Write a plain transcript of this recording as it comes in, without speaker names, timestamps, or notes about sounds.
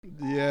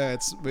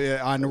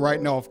And right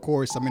now, of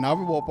course, I mean, I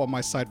will up on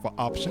my site for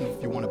option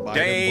if you want to buy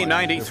Day them,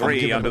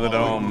 93 under the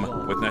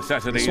dome, with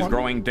necessities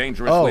growing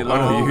dangerously Oh,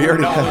 low. you Who heard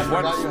it. knows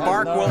what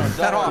spark will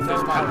set off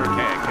this powder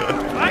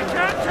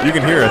keg? You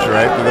can hear us,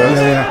 right? For those?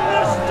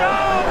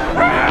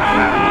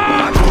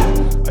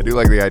 I do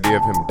like the idea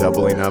of him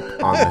doubling up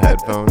on the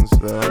headphones,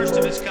 though.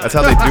 That's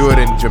how they do it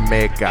in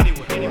Jamaica.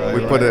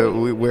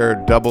 We wear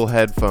double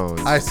headphones.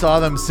 I saw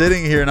them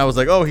sitting here, and I was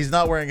like, "Oh, he's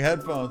not wearing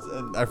headphones,"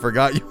 and I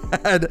forgot you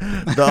had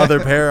the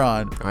other pair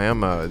on. I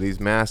am these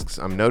masks.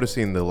 I'm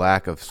noticing the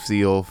lack of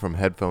seal from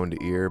headphone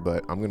to ear,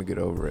 but I'm gonna get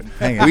over it.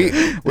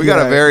 We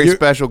got a very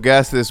special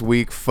guest this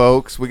week,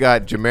 folks. We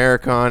got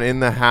Jamaican in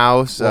the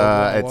house.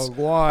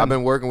 I've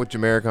been working with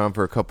Jamaican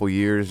for a couple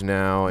years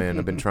now, and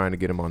I've been trying to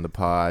get him on the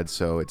pod.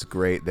 So it's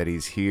great that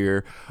he's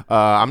here.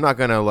 I'm not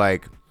gonna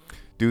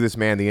do this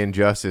man the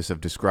injustice of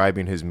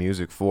describing his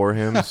music for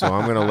him, so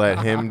I'm gonna let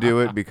him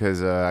do it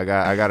because I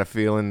got a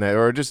feeling that,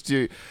 or just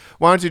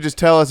why don't you just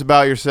tell us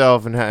about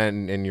yourself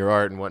and your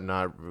art and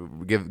whatnot?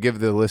 Give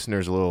the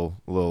listeners a little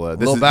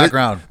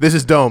background. This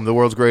is Dome, the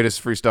world's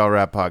greatest freestyle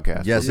rap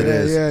podcast. Yes, it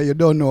is. Yeah, you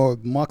don't know.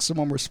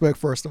 Maximum respect,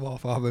 first of all,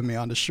 for having me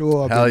on the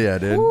show. Hell yeah,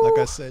 dude. Like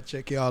I said,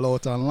 check y'all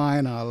out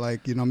online. I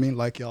like,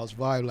 like y'all's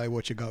vibe, like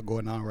what you got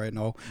going on right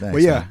now. Thanks,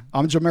 but yeah, man.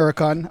 I'm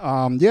Jamaican.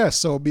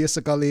 So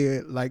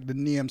basically, like the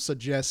name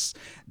suggests,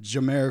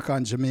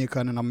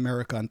 Jamaican, and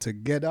American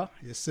together.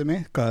 You see me?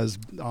 Because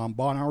I'm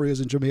born and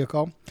raised in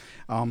Jamaica.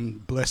 I'm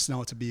blessed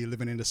now to be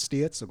living in the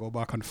States, so go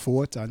back and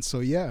forth. And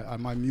so,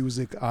 and my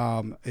music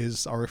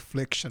is a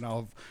reflection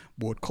of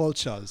both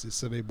cultures. You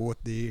see me? Both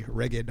the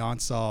reggae,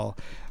 dancehall,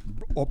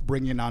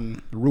 upbringing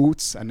and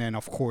roots, and then,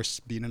 of course,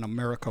 being in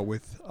America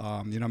with,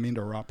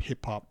 the rap,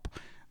 hip-hop,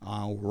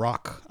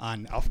 rock,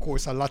 and, of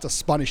course, a lot of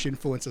Spanish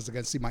influences. You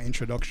can see my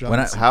introduction.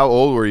 How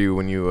old were you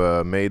when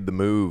you made the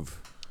move?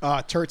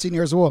 13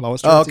 years old. I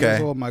was 13 years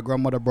old. My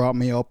grandmother brought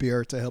me up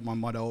here to help my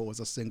mother out. Was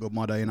a single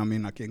mother,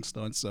 at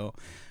Kingston. So,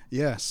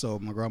 so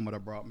my grandmother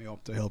brought me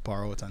up to help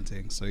her out and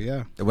things. So,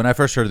 yeah. When I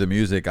first heard the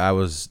music, I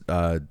was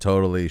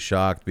totally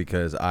shocked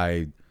because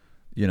I,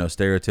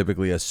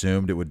 stereotypically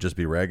assumed it would just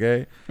be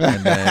reggae.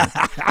 And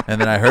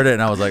then I heard it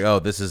and I was like, oh,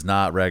 this is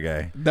not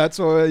reggae. That's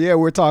what, we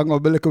were talking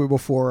about a little bit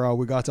before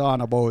we got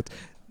on about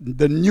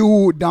the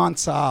new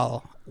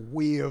dancehall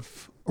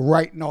wave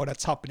right now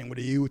that's happening with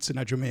the youths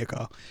in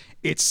Jamaica.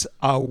 It's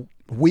a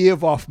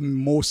wave of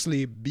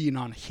mostly being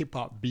on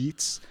hip-hop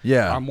beats.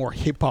 Yeah. Or more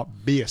hip-hop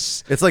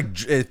bass. It's like,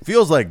 it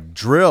feels like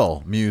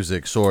drill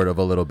music sort of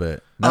a little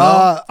bit.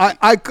 No?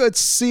 I could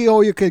see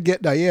how you could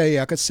get that.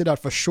 Yeah, I could see that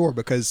for sure,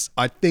 because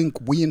I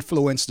think we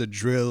influenced the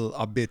drill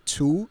a bit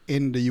too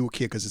in the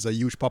UK because it's a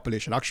huge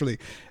population. Actually,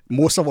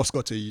 most of us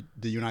go to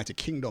the United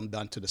Kingdom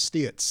than to the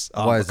States.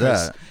 Why is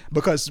that?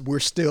 Because we're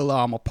still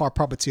a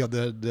property of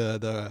the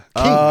king,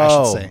 I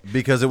should say.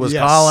 Because it was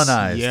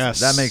colonized. Yes.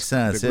 That makes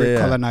sense. The great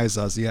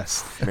colonizers,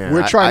 yes. Man,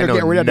 we're trying to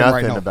get rid of them right now.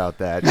 I know nothing about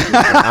that.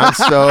 I'm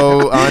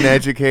so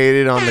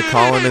uneducated on the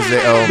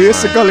colonization. Oh,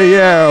 basically,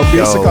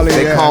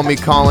 they call me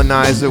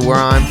colonizer where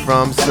I'm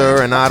from,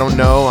 sir, and I don't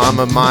know. I'm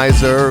a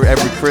miser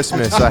every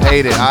Christmas. I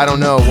hate it. I don't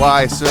know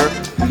why, sir.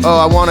 Oh,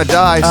 I want to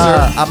die,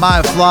 sir. I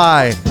might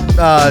fly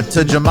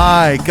to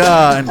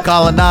Jamaica and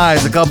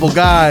colonize a couple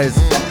guys.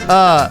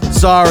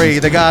 Sorry,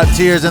 they got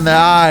tears in their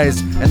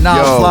eyes and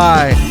not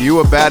fly. You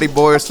a baddie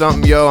boy or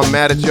something, yo? I'm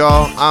mad at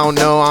y'all. I don't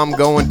know. I'm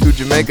going to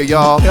Jamaica,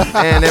 y'all.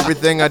 And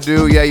everything I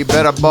do, you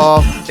better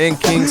ball in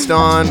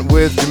Kingston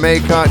with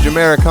Jamaican.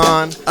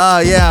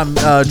 I'm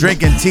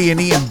drinking tea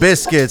and eating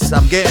biscuits.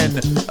 I'm getting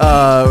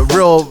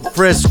real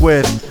frisk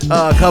with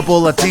a couple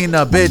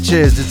Latina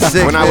bitches. It's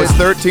sick. When I was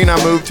 13, I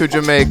moved to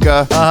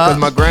Jamaica because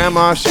my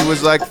grandma, she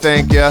was like,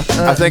 thank ya.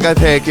 I think I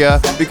take ya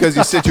because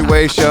your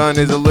situation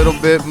is a little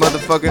bit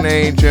motherfucking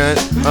ancient.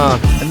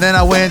 And then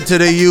I went to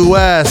the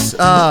U.S.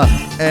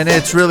 And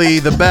it's really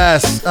the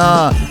best.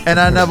 And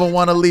I never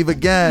want to leave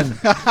again.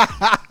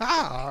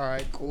 All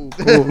right, cool.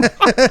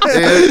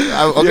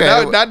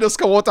 That just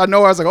come out. I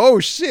know. I was like, oh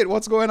shit,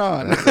 what's going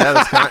on?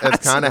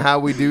 That's kind of how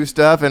we do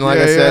stuff. And like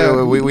I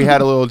said, we had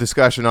a little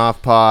discussion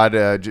off pod.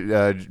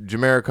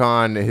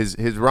 Jamaican,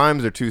 his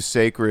rhymes are too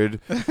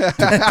sacred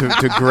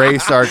to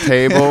grace our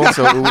table.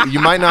 So you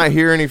might not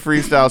hear any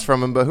freestyles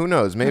from him, but who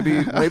knows?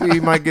 Maybe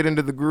he might get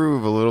into the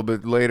groove a little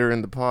bit later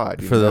in the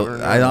pod.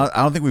 I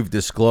don't think we've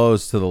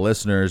disclosed to the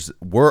listeners.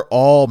 We're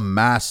all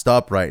masked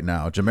up right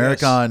now.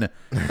 Jamaican,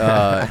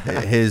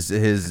 it's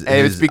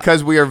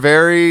because we are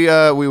very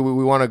we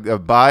want to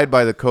abide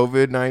by the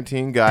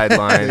COVID-19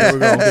 guidelines.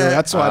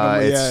 That's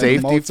why it's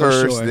safety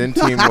first, then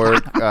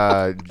teamwork.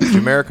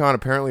 Jamaican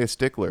apparently a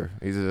stickler.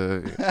 He's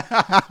a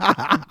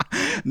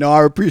No,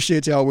 I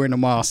appreciate y'all wearing the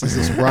mask. This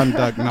is run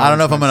duck. I don't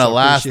know if I'm gonna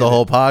last the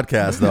whole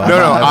podcast though.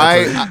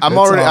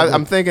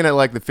 I'm thinking at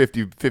like the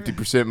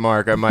 50%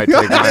 mark. I might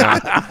take mine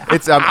out.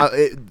 It's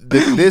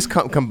this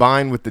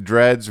combined with the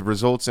dreads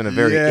results in a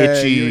very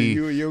itchy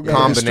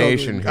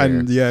combination here.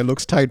 And it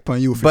looks tight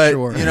on you for But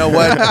sure. you know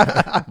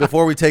what?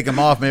 Before we take him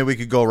off, maybe we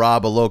could go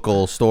rob a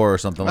local store or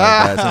something like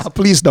that. Since-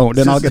 Please don't.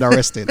 Then I'll get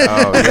arrested.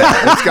 Oh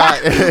yeah, it's got.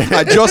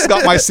 I just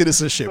got my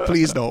citizenship.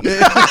 Please don't.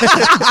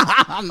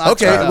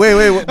 Okay,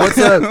 wait. What's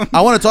the?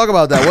 I want to talk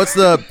about that. What's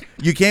the?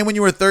 You came when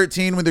you were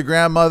 13 with your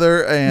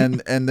grandmother,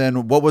 and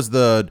then what was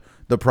the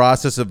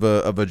process of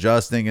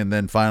adjusting and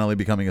then finally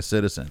becoming a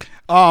citizen?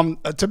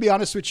 To be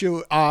honest with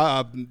you,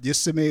 you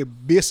see me,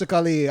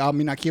 basically, I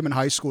mean, I came in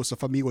high school, so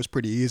for me, it was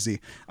pretty easy.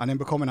 And then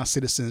becoming a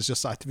citizen is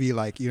just, I feel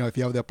like, you know, if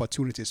you have the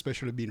opportunity,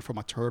 especially being from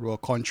a third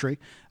world country,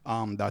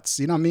 that's,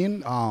 you know what I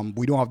mean?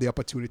 We don't have the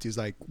opportunities,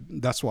 like,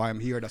 that's why I'm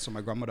here. That's why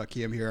my grandmother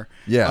came here.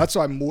 Yeah. That's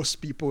why most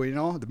people, you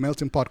know, the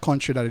melting pot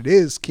country that it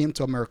is, came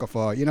to America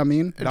for, you know what I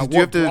mean? That Did you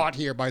were have to- brought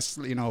here by,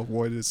 you know,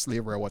 war,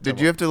 slavery or whatever.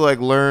 Did you have to like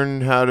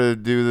learn how to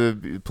do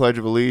the Pledge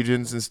of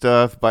Allegiance and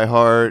stuff by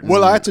heart?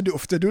 Well, and- I had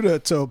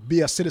to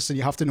be a citizen.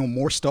 You have to know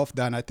more stuff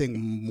than I think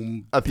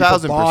people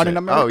 1,000%. born in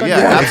America. Oh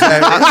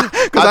yeah,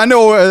 Because I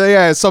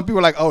know, some people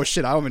are like, oh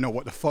shit, I don't even know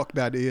what the fuck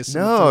that is.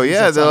 No, Sometimes yeah,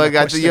 that's they're on like the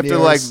I think you have to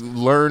like questionnaires.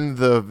 learn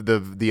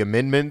the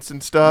amendments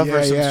and stuff or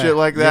Yeah, some yeah. shit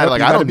like that. Yep, like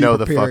you I gotta don't be know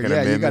the prepared. fucking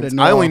Yeah, you gotta amendments.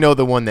 know. I only know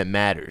the one that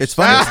matters. It's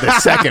funny. That's the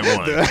second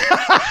one.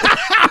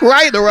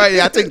 right.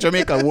 Yeah, I think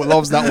Jamaica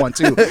loves that one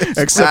too,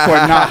 except for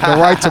not the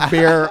right to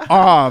bear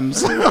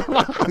arms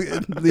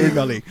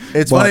legally.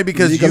 It's But funny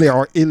because legally you-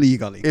 or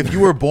illegally. If you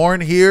were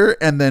born here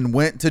and then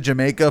went to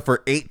Jamaica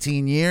for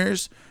 18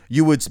 years,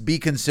 you would be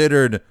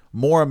considered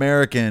more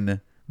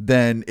American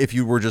than if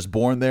you were just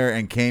born there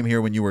and came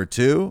here when you were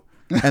 2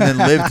 and then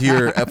lived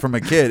here from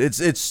a kid.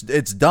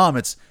 It's dumb.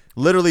 It's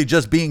literally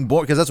just being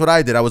born, because that's what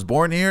I did. I was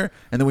born here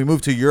and then we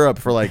moved to Europe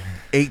for like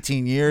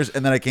 18 years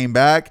and then I came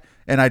back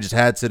and I just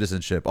had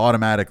citizenship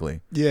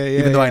automatically. Yeah,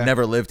 Even though I yeah.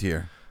 never lived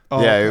here.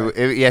 Oh, yeah,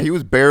 okay. he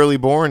was barely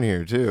born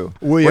here too.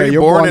 Well, Were yeah, you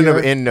you're born born here.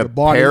 in You're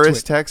born into Paris,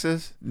 it.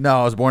 Texas?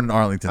 No, I was born in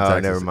Arlington, Oh,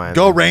 Texas. never mind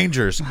Go then.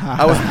 Rangers.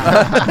 I was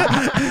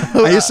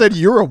And you said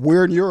Europe.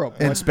 We're in Europe.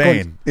 in What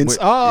Spain. country?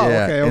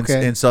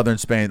 Okay. In southern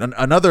Spain.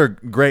 Another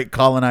great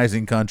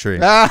colonizing country.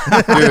 Dude,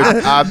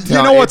 I'm You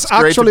telling know what's it's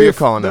great actually to be a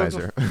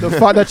colonizer. The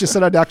fact that you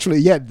said that actually,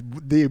 yeah,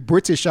 the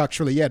British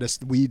actually, yeah,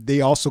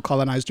 they also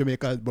colonized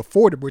Jamaica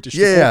before the British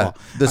took Yeah, over,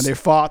 the and they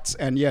fought,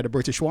 and yeah, the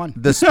British won.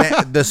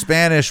 The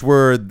Spanish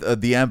were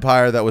the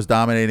empire that was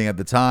dominating at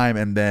the time,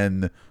 and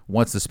then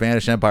once the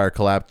Spanish Empire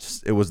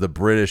collapsed, it was the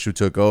British who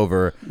took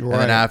over.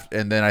 Right.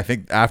 And then I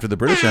think after the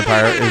British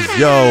Empire is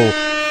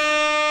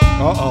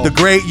Uh-oh. the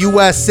great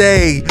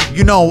USA.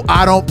 You know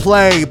I don't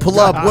play. Pull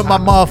up with my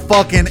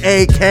motherfucking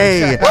AK,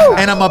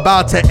 and I'm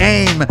about to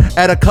aim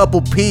at a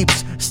couple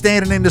peeps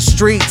standing in the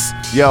streets.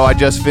 Yo, I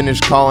just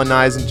finished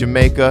colonizing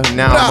Jamaica.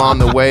 Now I'm on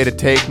the way to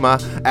take my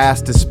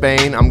ass to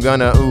Spain. I'm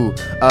gonna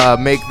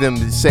make them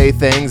say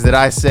things that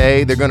I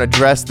say. They're gonna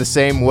dress the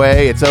same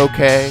way. It's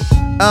okay.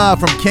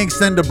 From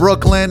Kingston to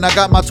Brooklyn, I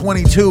got my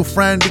 22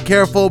 friend. Be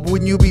careful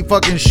when you be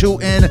fucking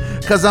shooting,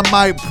 cause I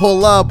might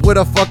pull up with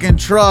a fucking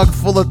truck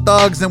full of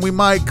thugs and we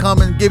might come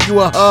and give you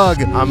a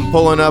hug. I'm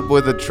pulling up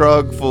with a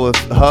truck full of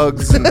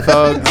hugs and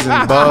thugs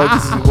and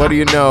bugs. What do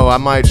you know? I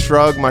might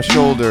shrug my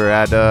shoulder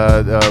at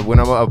when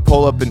I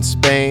pull up in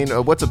Spain.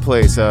 What's a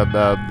place?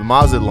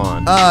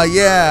 Mazatlan.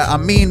 Yeah, I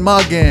mean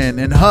mugging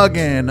and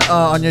hugging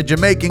on your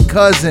Jamaican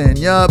cousin.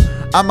 Yup,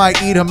 I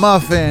might eat a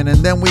muffin and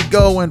then we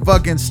go and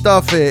fucking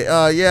stuff it.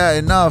 Yeah,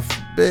 enough,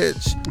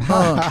 bitch.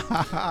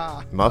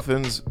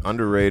 Muffins,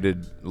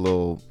 underrated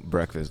little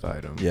breakfast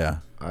item. Yeah.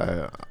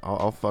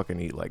 I'll fucking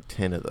eat like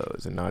 10 of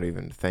those and not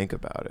even think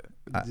about it.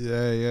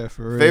 Yeah,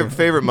 for real.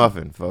 Favorite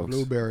muffin, folks.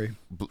 Blueberry.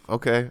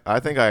 Okay, I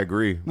think I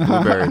agree.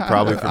 Blueberry,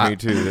 probably for me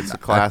too. It's a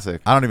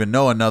classic. I don't even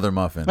know another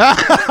muffin.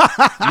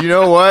 You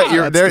know what?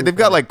 That's They've too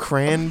got funny. like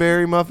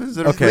cranberry muffins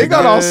that are Okay. They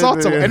got all good,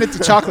 sorts of but-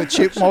 anything, chocolate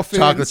chip muffins.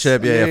 Chocolate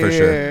chip, yeah, for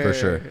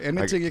sure.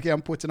 Anything you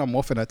can put in a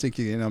muffin, I think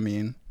you know what I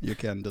mean. You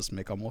can just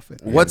make a muffin.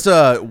 What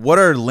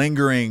are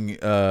lingering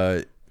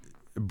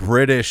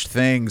British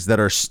things that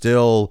are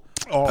still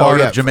part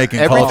yeah. of Jamaican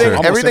everything, culture?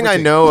 Almost everything I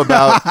everything. know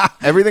about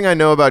everything I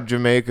know about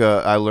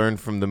Jamaica, I learned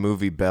from the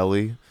movie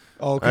Belly.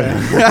 Okay.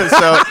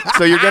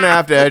 so you're gonna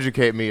have to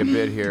educate me a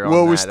bit here.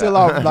 Well, on we that. still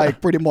have like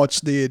pretty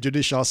much the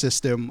judicial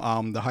system,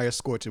 the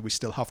highest court. We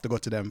still have to go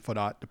to them for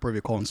that. The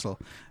Privy Council.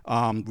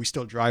 We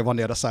still drive on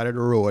the other side of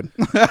the road.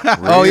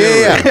 Oh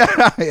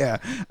yeah. Yeah,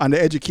 and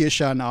the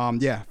education,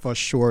 yeah, for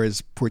sure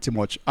is pretty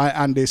much.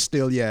 And they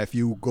still, yeah, if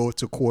you go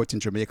to court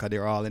in Jamaica,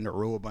 they're all in the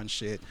robe and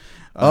shit.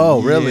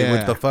 Oh really? yeah.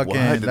 With the fucking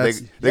What?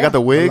 that's- They got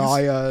the wigs.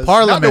 Lawyers.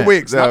 Parliament. Not the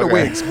wigs, not the Okay.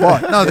 wigs,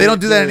 but No, they don't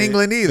do that in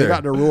England either. They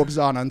got the robes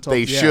on and top.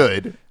 They yeah.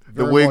 should.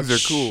 The Very wigs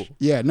much- are cool.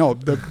 Yeah, no,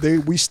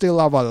 we still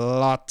have a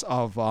lot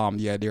of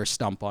their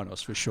stamp on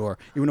us for sure.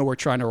 Even though we're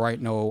trying to right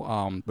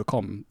now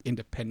become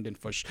independent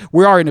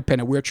we are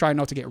independent. We're trying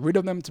now to get rid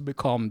of them to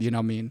become, you know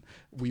what I mean?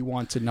 We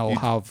want to now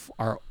have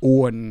our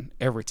own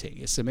everything.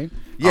 You see me?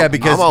 Yeah,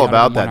 because- I'm all Yeah,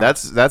 about monarch.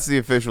 that. That's the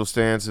official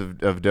stance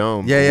of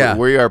Dome. Yeah, yeah.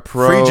 We are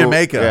pro Free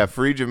Jamaica. Yeah,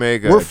 free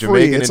Jamaica. We're free.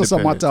 Jamaican It's just a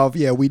independence.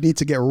 matter of we need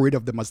to get rid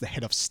of them as the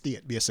head of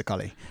state,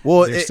 basically.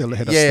 Well, they're still the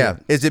head of yeah.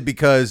 state. Is it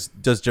because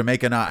does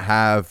Jamaica not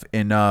have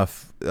enough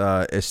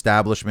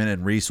establishment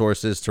and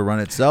resources to run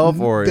itself,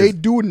 or they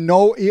do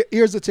know.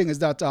 Here's the thing: is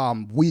that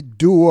we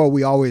do, or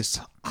we always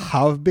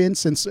have been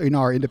since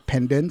our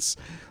independence.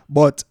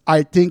 But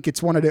I think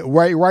it's one of the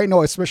right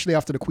now, especially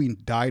after the Queen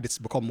died, it's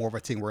become more of a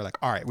thing where like,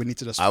 all right, we need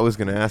to just. I was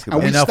going to ask and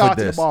about we enough with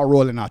started this. the ball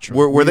rolling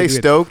naturally. Were they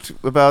stoked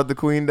about the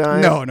Queen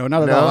dying? No,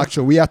 not at all.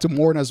 Actually, we had to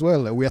mourn as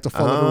well. We had to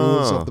follow the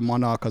rules Oh. of the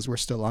monarch because we're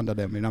still under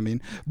them. You know what I mean?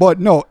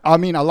 But no, I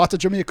mean a lot of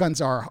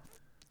Jamaicans are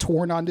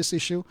torn on this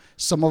issue.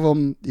 Some of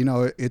them,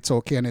 it's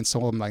okay, and then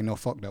some of them like, no,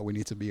 fuck that. We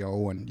need to be our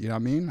own. You know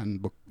what I mean?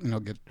 And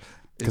get.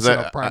 Because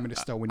prime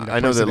minister, we need a I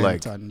know that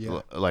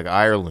president like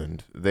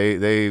Ireland,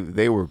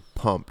 they were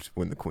pumped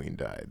when the Queen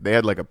died. They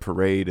had like a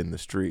parade in the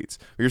streets.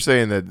 You're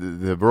saying that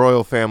the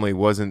royal family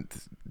wasn't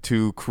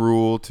too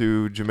cruel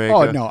to Jamaica?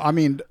 Oh no, I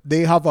mean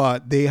they have a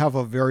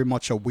very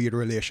much a weird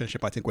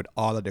relationship. I think with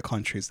all of the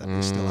countries that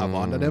they still have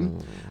under them.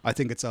 I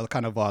think it's a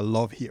kind of a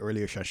love-hate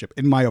relationship,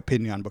 in my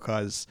opinion,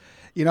 because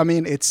what I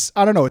mean. I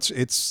don't know.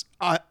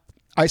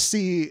 I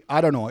see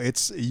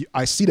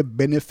the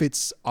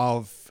benefits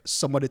of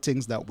some of the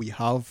things that we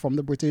have from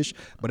the British,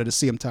 but at the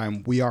same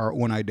time, we are our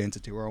own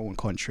identity, we're our own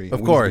country.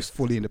 Of course,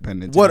 fully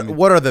independent.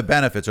 What are the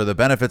benefits? Are the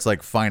benefits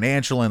like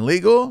financial and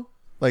legal?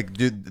 Like,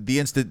 do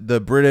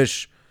the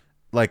British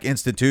like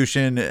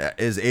institution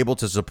is able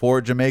to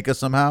support Jamaica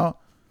somehow?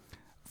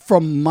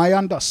 From my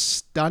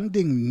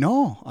understanding,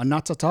 no,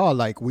 not at all.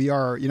 Like we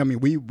are,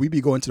 we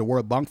be going to the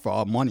World Bank for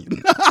our money,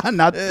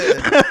 not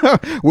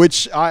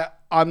which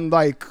I'm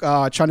like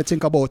trying to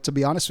think about. To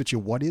be honest with you,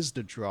 what is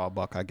the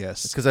drawback? I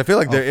guess because I feel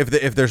like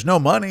if there's no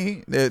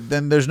money,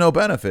 then there's no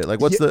benefit. Like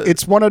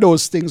It's one of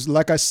those things.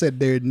 Like I said,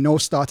 they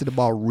started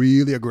about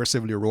really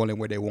aggressively rolling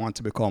where they want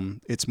to become.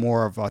 It's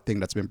more of a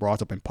thing that's been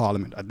brought up in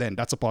Parliament, and then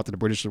that's a part of the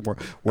British where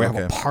we have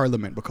a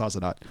Parliament because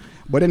of that.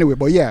 But anyway,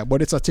 but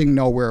it's a thing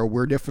now where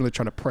we're definitely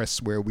trying to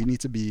press where we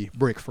need to be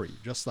break free,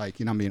 just like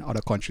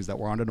other countries that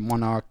were under the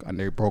monarch and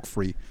they broke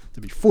free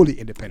to be fully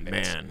independent.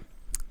 Man.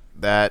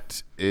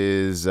 That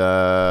is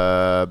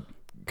kind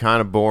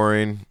of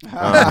boring.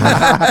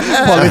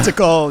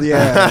 Political,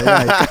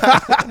 yeah.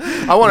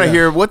 I want to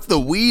hear what's the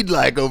weed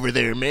like over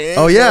there, man.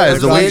 Oh yeah,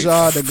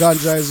 The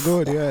ganja is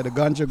good. Yeah, the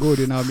ganja good.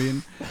 You know what I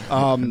mean?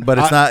 But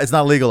it's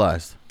not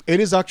legalized. It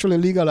is actually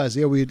legalized.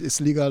 Yeah, it's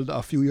legal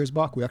a few years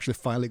back. We actually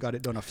finally got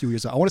it done a few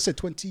years ago. I want to say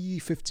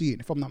 2015,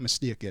 if I'm not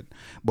mistaken.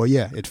 But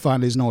yeah, it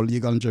finally is now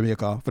legal in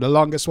Jamaica. For the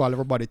longest while,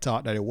 everybody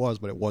thought that it was,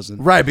 but it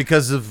wasn't. Right,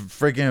 because of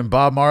freaking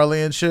Bob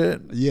Marley and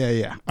shit.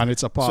 Yeah. And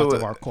it's a part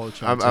of our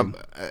culture.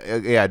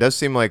 It does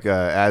seem like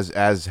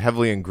as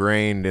heavily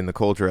ingrained in the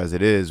culture as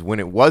it is.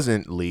 When it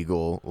wasn't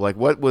legal, like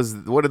what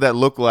did that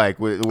look like?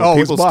 Were people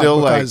it's bad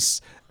still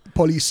because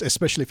police,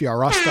 especially if you're a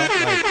Rasta,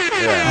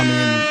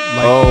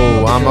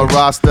 I'm a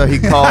Rasta, he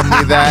called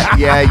me that.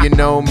 Yeah, you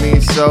know me,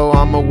 so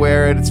I'm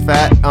aware it's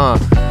fat.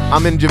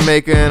 I'm in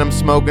Jamaica and I'm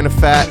smoking a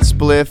fat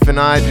spliff, and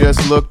I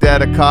just looked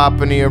at a cop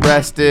and he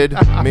arrested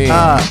me.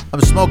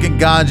 I'm smoking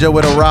ganja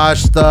with a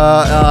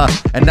Rasta,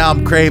 and now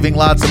I'm craving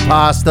lots of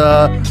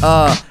pasta,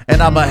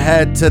 and I'm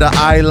head to the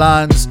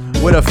islands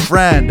with a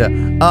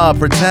friend,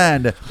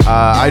 pretend.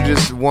 I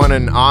just won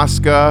an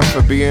Oscar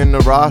for being a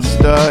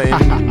Rasta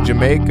in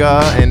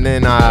Jamaica, and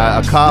then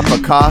a cop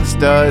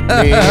accosted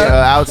me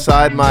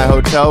outside my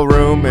hotel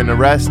room and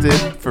arrested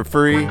for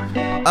free.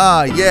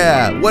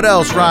 Yeah, what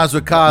else rhymes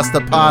with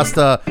Costa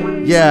Pasta?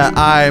 Yeah,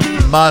 I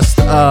must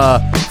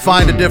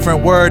find a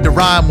different word to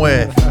rhyme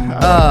with.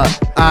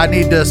 I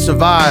need to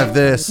survive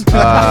this.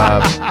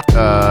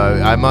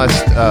 I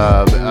must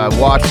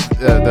watch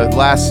the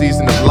last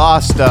season of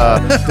Lost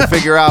to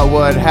figure out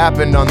what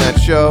happened on that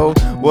show.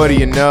 What do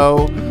you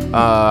know?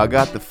 I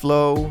got the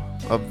flow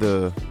of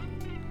the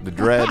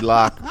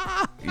dreadlock.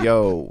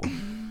 Yo.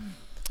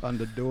 On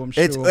the Dome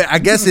show. I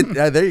guess it.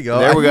 There you go.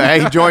 There we go.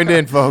 Hey, he joined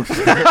in, folks.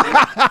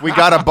 We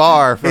got a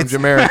bar from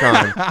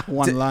Jamaican.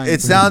 One line.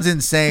 It sounds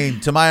insane.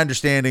 To my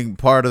understanding,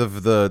 part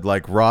of the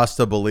like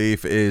Rasta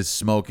belief is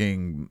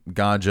smoking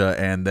ganja,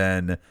 and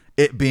then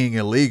it being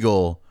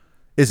illegal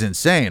is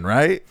insane,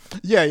 right?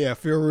 Yeah,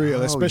 for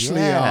real.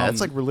 Especially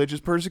it's like religious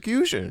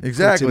persecution.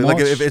 Exactly. Like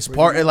if it's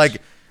part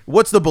like.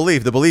 What's the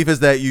belief? The belief is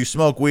that you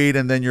smoke weed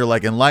and then you're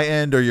like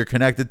enlightened, or you're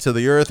connected to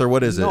the earth, or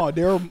what is it? No,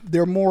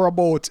 they're more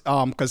about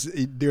because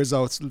there's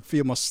a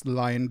famous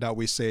line that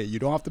we say, you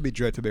don't have to be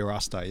dread to be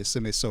Rasta. You see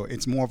me? So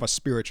it's more of a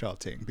spiritual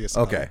thing,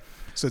 basically. Okay.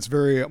 So it's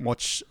very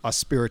much a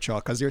spiritual,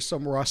 because there's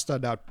some Rasta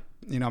that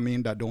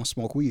that don't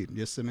smoke weed.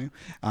 You see me?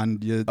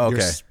 And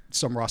there's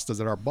some Rastas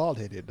that are bald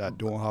headed that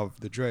don't have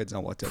the dreads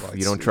and whatever.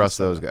 You don't trust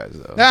those guys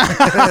though.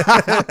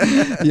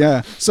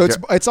 Yeah. So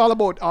it's all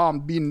about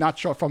being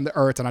natural from the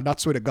earth, and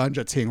that's where the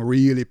ganja thing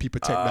really people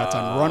take that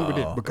and run with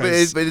it,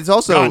 because but it's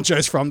also ganja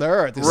is from the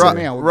earth.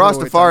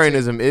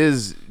 Rastafarianism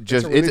is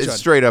just it's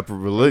straight up a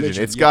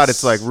religion. It's got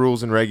its like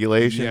rules and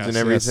regulations and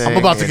everything. I'm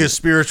about to get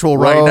spiritual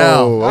right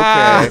now.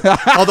 Okay.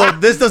 Although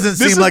this doesn't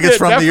seem like it's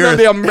from the earth.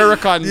 The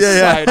American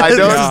side. This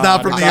is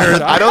not from the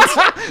earth. I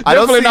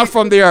don't not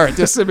from the earth.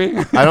 You see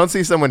me? I don't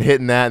see someone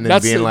hitting that and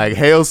then being like,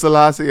 "Hail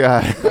Selassie."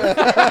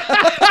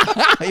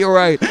 You're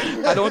right.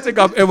 I don't think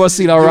I've ever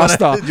seen a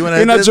Rasta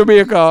in a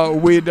Jamaica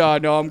with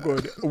no, I'm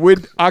good.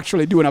 With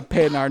actually doing a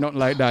pen or nothing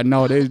like that.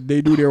 No, they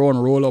do their own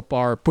roll up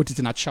or put it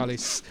in a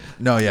chalice.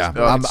 No, yeah.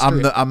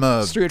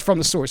 I'm straight from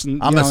the source.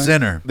 And, I'm a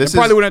sinner. This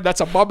probably wouldn't.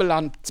 That's a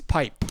Babylon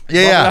pipe.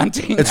 Yeah,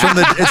 Babylon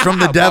it's from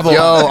the devil.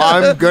 Yo,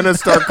 I'm gonna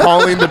start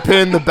calling the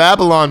pin the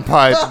Babylon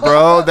pipe,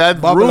 bro.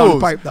 That Babylon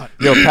rules. pipe that.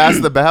 Yo, pass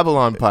the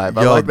Babylon pipe.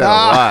 I like that a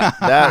lot.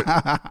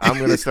 That I'm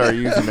gonna start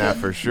using that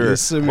for sure.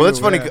 Well, it's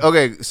funny.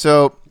 Okay,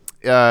 so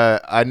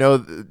I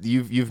know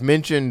you've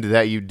mentioned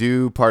that you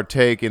do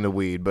partake in the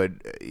weed, but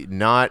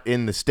not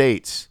in the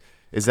States.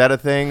 Is that a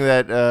thing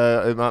that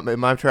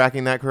am I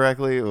tracking that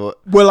correctly?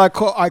 Well, I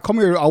come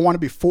here. I want to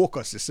be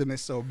focused. You see me?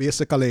 So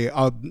basically,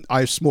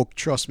 I smoke.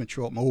 Trust me,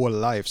 throughout my whole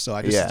life. So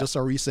just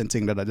a recent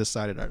thing that I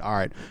decided that all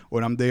right,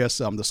 when I'm there,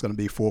 so I'm just gonna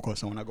be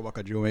focused. And when I go back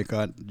to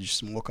Jamaica, just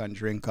smoke and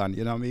drink, and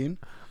you know what I mean.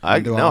 I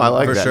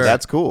like that. Sure.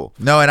 That's cool.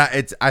 No, and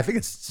I think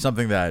it's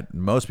something that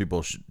most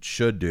people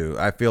should do.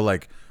 I feel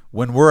like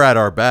when we're at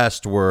our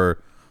best, we're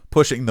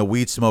pushing the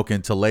weed smoke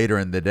into later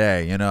in the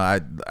day. You know,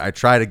 I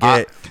try to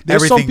get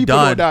there's everything some people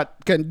done. That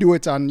can do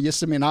it, and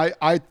yes, I mean,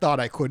 I thought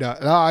I could.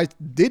 I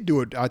did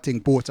do it. I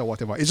think both or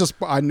whatever. It's just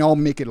I now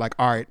make it like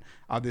all right.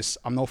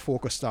 I'm now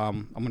focused.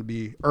 I'm gonna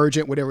be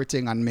urgent with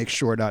everything and make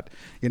sure that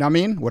you know what I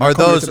mean. When are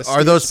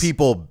those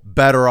people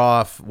better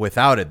off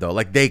without it though?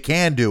 Like they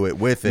can do it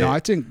with it. No, I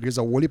think there's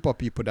a whole heap of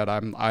people that I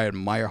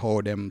admire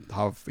how them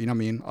have. You know what I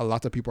mean? A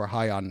lot of people are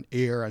high on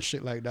air and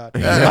shit like that.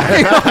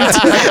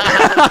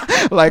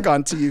 Like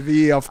on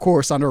TV, of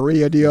course, on the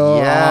radio.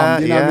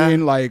 You know what I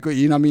mean? Like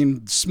you know what I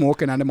mean?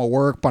 Smoking and them a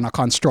work on a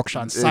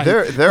construction site.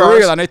 There for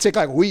real, and they take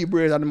like weed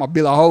bread and them a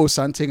build a house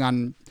and thing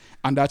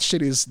and that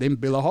shit is them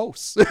build a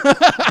house.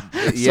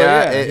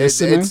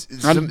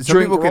 Some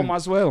people can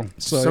as well.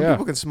 So some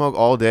people can smoke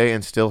all day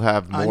and still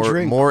have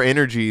more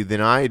energy than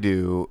I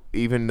do,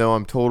 even though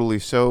I'm totally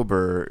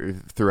sober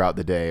throughout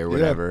the day or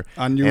whatever.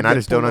 And I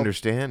just don't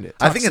understand it.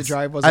 I think it's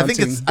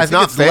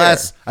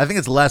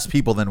less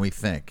people than we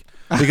think,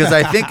 because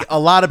I think a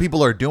lot of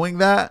people are doing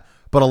that.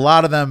 But a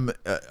lot of them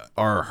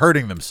are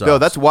hurting themselves. No,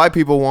 that's why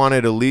people want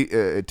it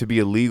to be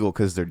illegal,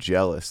 because they're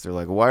jealous. They're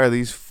like, why are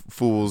these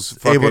fools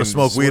able to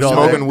smoke weed all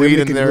day? Smoking weed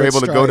and they're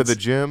able to go to the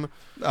gym?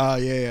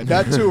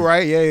 That too,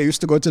 right? Yeah, I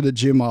used to go to the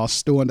gym all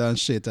stoned and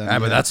shit.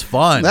 And, but that's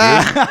fun, dude.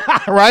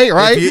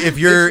 right. If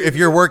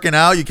you're working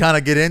out, you kind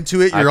of get into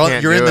it.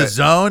 You're in the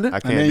zone,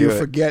 and then you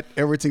forget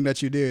everything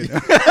that you did.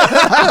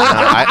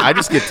 I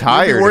just get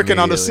tired. You're working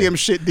on the same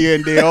shit day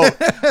in day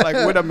out. Like,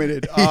 wait a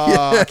minute,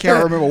 I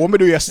can't remember what we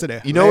do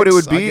yesterday. You know what it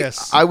would be?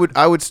 I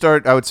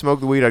would smoke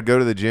the weed. I'd go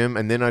to the gym,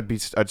 and then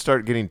I'd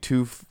start getting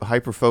too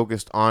hyper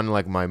focused on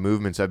like my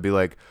movements. I'd be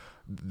like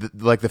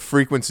the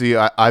frequency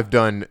I've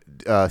done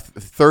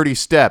 30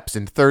 steps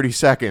in 30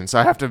 seconds.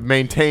 I have to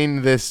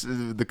maintain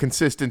the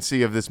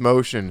consistency of this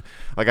motion.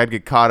 Like I'd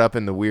get caught up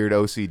in the weird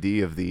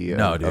OCD of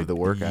the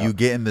workout. You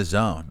get in the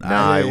zone.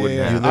 I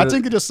wouldn't. Yeah. I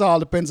think it just all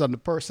depends on the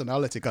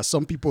personality, because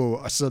some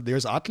people,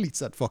 there's athletes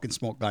that fucking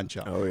smoke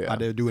ganja. Oh yeah, and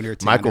they're doing their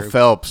thing. Michael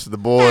Phelps, the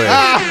boy. Yo,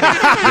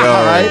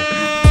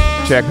 right?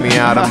 Check me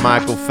out, I'm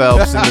Michael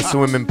Phelps in the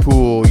swimming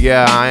pool.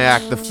 Yeah, I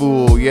act the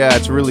fool. Yeah,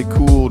 it's really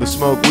cool to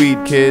smoke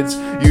weed, kids.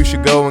 You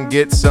should go and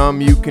get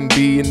some. You can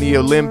be in the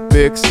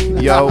Olympics,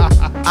 yo.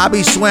 I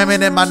be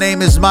swimming and my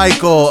name is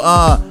Michael.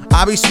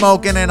 I be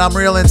smoking and I'm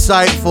real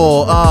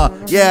insightful.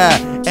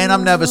 And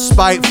I'm never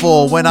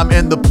spiteful when I'm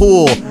in the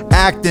pool,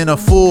 acting a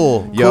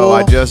fool. Yo, cool?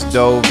 I just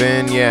dove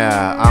in,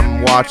 yeah.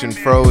 I'm watching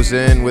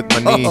Frozen with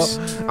my niece.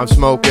 I'm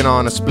smoking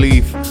on a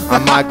spleef.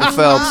 I'm Michael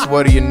Phelps,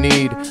 what do you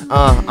need?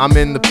 I'm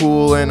in the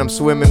pool and I'm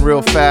swimming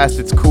real fast,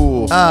 it's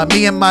cool.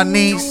 Me and my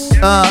niece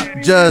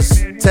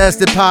just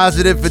tested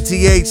positive for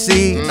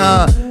THC.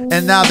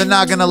 And now they're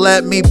not gonna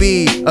let me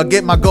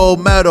get my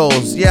gold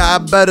medals. Yeah, I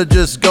better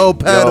just go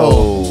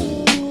pedal. Yo,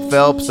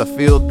 Phelps, I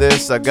feel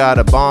this. I got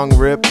a bong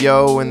rip,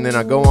 yo, and then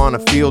I go on a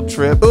field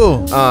trip.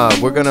 Ooh.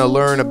 We're gonna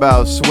learn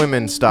about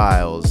swimming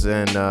styles,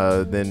 and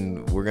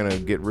then we're gonna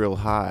get real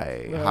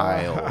higher.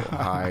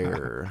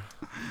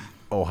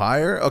 Oh,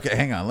 higher? Okay,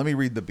 hang on. Let me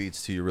read the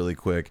beats to you really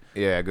quick.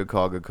 Yeah, good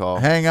call.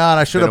 Hang on,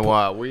 I should have. Been a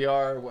while. We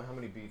are. How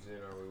many beats in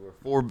are we?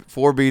 We're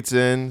four beats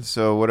in.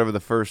 So whatever the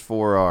first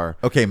four are.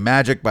 Okay,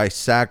 Magic by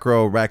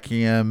Sacro,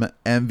 Requiem,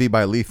 Envy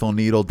by Lethal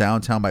Needle,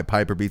 Downtown by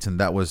Piper Beats, and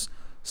that was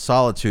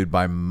Solitude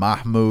by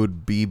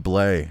Mahmoud B.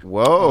 Blay.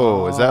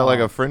 Whoa, is that like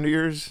a friend of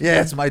yours?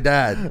 Yeah, it's my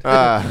dad.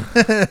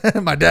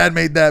 My dad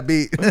made that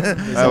beat.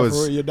 That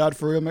was your dad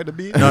for real made the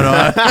beat? No.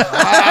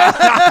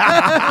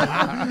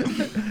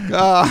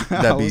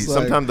 That beat.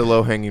 Sometimes the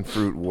low hanging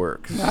fruit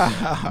works.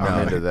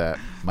 I'm into that.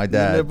 My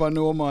dad. You never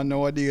know, man.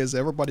 Nowadays,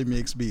 everybody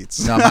makes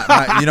beats. No,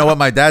 you know what?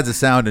 My dad's a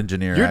sound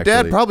engineer. Your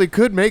dad probably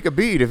could make a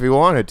beat if he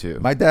wanted to.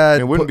 My dad.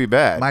 It wouldn't be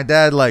bad. My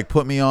dad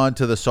put me on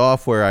to the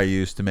software I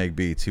used to make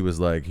beats. He was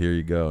like, "Here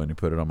you go," and he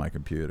put it on my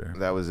computer.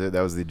 That was it.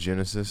 That was the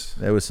Genesis.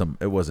 It wasn't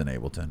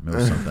Ableton. It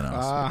was something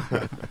else.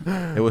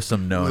 It was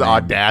some known. It was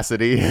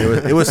Audacity.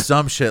 It was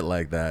some shit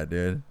like that,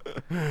 dude.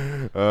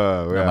 Yeah.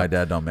 No, my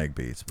dad don't make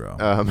beats, bro.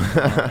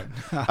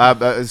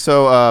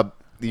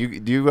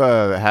 do you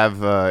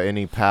have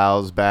any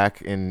pals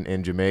back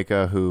in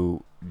Jamaica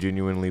who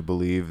genuinely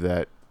believe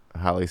that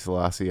Haile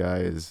Selassie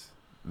is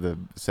the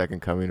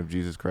second coming of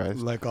Jesus Christ?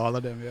 Like all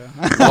of them, yeah.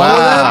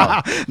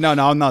 Wow. No,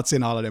 I'm not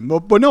saying all of them,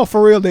 but no,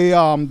 for real,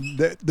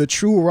 the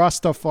true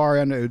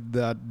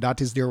Rastafarian,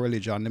 that is their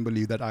religion. They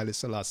believe that Haile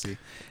Selassie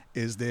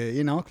is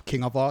the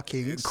king of all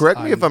kings. Correct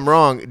me if I'm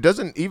wrong.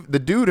 Doesn't even the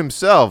dude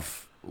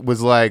himself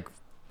was like,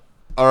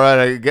 all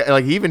right,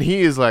 like even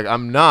he is like,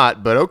 I'm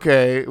not, but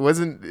okay. It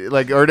wasn't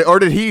like, or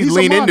did he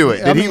lean into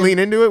it? Did he lean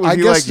into it? Was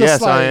he like,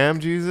 yes, I am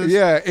Jesus?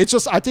 Yeah, it's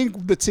just, I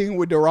think the thing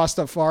with the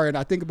Rastafarian,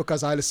 I think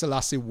because Haile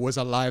Selassie was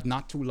alive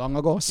not too long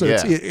ago, so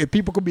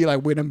people could be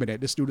like, wait a minute,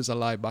 this dude is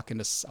alive back in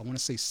the, I want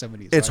to say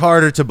 70s. It's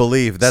harder to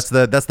believe. That's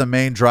the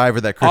main driver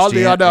that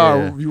Christianity. All the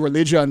other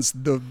religions,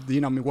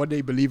 what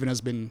they believe in has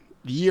been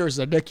years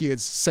or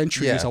decades,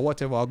 centuries or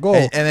whatever ago,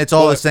 and it's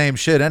all the same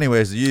shit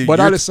anyways. But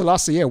Haile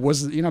Selassie,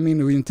 was, when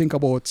you think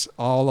about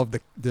all of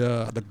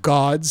the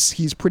gods,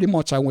 he's pretty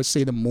much, I would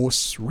say, the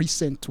most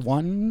recent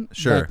one.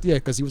 Sure. But,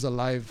 because he was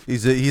alive.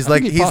 He's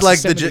like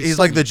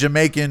the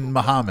Jamaican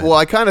Muhammad. Well,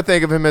 I kind of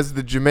think of him as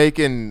the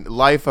Jamaican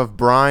Life of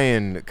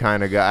Brian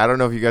kind of guy. I don't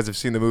know if you guys have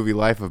seen the movie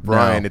Life of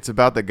Brian. No. It's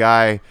about the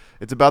guy.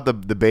 It's about the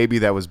baby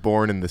that was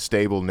born in the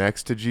stable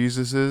next to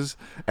Jesus's,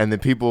 and then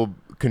people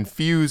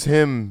confuse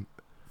him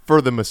for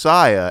the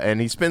Messiah,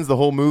 and he spends the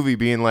whole movie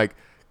being like,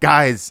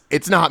 guys,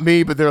 it's not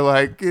me, but they're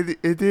like,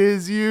 it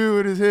is you,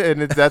 it is it,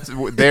 and that's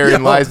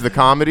therein lies the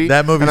comedy.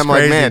 That movie's and I'm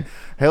crazy. like, man,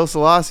 Haile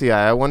Selassie,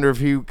 I wonder if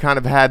he kind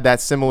of had that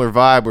similar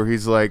vibe where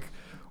he's like,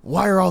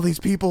 why are all these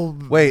people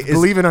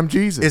believing I'm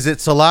Jesus? Is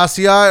it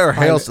Selassie or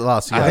Haile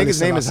Selassie? I think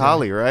his name is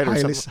Haile, right?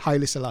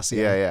 Haile Selassie.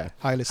 Yeah.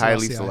 Haile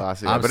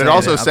Selassie. But it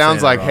also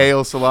sounds like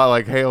Hail Selassie,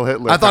 like Hail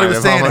Hitler. I thought he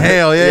was saying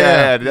Hail.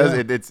 Yeah.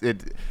 It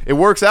does. It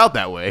works out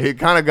that way. He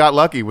kind of got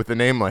lucky with the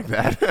name like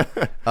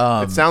that.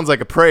 It sounds like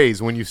a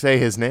praise when you say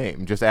his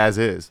name, just as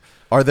is.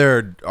 Are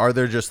there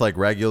just like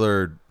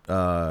regular?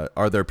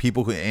 Are there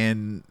people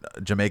in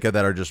Jamaica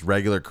that are just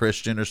regular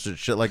Christian or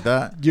shit like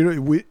that?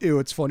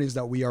 What's funny is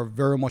that we are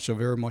very much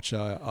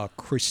a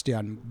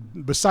Christian.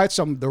 Besides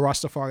the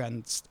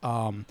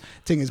Rastafarian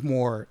thing is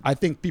more, I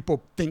think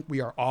people think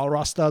we are all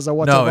Rastas or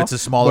whatever. No, it's a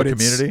smaller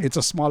community. It's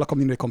a smaller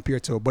community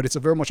compared to, but it's a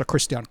very much a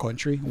Christian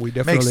country. We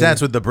definitely makes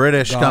sense with the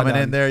British coming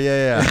in there.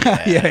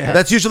 Yeah. Yeah.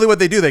 That's usually what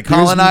they do. They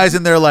colonize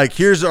and they're like,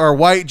 here's our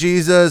white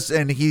Jesus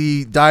and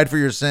he died for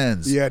your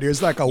sins. Yeah,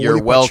 there's like a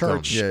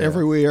church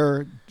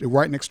everywhere.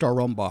 Right next to our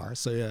rum bar,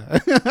 so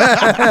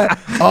yeah.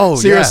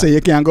 Seriously, you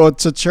can go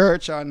to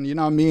church and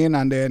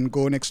and then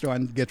go next door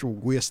and get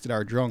wasted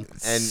or drunk.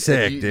 And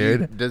sick,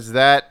 dude. Does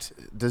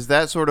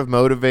that sort of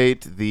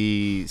motivate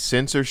the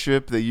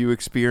censorship that you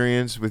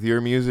experience with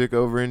your music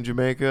over in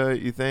Jamaica?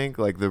 You think,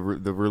 like the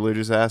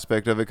religious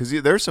aspect of it, because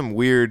there's some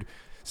weird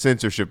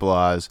censorship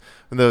laws.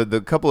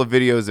 The couple of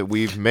videos that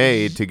we've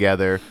made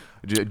together.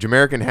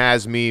 Jamaican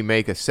has me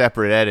make a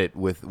separate edit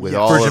with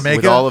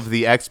all of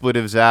the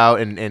expletives out,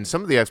 and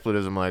some of the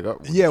expletives I'm like,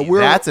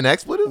 that's an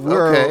expletive?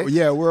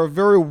 We're a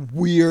very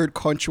weird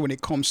country when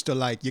it comes to,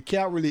 like, you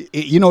can't really,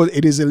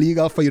 it is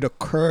illegal for you to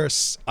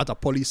curse at a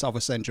police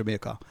officer in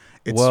Jamaica.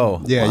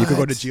 Whoa. Yeah, you could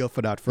go to jail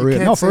for that, for real.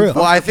 No, for real.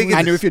 Well, I think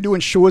and if you're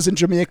doing shows in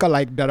Jamaica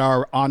like that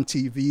are on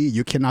TV,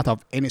 you cannot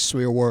have any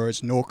swear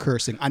words, no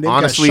cursing. And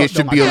honestly, it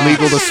should be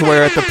illegal to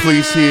swear at the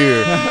police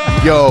here.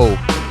 Yo.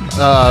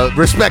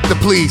 Respect the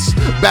police,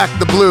 back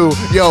the blue.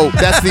 Yo,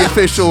 that's the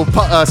official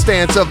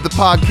stance of the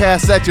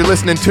podcast that you're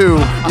listening to.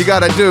 You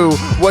gotta do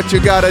what you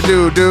gotta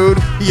do, dude.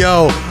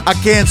 Yo, I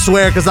can't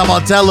swear because I'm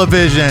on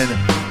television.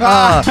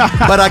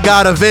 But I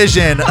got a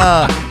vision,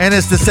 and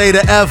it's to say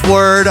the F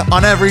word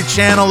on every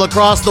channel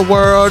across the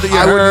world.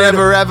 I would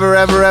never, ever,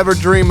 ever, ever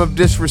dream of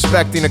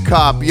disrespecting a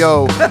cop.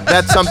 Yo,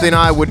 that's something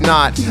I would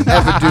not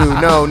ever do.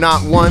 No,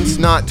 not once,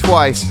 not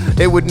twice.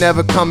 It would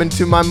never come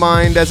into my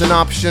mind as an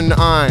option.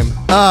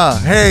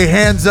 Hey,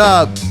 hands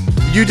up.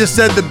 You just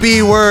said the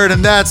B word,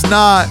 and that's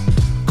not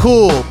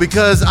cool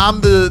because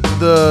I'm the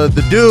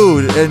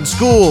dude in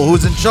school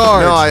who's in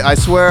charge. No, I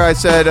swear I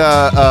said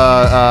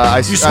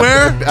you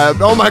swear?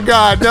 Oh my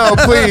God, no,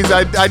 please,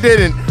 I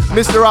didn't.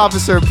 Mr.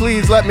 Officer,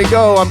 please let me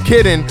go. I'm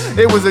kidding.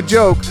 It was a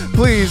joke.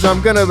 Please, I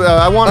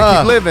want to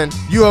keep living.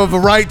 You have a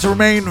right to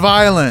remain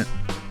violent.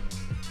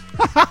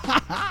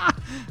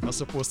 I'm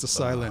supposed to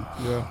silent.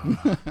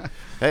 Yeah.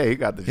 Hey, he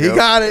got the joke. He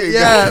got it,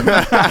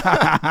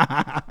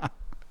 yeah.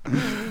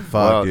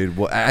 Fuck, dude.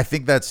 Well, I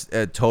think that's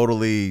a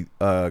totally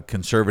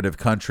conservative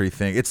country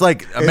thing. It's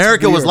like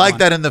America was like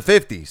that in the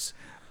 50s.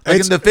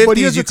 Like in the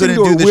 50s, you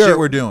couldn't do the shit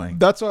we're doing.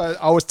 That's why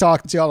I was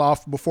talking to y'all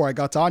off before I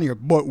got on here.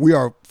 But we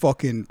are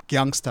fucking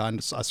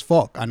gangsters as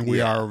fuck. And we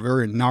are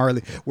very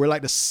gnarly. We're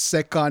like the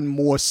second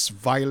most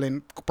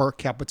violent per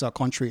capita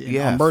country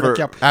in murder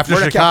capital. After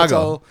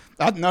Chicago.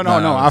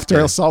 After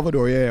El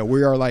Salvador. Yeah,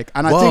 we are like,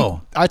 and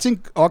I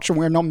think actually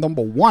we're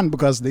number one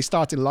because they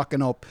started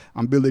locking up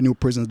and building new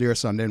prisons there.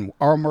 So then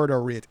our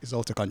murder rate is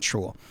out of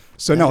control.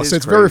 So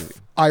it's very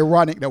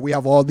ironic that we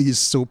have all these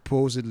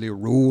supposedly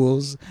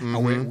rules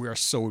and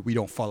we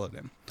don't follow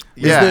them.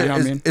 Yeah, you know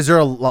what I mean? Is there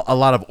a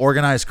lot of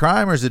organized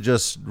crime, or is it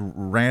just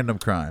random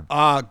crime?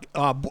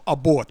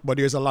 Both, but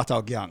there's a lot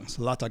of gangs,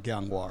 a lot of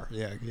gang war.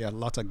 Yeah, a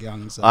lot of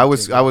gangs. I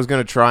was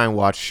gonna try and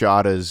watch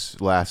Shada's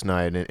last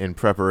night in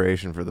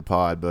preparation for the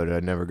pod, but I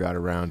never got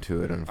around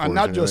to it. Unfortunately, and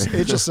not just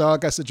it's just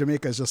like I said,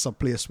 Jamaica is just a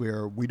place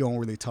where we don't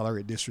really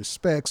tolerate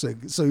disrespect.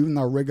 So even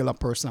a regular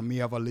person may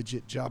have a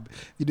legit job.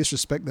 If you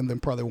disrespect them, they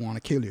probably want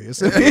to kill you. You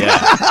see?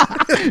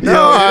 You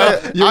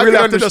really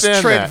have to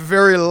just tread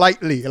very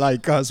lightly,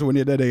 like us when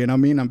you're there. You know what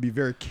I mean? And be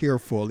very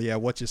careful. Yeah,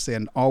 what you're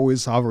saying.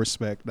 Always have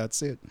respect.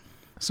 That's it.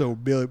 So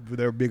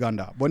they're big on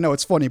that. But no,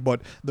 it's funny.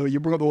 But though you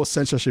bring up the whole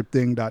censorship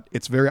thing, that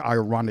it's very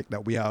ironic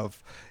that we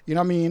have, you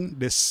know what I mean,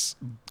 this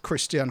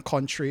Christian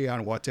country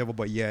and whatever,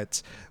 but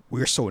yet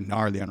we're so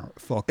gnarly and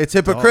fuck. It's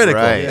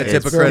hypocritical. Right. It's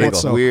It's hypocritical.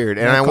 so. Weird.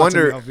 And That I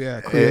wonder,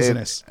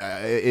 craziness.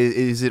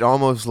 is it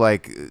almost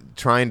like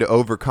trying to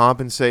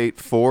overcompensate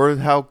for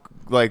how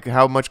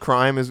much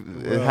crime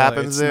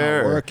happens it's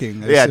there? not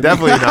working. Yeah,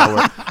 definitely not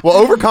working.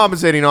 Well,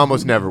 overcompensating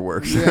almost never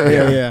works.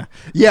 Yeah.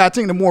 I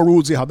think the more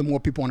rules you have, the more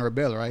people want to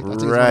rebel, right? I think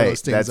it's one of Right,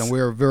 those things, and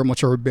we're very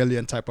much a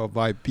rebellion type of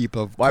vibe,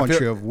 people of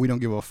country of we don't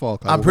give a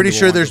fuck. I'm pretty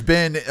sure there's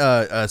been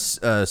a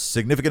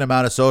significant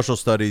amount of social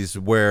studies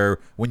where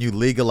when you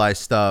legalize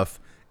stuff,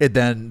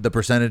 then the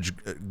percentage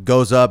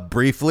goes up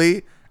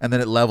briefly and then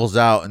it levels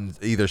out and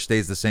either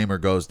stays the same or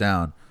goes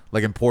down.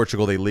 Like in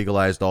Portugal, they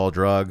legalized all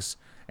drugs,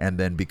 and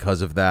then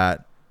because of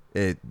that,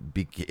 it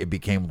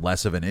became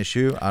less of an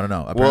issue. I don't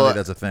know. Apparently,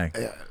 that's a thing.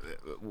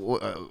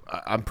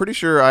 I'm pretty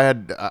sure I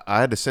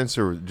had to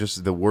censor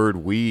just the word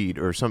weed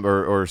or some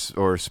or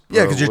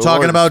Yeah, because you're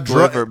talking about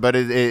drug, but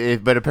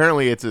but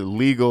apparently it's a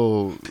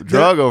legal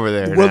drug over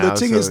there. Well, now, the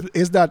thing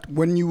is that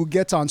when you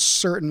get on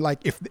certain, like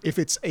if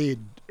it's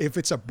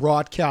a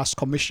broadcast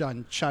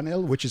commission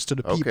channel, which is to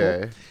the people,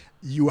 Okay.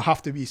 you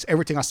have to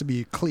everything has to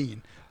be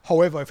clean.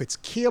 However, if it's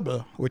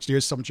cable, which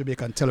there's some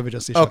Jamaican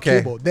television station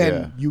cable,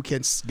 then you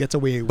can get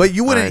away with. But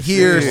you wouldn't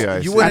hear.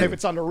 And if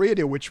it's on the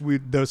radio, which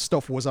the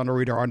stuff was on the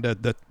radio on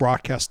the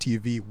broadcast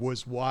TV,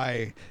 was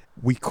why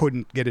we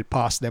couldn't get it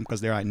past them,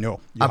 because they're like, no.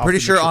 I'm pretty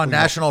sure on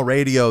national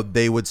radio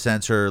they would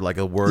censor like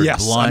a word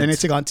yes, blunt. and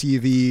anything on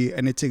TV,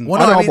 anything. Well,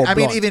 no, I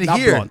mean, blunt, even not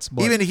here, blunt,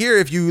 but- even here,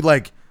 if you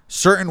like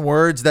certain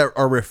words that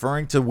are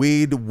referring to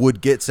weed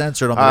would get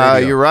censored on the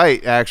radio. You're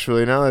right,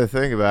 actually. Now that I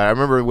think about it, I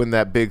remember when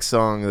that big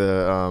song,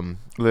 the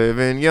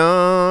 "Living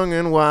Young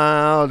and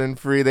Wild and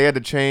Free," they had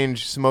to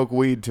change "smoke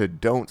weed" to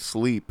 "don't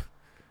sleep."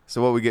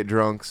 So what we get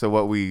drunk, so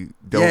what we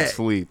don't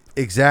sleep.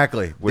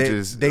 Exactly.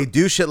 Which they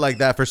do shit like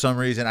that for some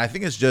reason. I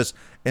think it's just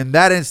in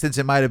that instance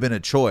it might have been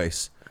a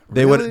choice.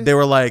 They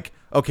were like,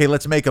 okay,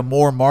 let's make a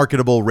more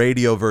marketable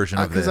radio version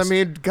of this. Because, I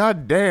mean,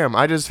 goddamn,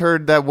 I just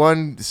heard that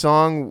one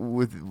song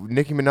with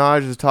Nicki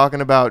Minaj is talking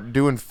about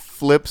doing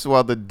flips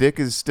while the dick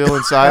is still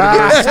inside of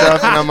her and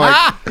stuff, and I'm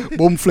like,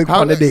 boom, flick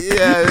on the dick.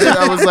 Yeah,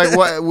 I was like,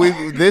 what?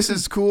 This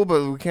is cool,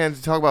 but we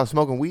can't talk about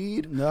smoking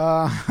weed?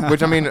 Nah.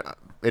 Which, I mean,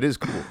 it is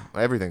cool.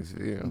 Everything's,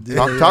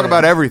 talk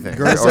about everything.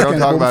 Girls or don't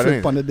talk about flip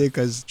anything. on the dick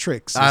as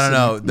tricks. I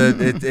don't know.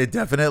 It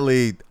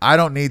definitely. I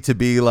don't need to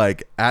be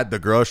like at the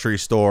grocery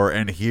store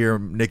and hear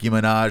Nicki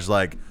Minaj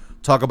like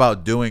talk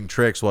about doing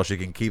tricks while she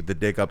can keep the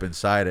dick up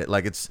inside it.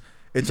 Like it's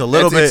a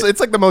little bit.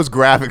 It's like the most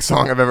graphic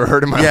song I've ever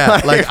heard in my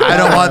life. Like I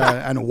don't want.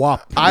 And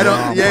WAP. I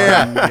don't.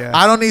 Yeah.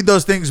 I don't need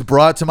those things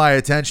brought to my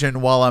attention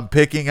while I'm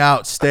picking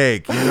out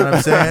steak. You know what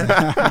I'm saying?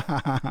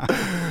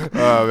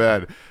 Oh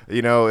man,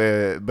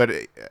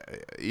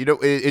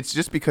 it's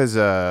just because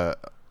I'm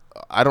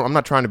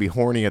not trying to be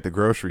horny at the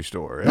grocery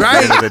store. At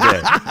Right. the end of the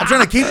day. I'm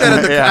trying to keep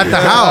that at the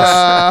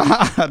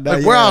house.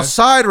 Like, we're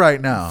outside right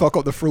now. Fuck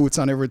up the fruits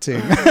and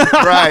everything.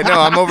 Right? No,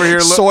 I'm over here.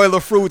 Soil the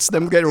fruits,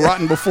 them get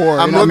rotten before.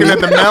 I'm looking at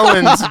the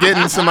melons,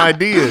 getting some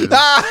ideas. Wait,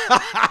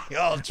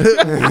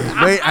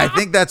 I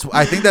think that's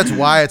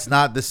why it's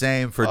not the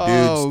same for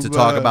dudes to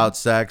talk about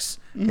sex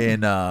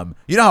in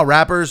you know how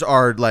rappers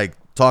are like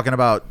talking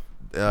about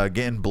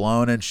getting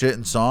blown and shit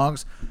in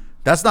songs.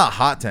 That's not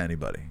hot to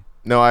anybody.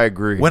 No, I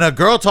agree. When a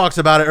girl talks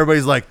about it,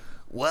 everybody's like,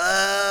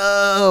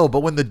 whoa.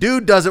 But when the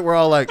dude does it, we're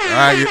all like, all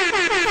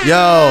right,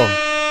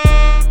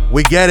 yo,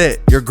 we get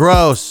it. You're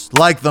gross,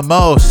 like the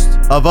most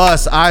of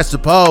us, I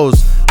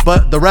suppose.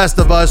 But the rest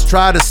of us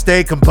try to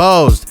stay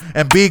composed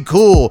and be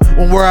cool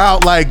when we're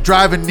out like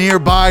driving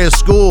nearby a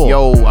school.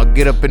 Yo, I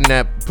get up in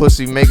that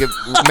pussy, make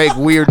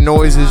weird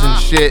noises and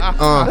shit.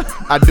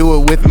 I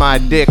do it with my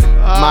dick,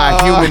 my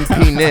human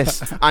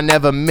penis. I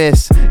never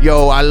miss.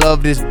 Yo, I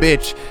love this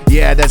bitch.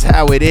 Yeah, that's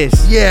how it is.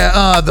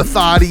 Yeah, the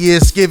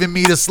thoughtiest, giving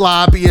me the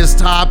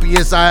sloppiest,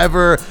 toppiest I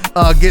ever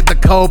get the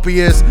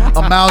copious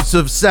amounts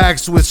of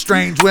sex with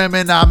strange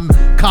women. I'm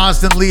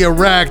constantly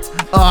erect.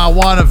 I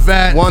want to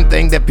vent. One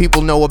thing that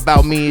people know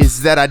about me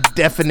is that I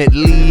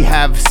definitely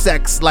have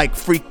sex like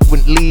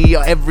frequently,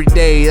 every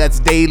day. That's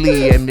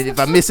daily. And if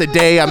I miss a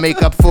day, I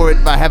make up for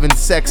it by having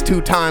sex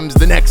 2 times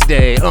the next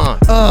day.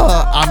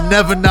 I'm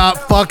never not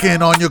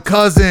fucking on your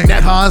cousin.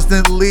 Never.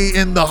 Constantly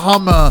in the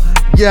Hummer.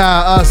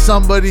 Yeah,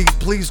 somebody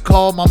please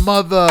call my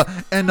mother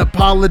and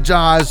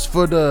apologize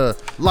for the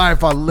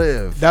life I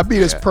live. That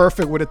beat is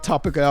perfect with the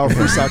topic of our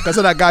freestyle because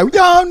of that guy. No.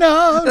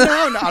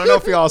 I don't know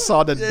if y'all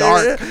saw the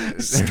dark,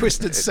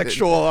 twisted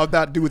sexual of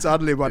that dude's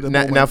ad-lib at the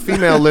moment. Now,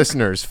 female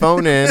listeners,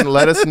 phone in.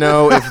 Let us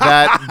know if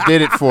that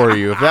did it for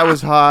you. If that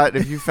was hot,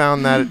 if you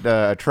found that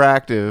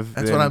attractive.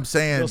 That's what I'm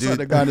saying, Just dude. like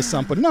the guy to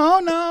sample.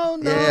 No.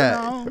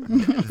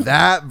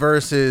 That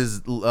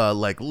versus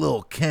like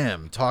Lil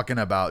Kim talking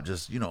about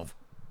just,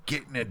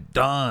 getting it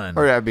done.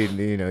 Or I mean,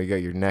 you got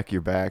your neck,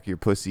 your back, your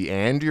pussy,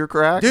 and your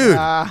crack. Dude,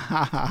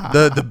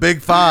 the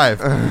big five.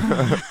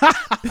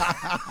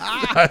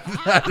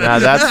 Nah,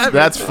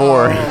 that's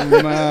 4. Oh,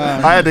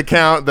 man. I had to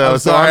count though,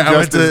 so I'm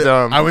just as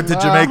dumb. I went to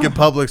Jamaican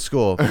public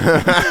school.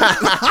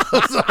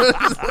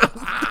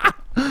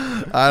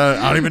 I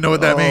don't even know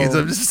what that means.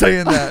 I'm just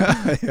saying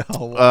that.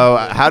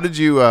 How did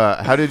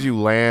you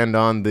land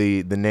on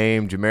the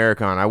name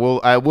Jamaican? I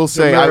will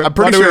say I'm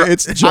pretty sure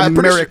it's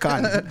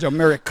Jamaican.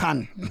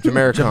 Jamaican.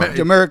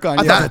 I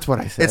thought that's what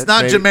I said. It's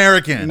not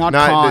Jamaican. Not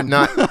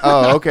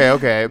oh,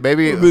 okay.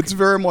 Maybe it's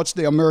very much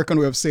the American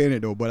way of saying it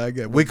though, but I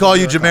get we call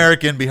you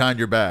Jamaican behind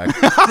your back.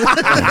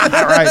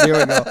 All right, here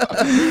we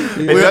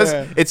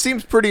go. It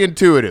seems pretty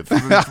intuitive.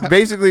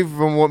 Basically,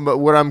 from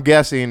what I'm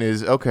guessing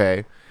is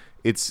okay.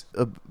 It's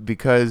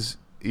because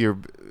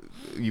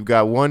you've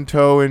got one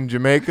toe in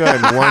Jamaica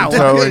and one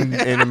toe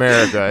in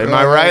America. Am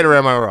I right or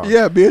am I wrong?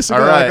 Yeah,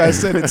 basically, right. like I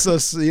said, it's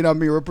just,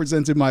 me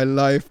representing my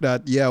life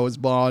that, I was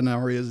born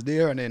and raised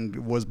there and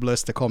then was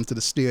blessed to come to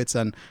the States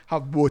and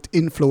have both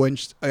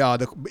influenced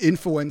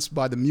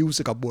by the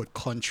music of both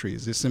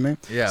countries. You see me?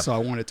 Yeah. So I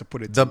wanted to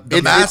put it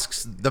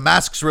The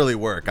masks really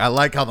work. I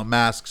like how the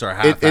masks are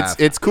half-half.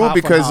 It's cool Half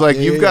and because half. like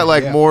you've got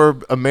like Yeah. more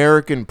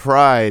American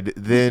pride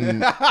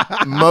than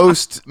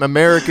most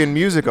American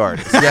music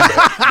artists. Yeah.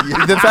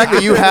 The fact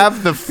that you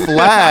have the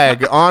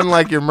flag on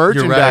like your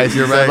merchandise,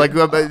 You're right. Like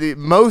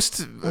most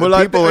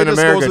people in just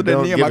America goes with the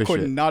don't name. give I a could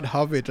shit. not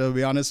have it, to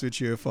be honest with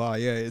you.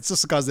 It's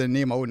just because of the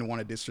name. I wouldn't want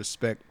to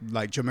disrespect.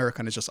 Like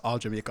Jamaican is just all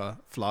Jamaica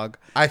flag.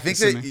 I think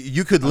You see that me?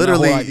 you could And the whole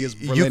literally idea is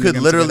blending them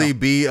together.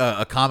 be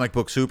a comic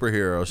book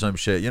superhero or some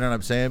shit. You know what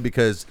I'm saying?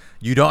 Because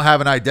you don't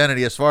have an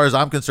identity. As far as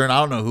I'm concerned, I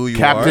don't know who you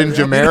Captain are.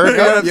 Jamaica? You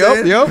know what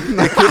I'm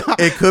saying? Yep.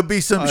 It could be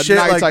some shit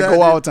night like I that.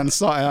 go out and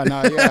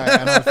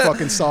I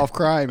fucking solve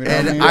crime. You know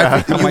And what I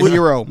mean? I'm a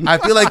hero. I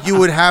feel like you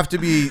would have to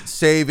be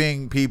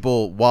saving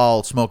people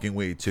while smoking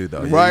weed too,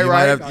 though. Right, You might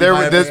right. have-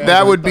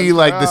 That would be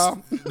like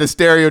the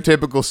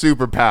stereotypical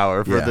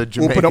superpower for Yeah. the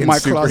Jamaican Open up my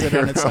closet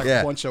and it's like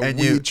Yeah. a bunch of And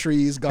weed you-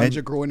 trees,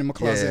 ganja growing in my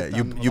closet. Yeah,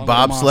 and you along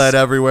bobsled the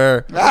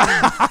everywhere.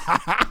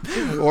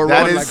 mosque. Or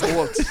That run is- like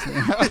goats.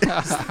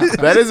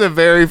 That is a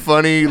very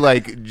funny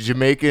like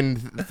Jamaican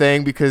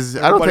thing because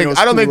Everybody knows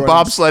I don't cool think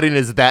runnings. bobsledding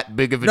is that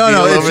big of a No, deal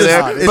no, it's over just-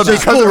 there. it's But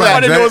just because cool of that,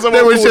 runs, right?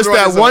 there was Cool just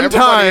that runs, one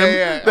everybody- time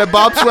yeah. that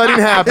bobsledding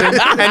happened,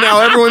 and now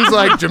everyone's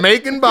like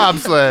Jamaican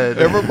bobsled.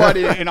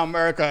 Everybody in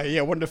America,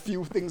 one of the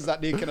few things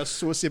that they can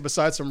associate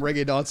besides some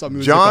reggae dancehall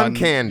music. John and,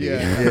 Candy.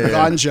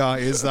 Ganja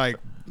is like,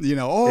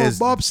 Is-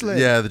 bobsled.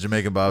 Yeah, the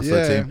Jamaican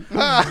bobsled Yeah. team.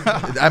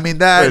 I mean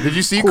that. Did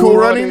you see Cool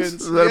Runnings?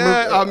 Runnings. Is that a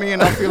Yeah, movie? I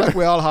mean, I feel like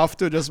we all have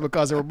to just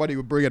because everybody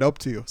would bring it up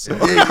to you. So.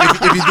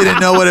 if you didn't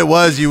know what it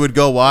was, you would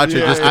go watch it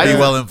Yeah. just to be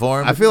well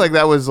informed. I feel like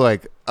that was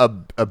like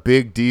a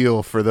big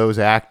deal for those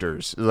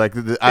actors. Like,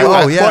 But like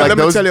let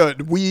those, me tell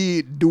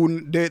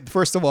you,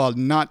 first of all,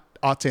 not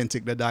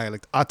authentic the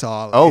dialect at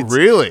all. Oh, It's-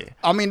 really?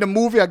 I mean, the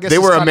movie, I guess They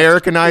is were kinda-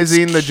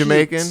 Americanizing it's the cute.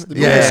 Jamaican? The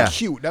movie Yeah. is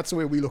cute. That's the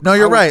way we look. No,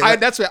 you're right.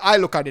 That's where I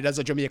look at it as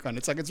a Jamaican.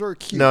 It's like it's very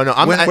cute. No,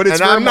 I'm, But it's and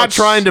very I'm not much-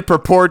 trying to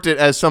purport it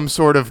as some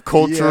sort of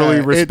culturally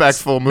Yeah, it's-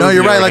 respectful movie. No,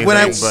 you're or right. Like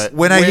anything, but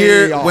when I way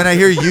hear off. when I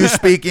hear you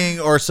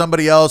speaking or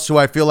somebody else who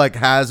I feel like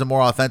has a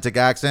more authentic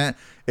accent,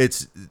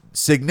 it's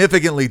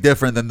significantly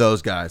different than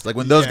those guys. Like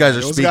when those guys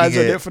are those speaking guys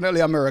are it.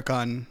 definitely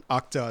American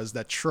actors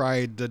that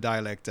tried the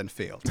dialect and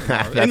failed.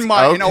 That's in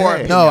our okay.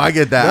 opinion. No, I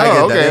get that. I get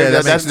No, that. okay, Yeah,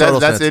 that makes total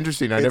that's sense.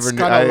 interesting. I It's never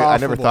kinda I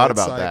never laughable. thought It's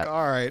about like, that.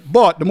 All right,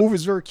 but the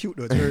movie's very cute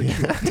though. It's very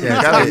cute.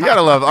 Yeah, you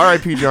gotta love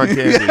R.I.P. John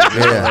Candy.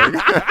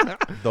 Yeah.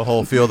 The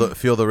whole feel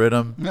the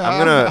rhythm. I'm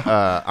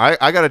gonna.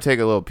 I gotta take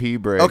a little pee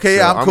break. Okay,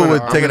 yeah, I'm cool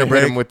with taking a Hit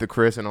break. him with the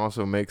Chris and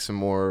also make some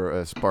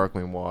more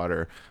sparkling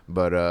water.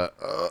 But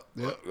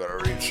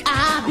gotta reach.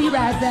 I'll be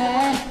right back.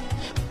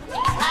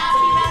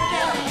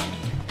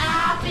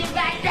 I'll be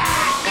right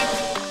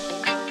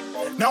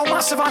back. Now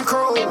Massive and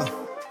Crew,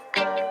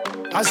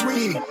 as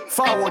we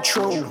forward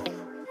through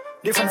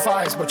different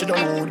vibes, but you don't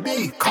know who it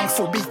be. Kung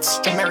Fu beats,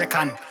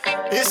 Jamaican.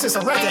 This is a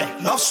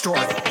reggae love story,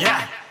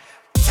 yeah.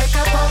 Take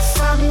a puff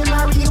from your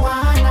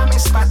marijuana, me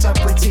spot a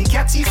pretty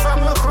catty from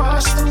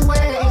across the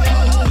way.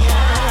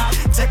 Yeah.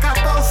 Take a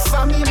puff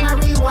from your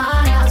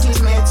marijuana,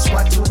 these mates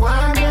what you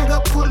want, they go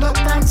pull up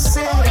and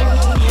say.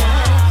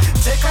 Yeah.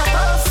 Take a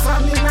puff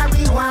from your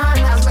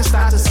marijuana, as me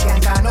start to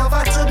skank on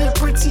over to the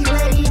pretty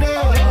lady.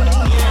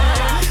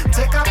 Yeah.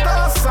 Take a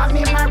puff from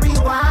your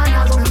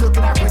marijuana, as me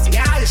looking at pretty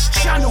eyes.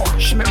 Chano,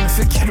 she make me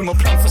forget my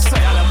plan for sale.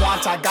 I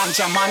want a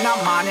ganja man a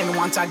morning,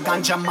 want a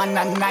ganja man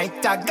a night.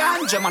 A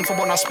ganja man for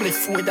bona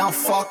spliff with and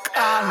fuck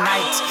all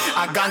night.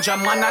 A ganja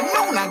man a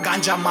noon, a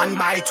ganja man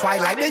by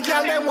twilight. The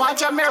girl them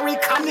want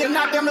American in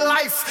a them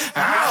life.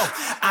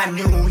 I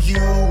knew you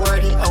were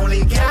the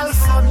only girl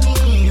for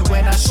me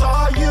when I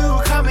saw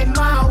you coming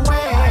my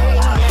way.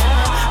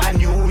 I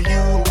knew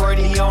you were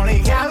the only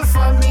girl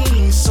for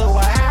me, so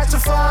I had to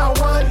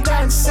forward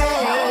and say,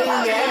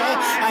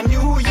 I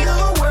knew you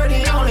were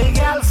the only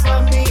girl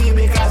for me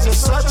because you're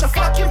such a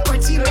fucking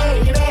pretty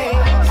lady.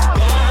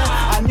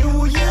 I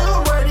knew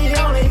you were the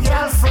only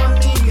girl for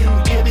me,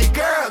 baby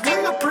girl, do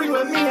you agree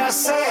with me? I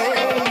say,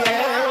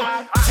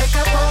 take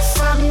a puff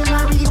from me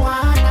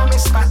marijuana, me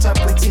spot a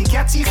pretty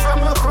catty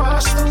from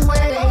across the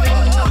way.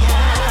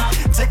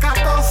 Take a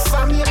puff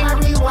from me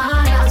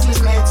marijuana,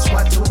 these mates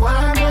what you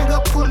want, me go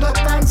pull up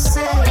and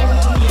say.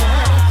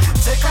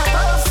 Take a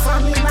puff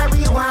from me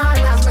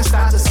marijuana, me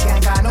start to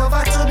skank on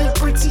over to the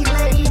pretty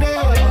lady.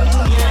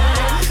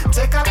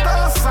 Take a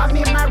puff from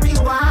me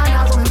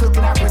marijuana, when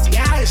looking at pretty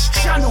eyes,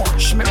 channel.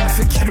 She make me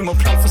forget him a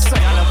plan for say.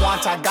 I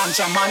want a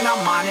ganja man a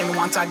morning,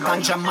 want a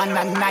ganja man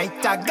a night.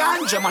 A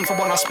ganja man for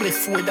bona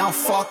spliff with and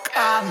fuck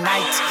all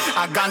night.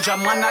 A ganja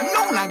man a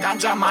noon, a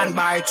ganja man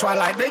by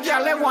twilight. The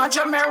girl them want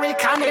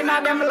American in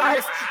a them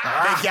life.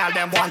 The girl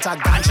them want a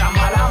ganja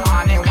man a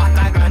morning, want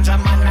a ganja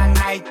man a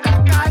night. A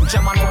ganja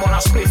man for bona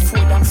spliff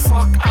with and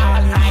fuck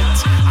all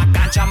night. A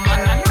ganja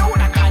man a noon,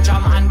 a ganja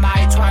man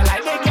by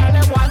twilight. The girl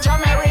them want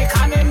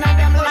American in a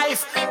them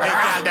life. The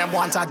girl them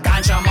want a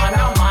ganja man a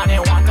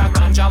morning, want a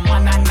ganja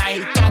man a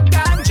night. A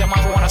ganja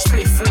man wanna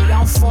split food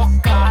and fuck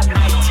all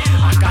night.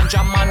 A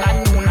ganja man a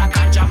noon, a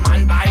ganja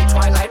man by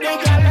twilight. The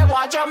girl them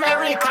want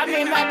American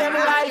in a them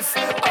life.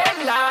 Oh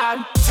Lord,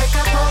 take a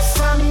puff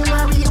from me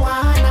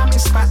marijuana, me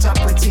spot a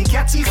pretty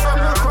catty from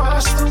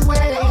across the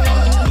way.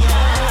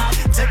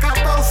 Take a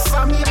puff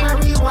from me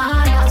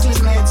marijuana,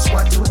 these mates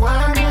what you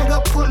want, me go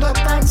pull up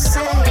and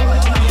say.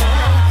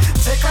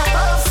 Take a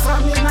puff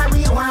from me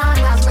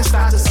marijuana, me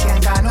start to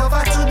skank on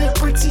over to the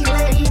pretty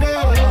lady.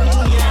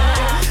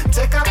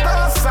 Take a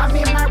puff from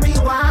me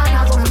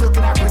marijuana, when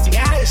looking at pretty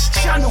eyes,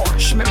 channel.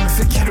 She make me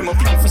forget him a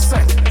plan for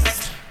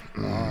seconds.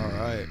 All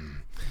right.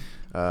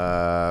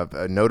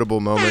 Notable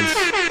moments.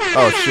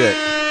 Oh shit.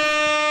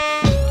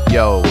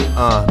 Yo,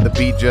 the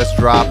beat just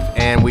dropped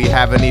and we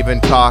haven't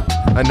even talked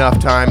enough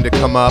time to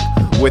come up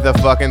with a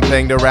fucking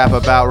thing to rap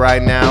about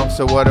right now.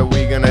 So what are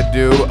we gonna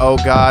do? Oh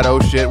god, oh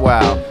shit,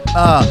 wow.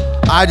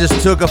 I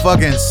just took a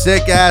fucking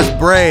sick ass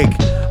break.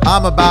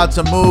 I'm about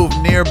to move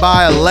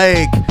nearby a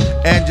lake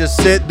and just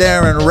sit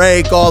there and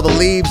rake all the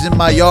leaves in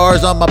my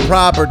yards on my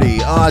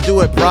property. I do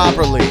it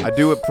properly. I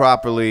do it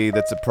properly.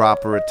 That's a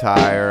proper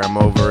attire. I'm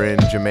over in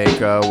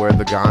Jamaica where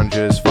the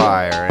ganja is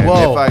fire. And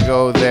Whoa. if I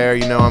go there,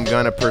 you know I'm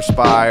gonna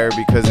perspire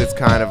because it's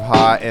kind of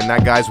hot and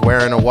that guy's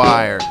wearing a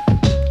wire.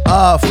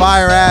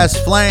 Fire ass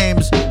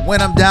flames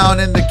when I'm down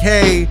in the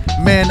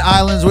Cayman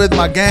Islands with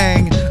my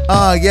gang.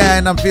 Yeah,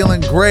 and I'm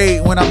feeling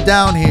great when I'm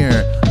down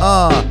here.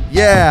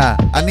 Yeah,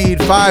 I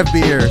need 5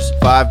 beers.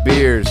 5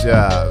 beers,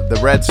 the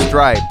red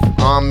stripe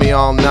on me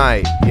all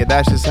night. Yeah,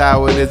 that's just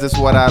how it is. It's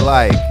what I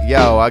like.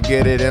 Yo, I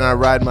get it and I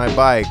ride my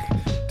bike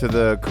to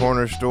the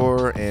corner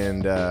store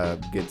and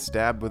get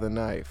stabbed with a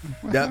knife.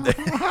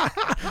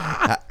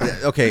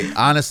 Okay,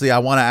 honestly, I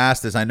want to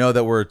ask this. I know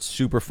that we're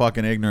super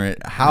fucking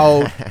ignorant.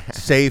 How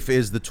safe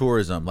is the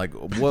tourism? Like,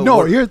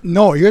 what? Here's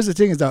the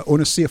thing: is that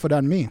Una's safer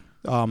than me.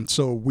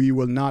 So we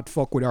will not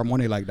fuck with our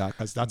money like that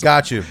because that's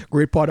Got a you.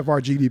 great part of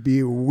our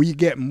GDP. We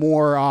get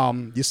more,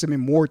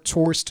 more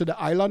tourists to the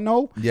island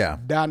now, Yeah.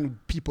 than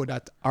people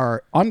that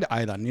are on the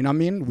island. You know what I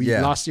mean?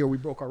 Yeah. Last year we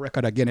broke our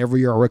record again.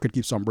 Every year our record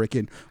keeps on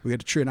breaking. We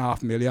had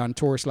 3.5 million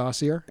tourists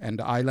last year, and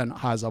the island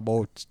has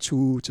about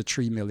 2 to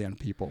 3 million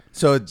people.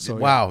 So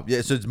wow,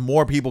 yeah. So it's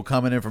more people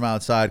coming in from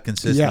outside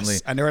consistently.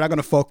 Yes, and they're not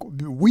gonna fuck.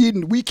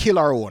 We kill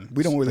our own.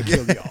 We don't really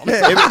kill y'all. We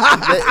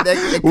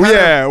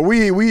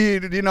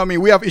you know what I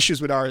mean. We have issues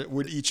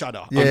with each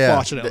other. Yeah.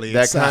 Unfortunately,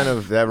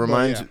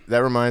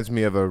 That reminds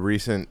me of a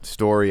recent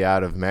story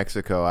out of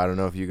Mexico. I don't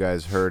know if you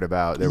guys heard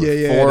about. There were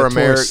the 4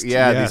 tourists, these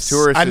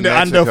tourists and in the,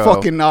 Mexico. And the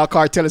fucking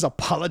cartel is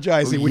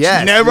apologizing, which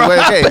Yes. never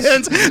Okay.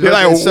 happens. They're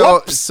like,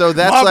 whoops, so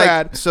that's my like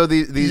bad. so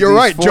these You're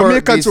right.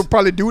 Jamaicans these, would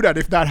probably do that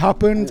if that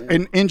happened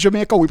in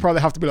Jamaica. We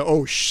probably have to be like,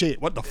 oh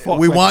shit, what the fuck?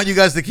 We Like, want you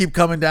guys to keep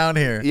coming down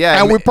here.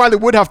 yeah, and we probably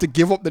would have to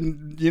give up the,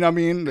 you know what I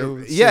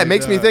mean? Yeah, it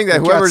makes me think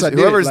that the cats that did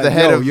it, whoever's like, the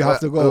head yo, of you have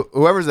to go.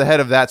 whoever's the head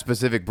of that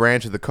specific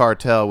branch of the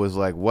cartel was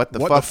like, "What the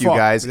fuck, you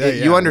guys? Yeah,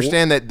 You yeah.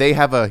 understand that they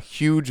have a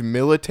huge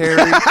military?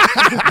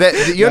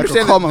 that you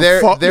understand come and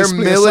that fuck their this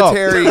place up.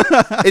 military?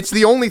 It's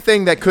the only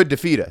thing that could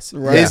defeat us.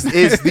 Right.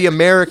 Is the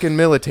American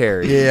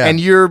military? Yeah. and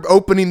you're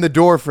opening the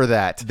door for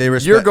that. They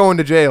respect- You're going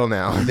to jail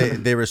now.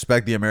 They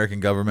respect the American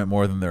government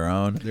more than their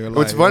own.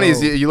 What's funny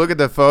is you look at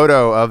the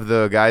photo of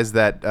the guys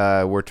that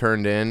were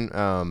turned in.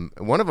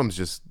 One of them's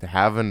just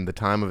having the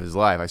time of his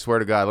life. I swear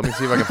to God. Let me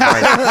see if I can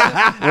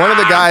find it. One of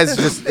the guys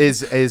just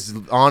is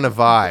on a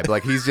vibe.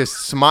 Like he's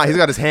just he's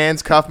got his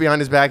hands cuffed behind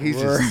his back. He's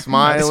just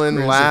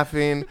smiling,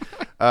 laughing.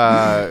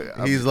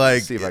 He's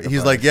like, see if I can he's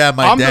find like, it. yeah,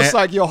 my I'm dad. just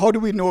like, yo, how do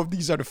we know if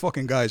these are the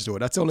fucking guys, though?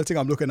 That's the only thing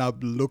I'm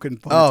looking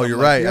for. Oh, you're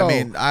right. Yo, I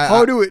mean,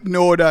 how do we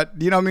know that?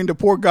 You know what I mean? The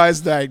poor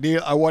guys that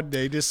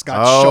they just got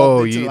Oh,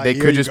 shoved into, like, they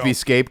here could you just go. be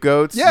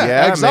scapegoats.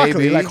 Yeah,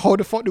 exactly. Maybe. Like, how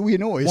the fuck do we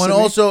know? You When see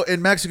me? also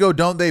in Mexico,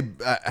 don't they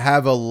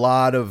have a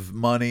lot of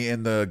money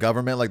in the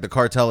government? Like the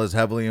cartel is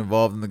heavily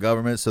involved in the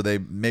government, so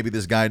maybe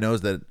this guy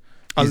knows that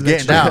he's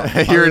getting down.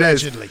 Here it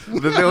is. Allegedly.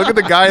 Look at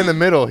the guy in the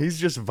middle. He's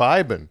just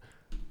vibing.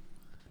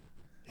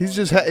 He's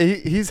just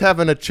he's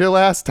having a chill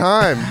ass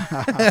time.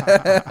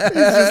 He's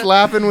just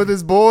laughing with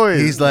his boys.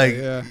 He's like,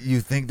 Yeah.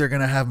 you think they're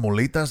gonna have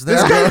molitas there?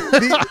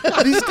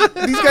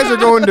 these guys are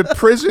going to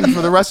prison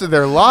for the rest of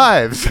their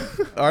lives.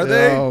 Are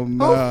they? Oh, Oh,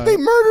 man. they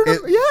murdered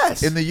him.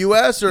 Yes. In the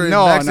U.S. or in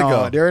No,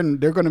 Mexico? no,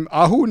 they're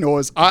gonna. Who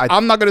knows?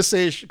 I'm not gonna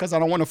say because I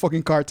don't want a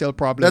fucking cartel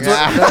problem.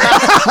 That's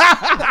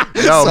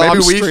no, So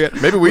I'm straight.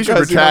 maybe we should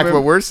Because, you know retract what I what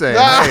mean? we're saying.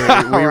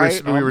 Hey,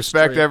 Right, we I'm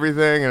respect straight.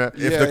 everything. And, If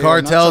Yeah, the yeah,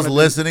 cartel's not trying to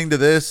listening to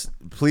this,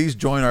 please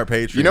join our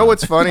Patreon. you know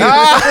what's funny?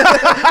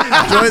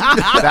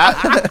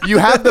 that you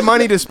have the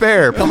money to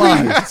spare. Come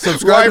on,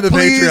 subscribe to the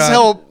Please Patreon.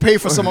 help pay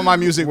for some of my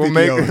music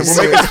videos.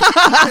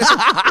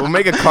 We'll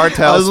make a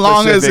cartel as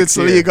long as specific it's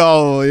here.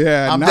 legal.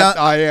 Yeah, I'm not,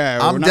 down- yeah,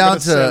 I'm we're not down gonna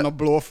to- sell no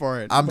blow for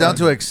it. I'm down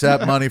to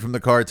accept money from the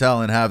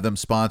cartel and have them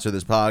sponsor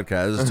this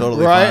podcast. It's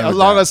totally right, fine as with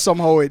long that. as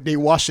somehow they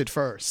wash it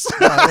first.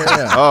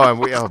 Yeah.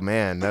 Oh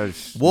man, that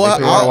was, Well, makes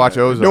me want I'll- to watch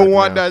Ozark. Don't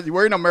want now. that.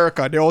 We're in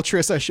America. They all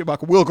trace that shit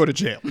back. We'll go to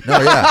jail. No,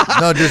 yeah,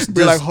 no, just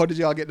Be like, how did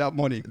y'all get that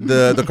money?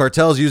 the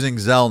cartel's using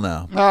Zelle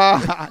now.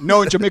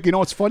 No, in Jamaica, you know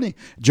what's funny?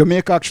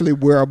 Jamaica actually,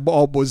 we're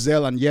about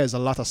Zelle, and there's a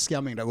lot of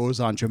scamming that goes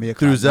on in Jamaica.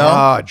 Through Zelle?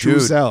 Ah, Through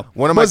dude. Zelle.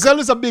 One of But my Zelle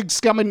is a big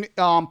scamming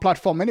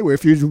platform anyway.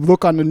 If you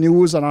look on the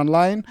news and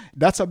online,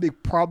 that's a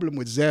big problem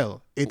with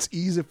Zelle. It's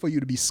easy for you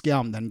to be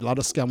scammed, and a lot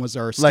of scammers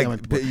are Like,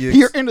 scamming people. you-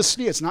 Here in the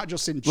States, not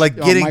just in Like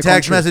getting my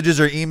text country. messages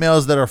or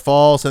emails that are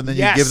false, and then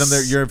you give them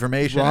Yes. your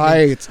information. Right,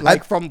 I mean,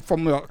 like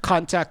from a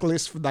contact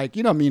list, like,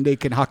 you know what I mean? They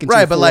can hack into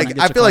right, your but phone like and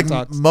get I your feel like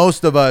contacts.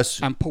 most of us,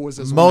 And pose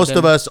as one of most of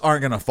them. us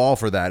aren't gonna fall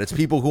for that. It's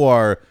people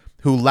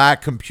who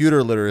lack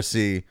computer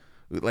literacy,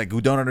 like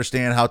who don't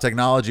understand how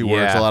technology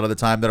works. Yeah. A lot of the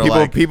time, that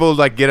are people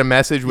like, get a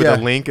message with Yeah.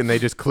 a link and they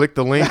just click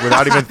the link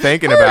without even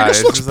thinking about this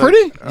it. looks It's just like,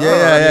 pretty.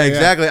 yeah,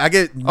 exactly. I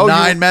get Oh,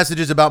 9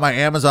 messages about my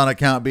Amazon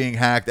account being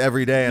hacked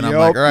every day, and I'm Yup,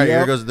 like, all right, here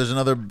yup. goes. There's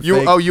another.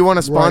 You fake. you want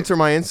to sponsor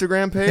my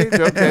Instagram page?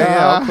 Okay,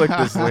 yeah, I'll click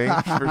this link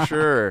for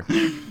sure.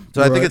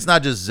 So I think it's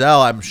not just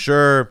Zelle. I'm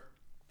sure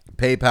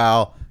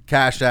PayPal,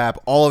 Cash App,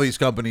 all of these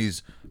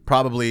companies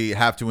probably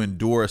have to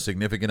endure a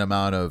significant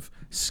amount of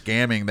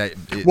scamming that.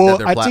 Well,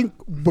 that I think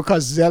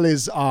because Zelle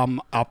is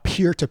a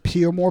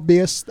peer-to-peer more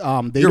based, they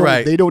You're don't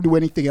right. they don't do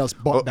anything else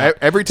but Well, that.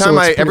 every So time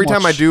it's every pretty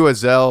time I much- do a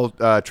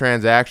Zelle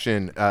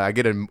transaction, I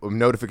get a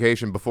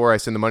notification before I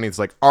send the money. It's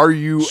like, are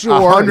you Sure,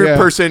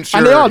 100% sure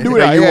And they all do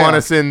that, you yeah. want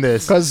to send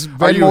this? because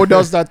Are you- Venmo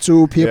does that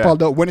too. PayPal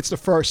Yeah. does when it's the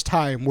first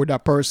time with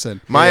that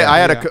person. I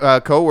had yeah.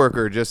 a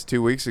coworker just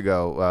 2 weeks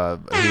ago.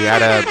 He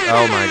had a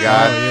oh my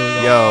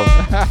god,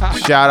 yo!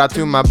 Shout out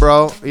to my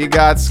bro. He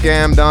got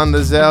scammed on the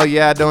Zelle.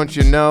 Yeah, don't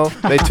you know?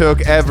 They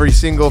took every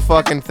single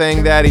fucking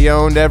thing that he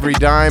owned, every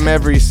dime,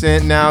 every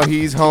cent. Now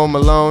he's home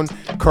alone,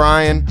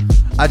 crying.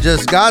 I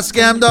just got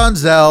scammed on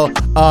Zelle.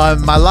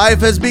 My life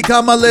has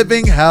become a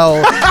living hell.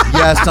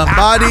 Yeah,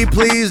 somebody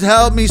please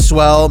help me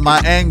swell my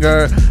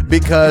anger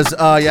because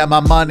my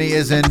money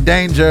is in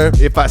danger.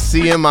 If I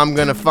see him, I'm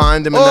gonna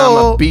find him and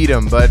Oh. I'ma beat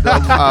him. But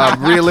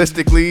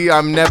realistically,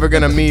 I'm never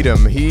gonna meet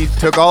him. He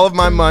took all of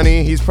my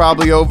money. He's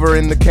probably over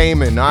in the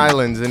Cayman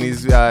Islands, and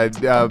he's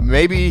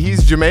maybe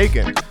he's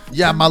Jamaican.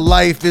 Yeah, my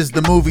life is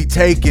the movie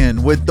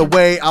Taken with the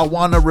way I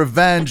want to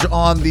revenge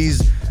on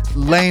these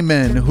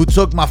laymen who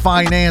took my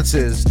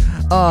finances.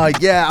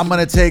 Yeah, I'm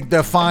gonna take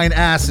their fine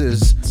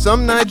asses.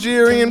 Some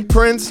Nigerian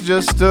prince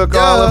just took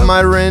all of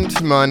my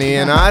rent money,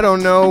 and I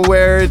don't know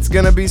where it's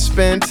gonna be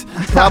spent.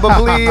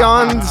 Probably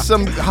on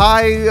some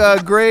high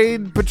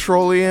grade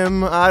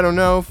petroleum. I don't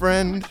know,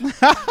 friend.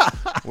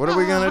 What are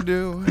we gonna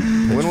do?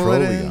 When will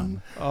it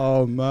end?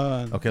 Oh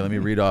man. Okay, let me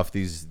read off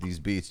these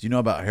beats. Do you know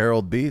about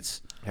Harold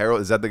Beats?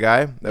 Harold, is that the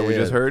guy that we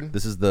just heard?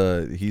 This is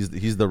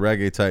he's the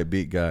reggae type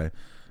beat guy.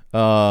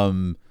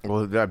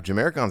 Well,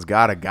 Jamaican's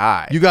got a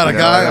guy. You got a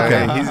guy?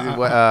 Okay.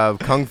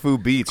 He's Kung Fu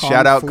Beats.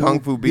 Shout out Kung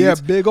Fu Beats. Yeah,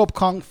 big up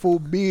Kung Fu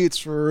Beats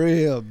for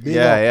real. Big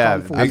Yeah.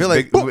 up Kung Fu I feel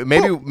Beats.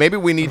 like maybe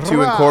we need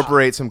to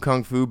incorporate some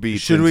Kung Fu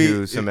beats Should we-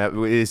 into some.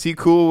 Is he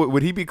cool?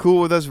 Would he be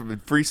cool with us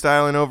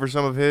freestyling over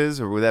some of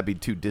his, or would that be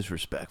too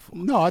disrespectful?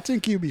 No, I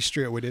think he'll be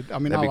straight with it. I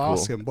mean, That'd be I'll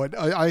ask cool. him. But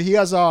he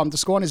has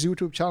just go on his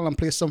YouTube channel and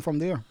play some from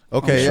there.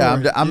 Okay, yeah,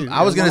 I'm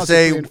I was as gonna long as he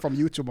say- playing from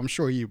YouTube. I'm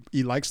sure he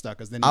likes that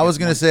because then he I was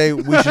gets gonna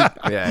money.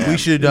 say we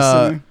should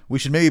Yeah. we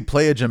should maybe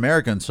play a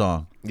Jamaican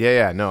song.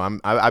 Yeah. No,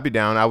 I'd be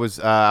down. I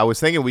was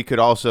thinking we could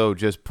also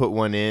just put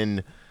one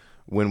in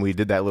when we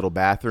did that little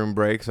bathroom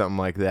break, something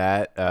like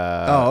that.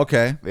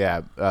 Okay.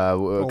 Yeah.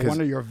 Or 'Cause- one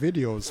of your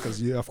videos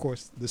because of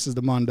course, this is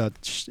the man that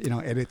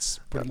edits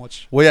pretty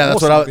much. Well, yeah,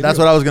 most that's of the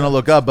what I was videos. gonna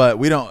look up. But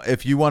we don't.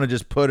 If you want to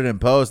just put it in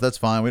post, that's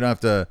fine. We don't have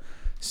to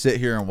sit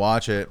here and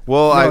watch it.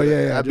 Well, I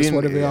I just mean,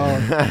 want to be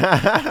on. we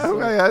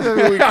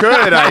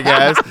could, I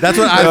guess. That's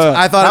what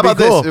I thought. How It'd about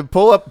be cool. this?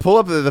 Pull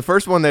up the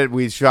first one that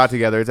we shot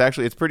together.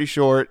 It's pretty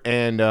short,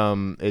 and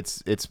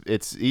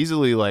it's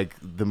easily like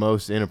the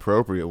most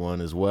inappropriate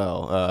one as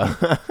well.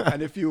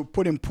 And if you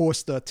put in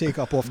post the take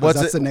up off, What's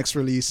that's it- the next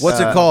release. What's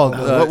it called?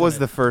 What was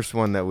the first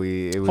one that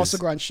it was Hustle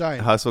Grind Shine.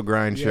 Hustle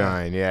Grind Yeah.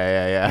 Shine.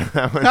 Yeah.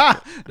 That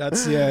one-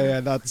 That's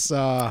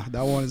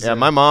that one's. yeah,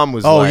 my mom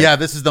was. Oh like, yeah,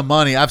 this is the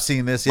money. I've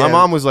seen this. Yeah. My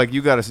mom was like,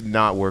 "You got to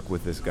not work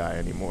with this guy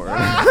anymore."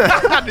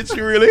 Did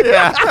she really?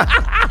 Yeah.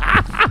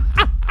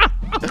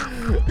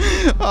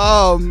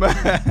 Oh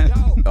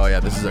man. Oh yeah,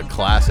 this is a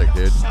classic,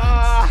 dude.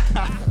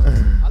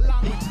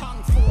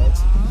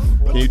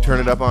 Can you turn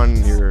it up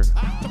on your?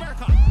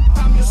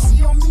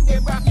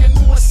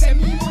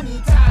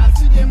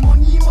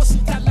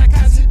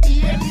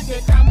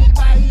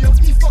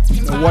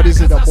 What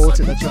is it about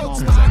it that your mom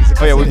was like? Is it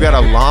Oh yeah, we've got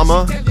a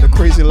llama. the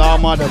crazy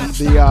llama,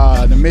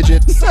 the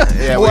midget.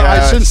 Yeah, well,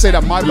 I shouldn't say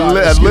that. My bad.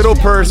 a Excuse little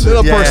me. person.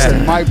 Little Yeah.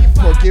 person. My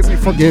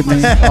forgive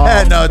me.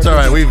 No, it's all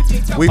right. We've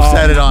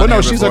said it on. But no,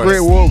 here she's before. a great.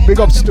 Well, big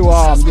ups to big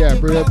ups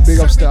to big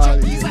ups.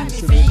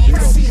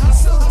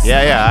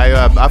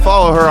 Yeah. I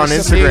follow her on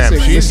It's Instagram.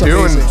 amazing. It's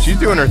amazing. She's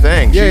doing her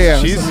thing. Yeah,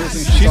 She's it's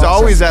amazing. she's She's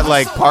always at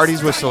like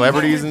parties with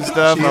celebrities and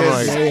stuff. She I'm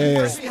is,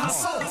 like, yeah.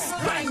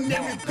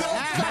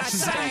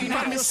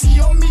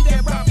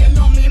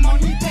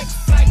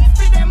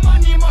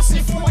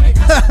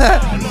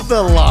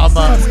 The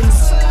llama.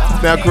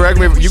 now correct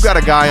me. You got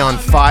a guy on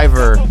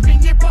Fiverr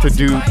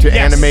to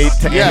animate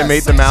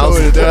the mouse.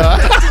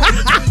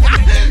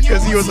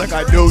 Because he was like,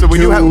 I know. So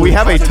we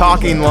have a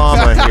talking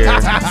llama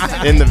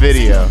here in the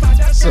video.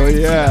 So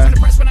yeah.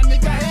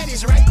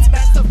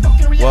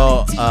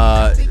 Well,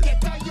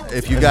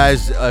 if you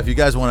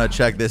guys want to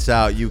check this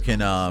out, you can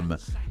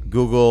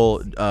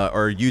Google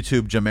or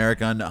YouTube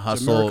Jamaican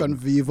Hustle. Jamaican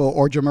Vivo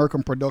or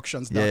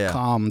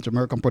JamaicanProductions.com.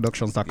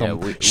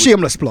 JamaicanProductions.com. Yeah,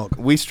 Shameless plug.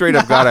 We straight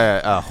up got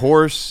a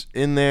horse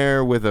in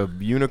there with a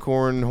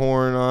unicorn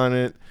horn on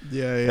it.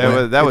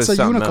 Yeah. That was it's a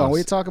something unicorn. else. What are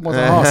you talking about?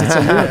 The horse. It's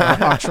a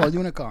unicorn, actual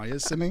unicorn. You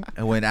see me?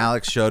 And when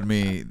Alex showed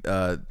me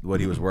what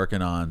he was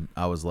working on,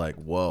 I was like,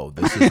 "Whoa,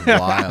 this is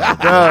wild."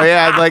 Oh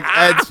yeah, like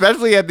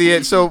especially at the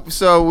end. So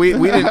we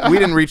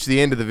didn't reach the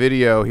end of the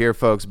video here,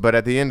 folks. But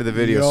at the end of the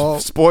video, Yo.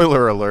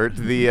 spoiler alert: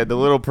 the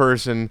little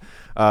person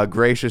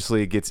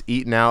graciously gets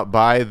eaten out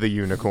by the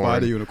unicorn. By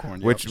the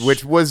unicorn, yep.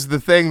 which was the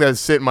thing that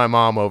sent my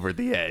mom over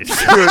the edge.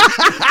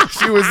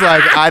 She was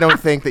like, "I don't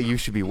think that you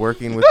should be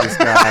working with this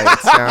guy. It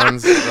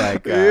sounds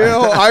like."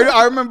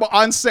 I remember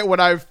on set when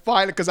I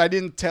finally, because I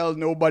didn't tell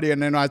nobody,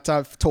 and then I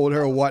told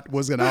her what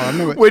was gonna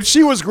happen. Which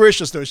she was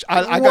gracious though.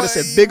 I gotta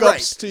say, big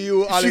ups to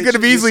you. She Alex. could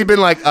have easily been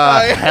like,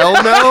 "Hell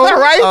no!"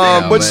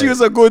 right? But man. she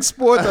was a good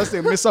sport. I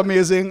say, Miss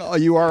Amazing,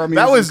 you are amazing.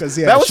 That was 'cause,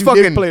 that was she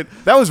fucking did play it.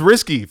 that was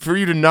risky for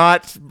you to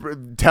not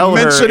tell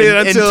Mention her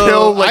it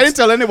until like, I didn't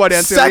tell anybody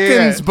until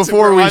seconds till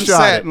before we're we on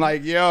shot set, it. and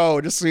like,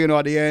 yo, just so you know,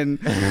 at the end,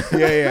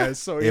 yeah.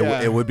 So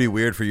yeah, It would be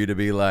weird for you to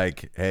be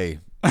like, "Hey,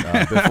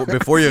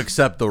 before you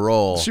accept the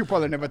role." she'll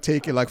probably never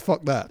take it. Like,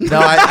 fuck that. No,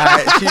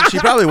 she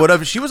probably would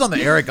have. She was on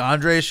the Eric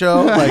Andre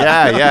show. Like,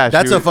 Yeah,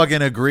 that's she a was-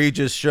 fucking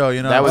egregious show.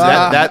 You know, That was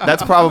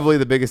that's probably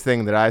the biggest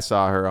thing that I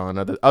saw her on,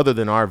 other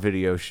than our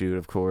video shoot,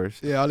 of course.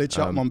 Yeah, Ali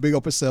Chapman, big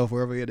up herself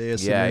wherever it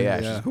is. Yeah,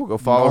 she's cool. Go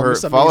follow No, her.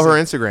 Miss Follow her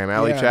Amazing. Instagram,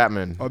 Ali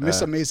Chapman. Or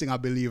Miss Amazing, I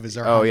believe is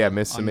her. Oh yeah, handle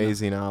Miss on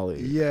Amazing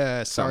Ali.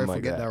 Yeah, sorry, Something like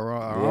forget that. that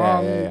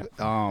wrong. Yeah.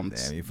 Damn,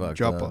 you fucked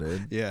drop up, her.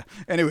 dude. Yeah.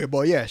 Anyway,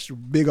 but yeah,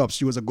 big ups.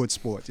 She was a good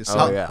sport. You see?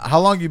 Oh yeah. How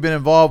long you been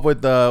involved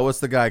with what's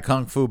the guy,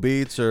 Kung Fu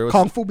Beats or what's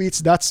Kung Fu Beats.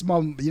 That's my.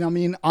 You know what I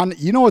mean? On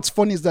what's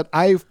funny is that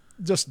I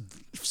just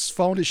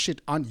found this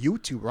shit on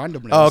YouTube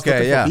randomly. I was Okay,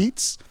 looking for yeah.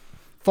 beats.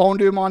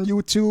 Found him on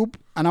YouTube,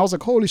 and I was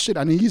like, holy shit!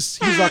 And he's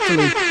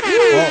actually.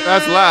 Oh,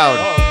 that's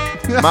loud.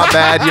 My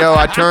bad, yo.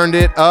 I turned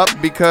it up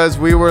because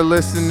we were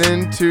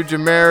listening to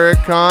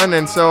Jamaican,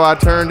 and so I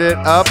turned it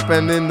up,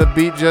 and then the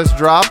beat just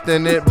dropped,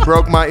 and it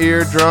broke my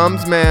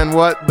eardrums. Man,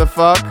 what the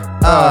fuck?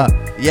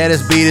 Yeah,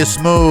 this beat is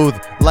smooth,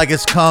 like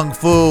it's Kung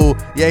Fu.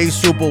 Yeah, he's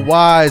super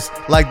wise,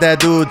 like that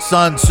dude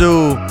Sun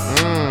Tzu.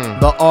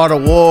 The Art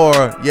of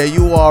War. Yeah,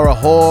 you are a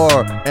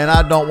whore, and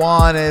I don't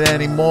want it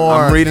anymore.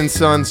 I'm reading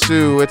Sun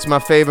Tzu. It's my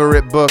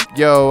favorite book.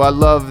 Yo, I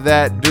love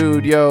that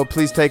dude. Yo,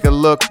 please take a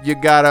look. You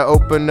gotta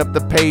open up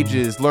the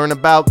pages. Learn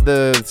about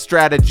the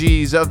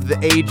strategies of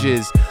the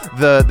ages.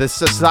 The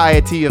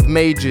society of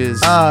mages.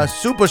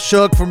 Super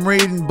shook from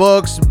reading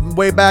books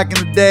way back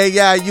in the day.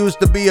 Yeah, I used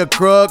to be a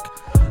crook,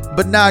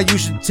 but now you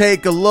should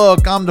take a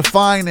look. I'm the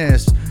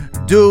finest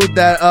dude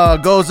that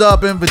goes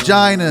up in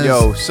vaginas.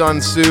 Yo, Sun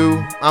Tzu,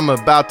 I'm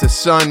about to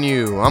sun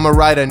you. I'ma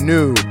write a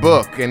new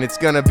book, and it's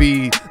gonna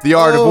be The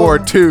Art of War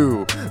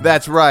 2.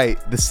 That's right,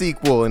 the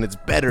sequel, and it's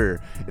better.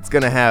 It's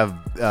gonna have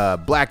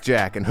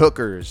blackjack and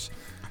hookers.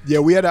 Yeah,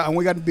 we got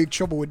in big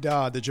trouble with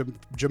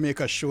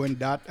Jamaica showing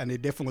that, and they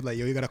definitely was like,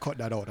 yo, you gotta cut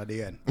that out at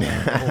the end.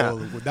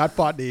 With that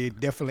part, they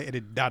definitely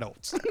edited that out.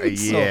 So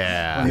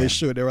Yeah. when they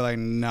showed, they were like,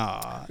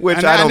 nah. Which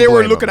and, I don't and they were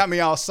blame looking them. at me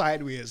all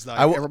sideways. Like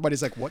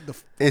everybody's like, what the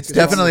fuck? It's is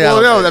definitely this?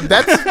 out. Well, no,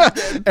 that's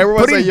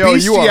Everyone's putting like, yo,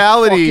 you are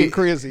bestiality. fucking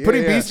crazy.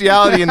 Putting Yeah.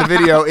 bestiality in the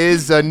video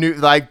is a new.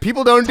 Like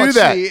people don't do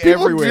that. Touchy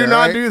People everywhere, do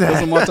not right? do that.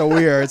 Doesn't matter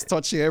where, it's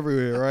touchy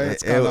everywhere, right?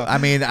 It's kinda,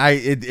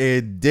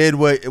 It did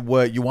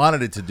what you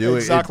wanted it to do.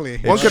 Exactly.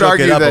 It One could shook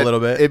argue it up that a little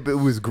bit. it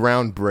was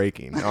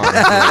groundbreaking.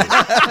 Honestly,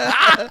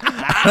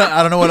 I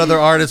don't know what other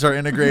artists are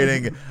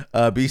integrating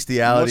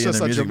bestiality not in just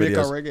their a music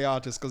Jamaica videos. reggae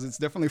artist, because it's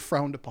definitely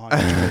frowned upon.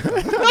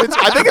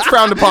 I think it's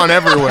frowned upon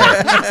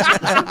everywhere.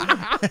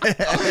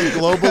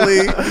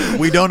 Globally,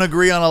 we don't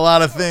agree on a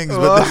lot of things,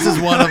 but this is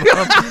one of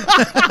them.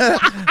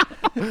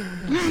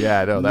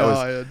 Yeah, no, that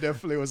was. It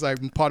definitely was like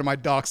part of my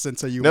dark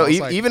sense of humor. No, I was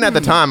like, even at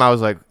the time, I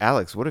was like,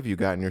 Alex, what have you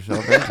gotten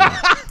yourself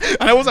into?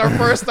 and it was our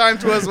first time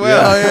too as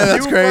well. Yeah,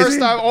 that's You crazy. First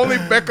time, only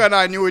Becca and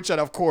I knew each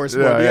other, of course.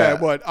 But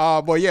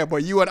Yeah,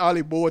 but you and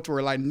Ali both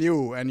were like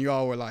new, and you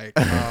all were like,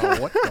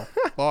 what the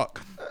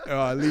fuck?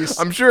 At least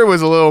I'm sure it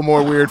was a little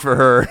more weird for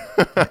her.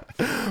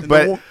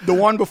 But the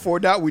one before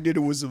that we did, it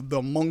was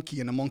the monkey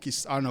and the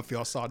monkeys. I don't know if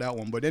y'all saw that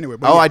one, but anyway.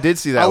 Oh, I did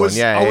see that one.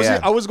 Yeah.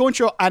 I was going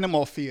through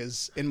animal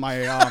phase in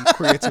my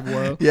creative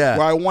world. Yeah.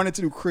 Where I wanted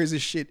to do crazy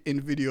shit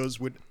in videos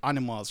with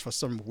animals for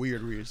some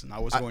weird reason. I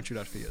was going through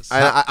that phase.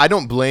 I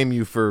don't blame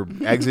you for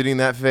exiting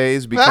that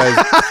phase because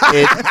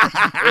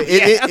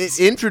it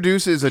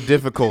introduces a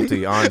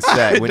difficulty on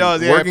set. It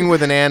does, yeah. Working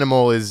with an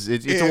animal it's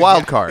a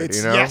wild card, It's,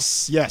 you know?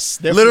 Yes.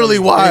 Literally definitely.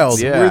 wild.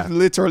 Yeah.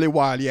 Literally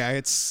wild. Yeah,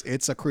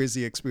 it's a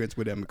crazy experience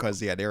with them because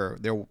they're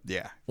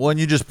Well, and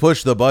you just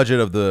push the budget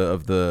of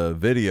the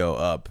video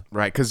up.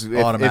 Right, because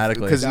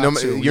Automatically. because That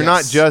too, you're not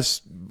yes.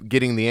 just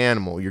getting the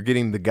animal, you're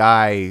getting the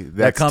guy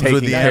that's comes taking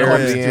with the care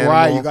of animal. the animal.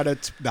 Right, you gotta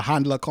the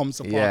handler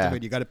comes a part Yeah. of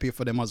it. You gotta pay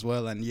for them as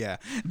well, and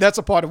that's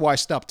a part of why I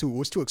stopped too. It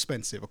was too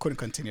expensive. I couldn't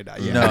continue that.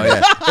 Yeah. No,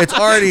 yeah, it's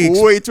already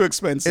way too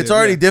expensive. it's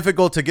already yeah.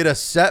 difficult to get a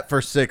set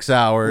for 6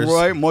 hours.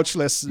 Right, much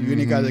less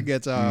you gotta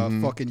get a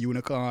fucking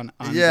unicorn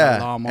and a Yeah,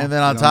 llama, and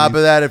then on you know what I top mean?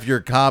 of that, if you're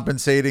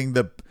compensating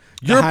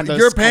you're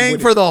handlers come paying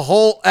with for it. the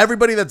whole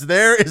everybody that's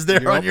there is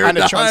there on your and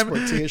the dime.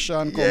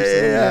 transportation comes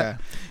Yeah. in.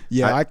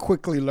 Yeah, I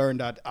quickly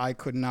learned that I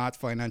could not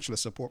financially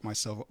support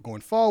myself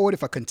going forward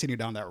if I continue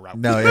down that route.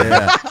 No,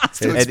 yeah. It's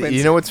too And expensive.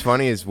 you know what's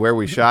funny is where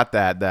we shot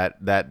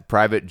that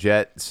private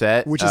jet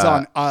set, Which is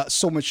on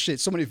so much shit,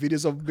 so many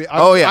videos of.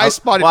 I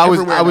spotted Well,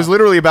 everywhere. I was now.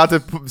 literally about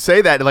to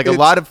say that. Like a It's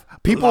lot of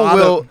people a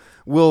lot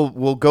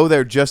will go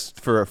there just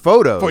for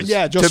photos. But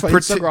yeah, just to for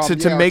Instagram,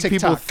 to or make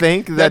TikTok. people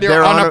think That that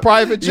they're on a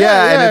private jet.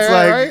 Yeah, and Yeah, it's yeah,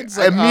 like, right? It's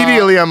like,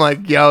 immediately I'm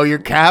like, yo, you're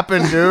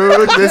capping,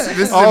 dude. This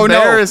is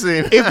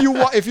embarrassing.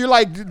 No. If you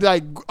like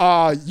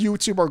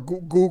YouTube or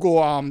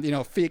Google,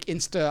 fake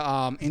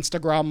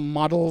Instagram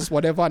models,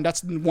 whatever, and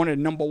that's one of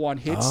the number one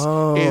hits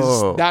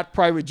is that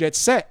private jet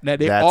set that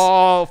they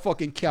all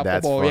fucking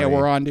capable. Yeah, funny.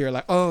 we're on there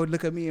like, oh,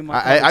 look at me in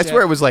my. I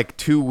swear it was like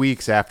 2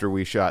 weeks after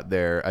we shot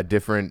there, a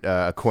different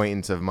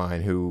acquaintance of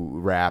mine who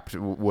rapped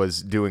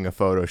was doing a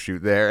photo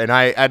shoot there, and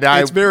I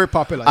It's very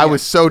popular. I yeah.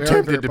 was so Very,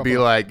 tempted very to be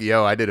popular. like,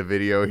 yo, I did a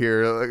video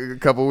here like a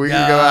couple weeks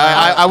ago.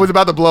 I was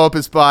about to blow up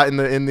his spot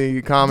in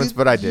the comments,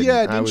 but I didn't. Yeah,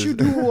 I didn't was, you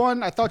do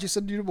one? I thought you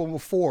said you did one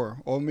before,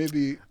 or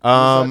maybe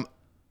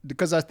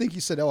because I think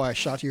you said, "Oh, I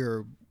shot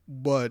here."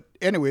 But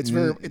anyway,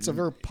 it's a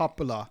very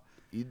popular.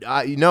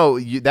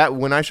 that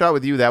when I shot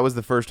with you, that was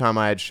the first time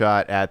I had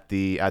shot at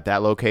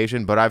that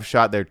location. But I've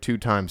shot there 2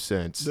 times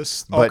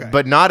since.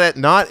 But not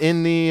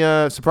in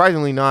the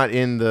surprisingly not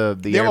in the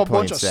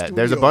airplane set.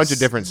 There's a bunch of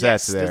different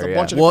sets there. There's a Yeah.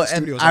 bunch of Well, different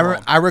and studios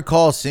around. I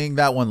recall seeing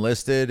that one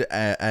listed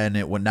and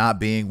it would not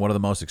being one of the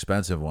most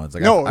expensive ones.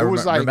 Like No, I it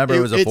was like remember it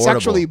was it's affordable.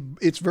 actually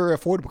it's very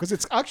affordable because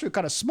it's actually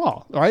kind of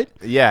small, right?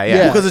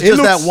 Yeah. because it's It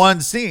just looks- that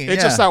one scene. It's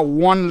yeah. just that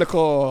one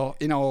little,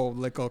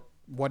 like a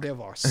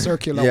whatever,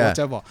 circular, Yeah.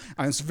 whatever,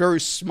 and it's very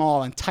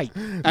small and tight,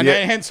 and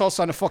then hence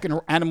also on the fucking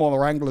animal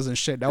wranglers and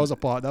shit. That was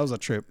a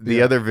trip.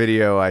 The other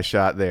video I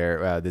shot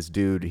there, this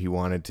dude, he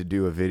wanted to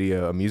do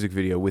a music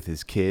video with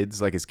his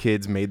kids. Like his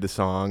kids made the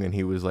song and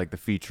he was like the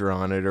feature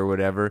on it or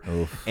whatever.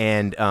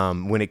 And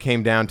when it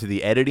came down to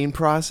the editing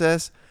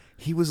process,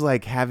 he was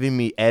like having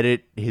me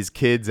edit his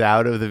kids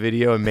out of the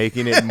video and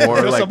making it more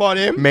Just like about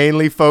him?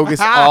 mainly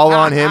focused all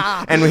on him.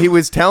 And he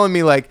was telling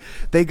me like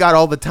they got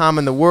all the time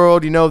in the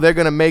world, they're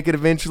gonna make it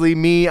eventually.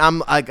 Me,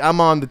 I'm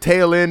on the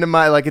tail end of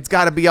my it's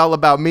got to be all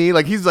about me.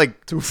 Like he's like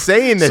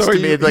saying this to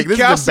me. It's like this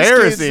is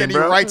embarrassing, and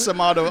bro. he writes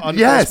them out on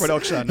Yes,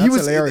 post-production. he That's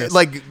was hilarious.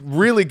 like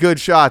really good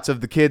shots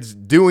of the kids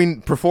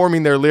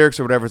performing their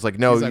lyrics or whatever. It's like,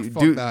 no, He's like, you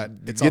 "Fuck that.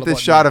 It's get all this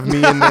about shot me."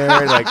 of me in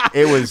there. Like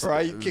it was,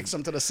 right, you kicks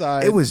them to the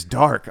side. it was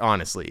dark.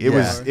 Honestly,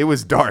 it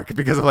was dark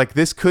because of like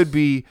this could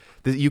be.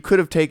 You could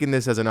have taken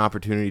this as an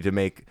opportunity to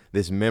make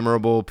this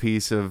memorable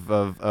piece of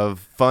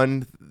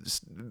fun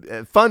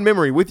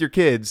memory with your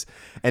kids,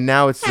 and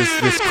now it's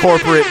this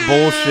corporate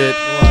bullshit.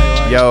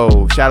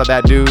 Yo, shout out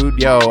that dude.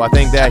 Yo, I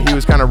think that he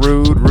was kind of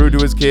rude to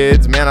his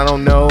kids. Man, I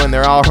don't know, and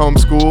they're all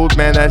homeschooled.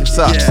 Man, that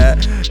sucks. Yeah,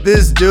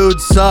 This dude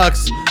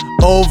sucks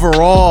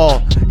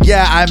overall.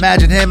 Yeah, I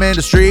imagine him in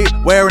the street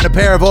wearing a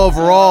pair of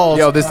overalls.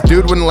 Yo, this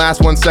dude wouldn't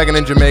last 1 second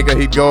in Jamaica.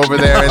 He'd go over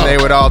there and they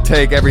would all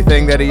take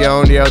everything that he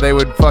owned. Yo, they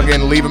would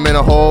fucking leave him in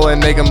a hole and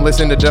make him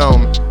listen to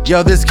Dome.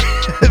 Yo, this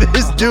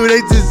dude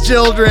hates his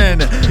children.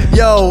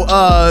 Yo,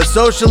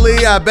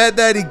 socially, I bet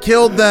that he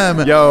killed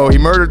them. Yo, he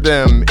murdered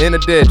them in a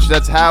ditch.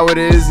 That's how it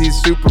is. He's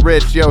super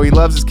rich. Yo, he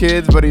loves his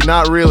kids, but he's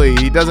not really.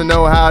 He doesn't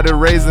know how to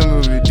raise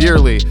them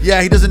dearly.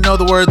 Yeah, he doesn't know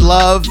the word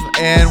love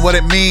and what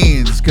it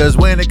means. Because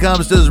when it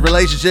comes to his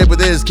relationship with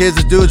his kids,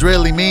 this dude's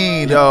really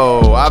mean.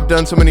 Yo, I've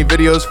done so many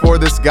videos for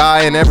this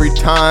guy, and every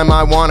time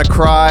I want to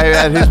cry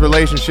at his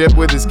relationship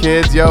with his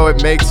kids, yo,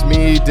 it makes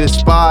me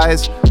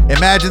despise.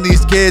 Imagine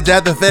these kids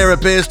at the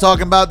therapist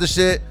talking about the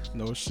shit.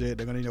 No shit,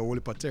 they're gonna need a whole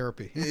heap of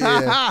therapy.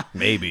 Yeah.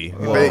 Maybe.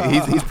 But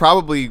he's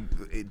probably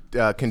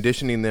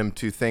conditioning them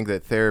to think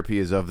that therapy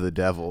is of the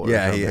devil. Or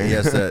Yeah, something. he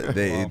has to,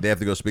 they have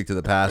to go speak to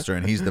the pastor,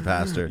 and he's the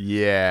pastor.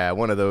 Yeah,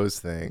 one of those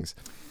things.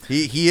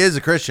 He is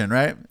a Christian,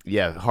 right?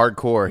 Yeah,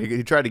 hardcore.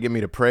 He tried to get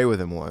me to pray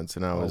with him once,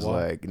 and I was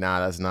like,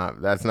 "Nah, that's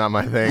not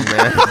my thing,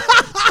 man."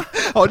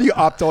 How do you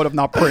opt out of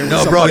not praying No,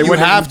 with bro, somebody you when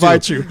have they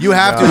invite to. you? You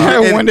have to.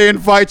 And when they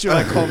invite you,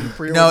 like, come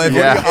pray No, with if me.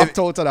 you- How do you if- opt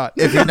out of that?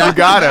 If you're You not,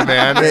 got it,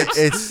 man.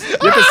 it's You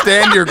have to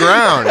stand your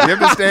ground. You have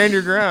to stand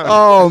your ground.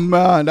 Oh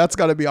man, that's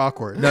gotta be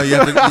awkward. no, you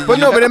have to.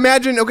 But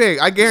imagine, okay,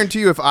 I guarantee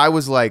you if I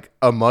was like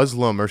a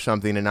Muslim or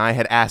something and I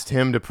had asked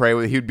him to pray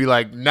with, he'd be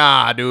like,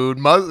 nah, dude,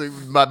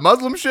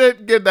 Muslim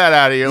shit, get that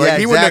out of here. Like,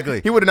 Yeah, exactly.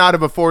 He would not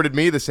have afforded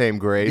me the same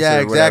grace. Yeah,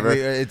 or whatever.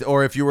 exactly.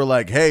 Or if you were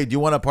like, "Hey, do you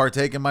want to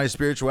partake in my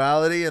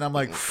spirituality?" and I'm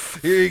like,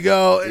 "Here you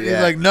go," and he's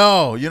Yeah. like,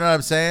 "No," you know what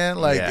I'm saying?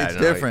 Like, Yeah, it's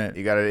no, different.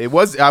 You got it. It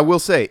was. I will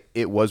say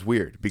it was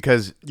weird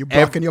because You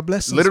blocking your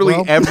blessings, Literally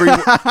bro.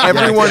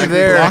 everyone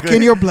there.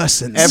 Blocking your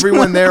blessings.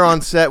 Everyone there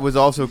on set was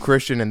also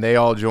Christian, and they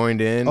all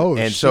joined in. Oh,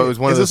 and shit. so it was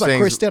one Is of those this a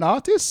things. Christian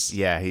artist?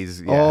 Yeah,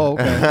 he's. Yeah. Oh,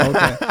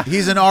 okay.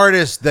 He's an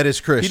artist that is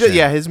He Christian. does,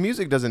 yeah, his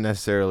music doesn't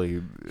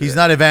necessarily. He's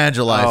not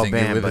evangelizing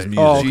you with his but music.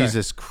 Oh, okay.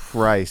 Jesus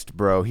Christ,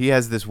 bro! He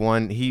has this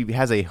one. He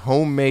has a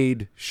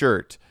homemade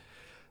shirt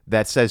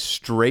that says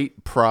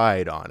 "Straight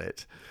Pride" on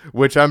it,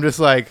 which I'm just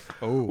like,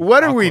 Oh,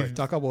 what are we? awkward.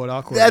 Talk about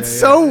awkward. That's Yeah,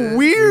 so yeah.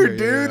 weird, Yeah,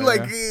 dude. yeah,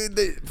 like,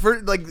 yeah.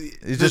 for like,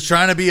 He's just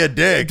trying to be a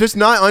dick. just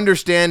not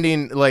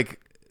understanding like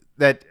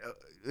that.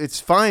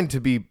 It's fine to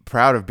be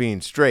proud of being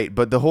straight,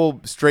 but the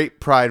whole straight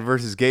pride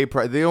versus gay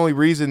pride. The only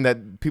reason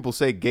that people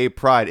say gay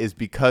pride is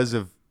because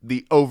of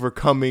the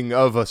overcoming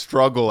of a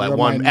struggle at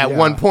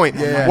one point.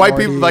 Yeah. White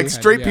people, like Minority,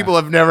 straight yeah. people,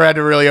 have never had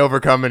to really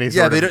overcome any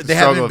Yeah, sort they, of don't- they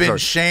struggle haven't of been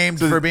sorts. shamed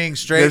So for being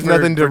straight. There's for-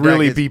 nothing to for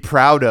really decades. be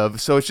proud of.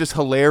 So it's just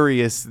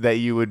hilarious that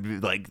you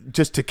would like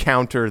just to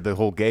counter the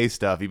whole gay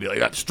stuff. You'd be like,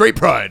 "That's straight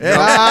pride." You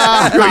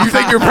know? You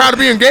think you're proud of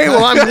being gay?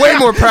 Well, I'm way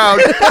more proud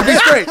to be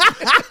straight.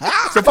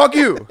 So fuck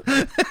you,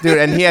 dude.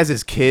 And he has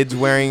his kids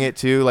wearing it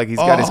too. Like he's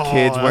got his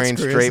kids that's wearing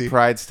crazy. straight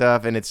pride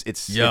stuff, and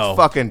it's Yo.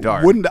 fucking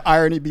dark. Wouldn't the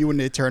irony be when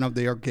they turn up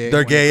they are gay? They're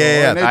when gay, they yeah,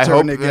 go, yeah. and they I turn,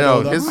 hope they you get know.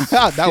 older.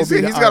 That would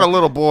be he's got a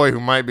little boy who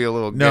might be a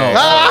little No. gay.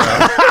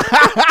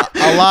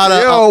 A lot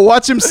of. Yo,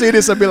 watch him say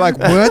this and be like,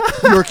 "What?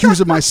 You're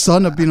accusing my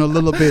son of being a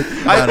little bit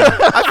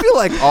I feel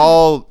like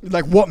all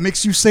like what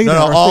makes you say No, that?"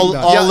 no, or all think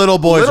that? all little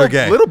boys are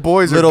gay. Little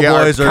boys Little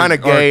are, boys are- kind of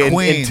are gay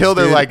queens, until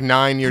they're dude. like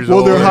 9 years Well,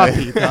 old. they're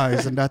happy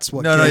guys, and that's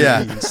what. No, gay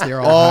yeah. means.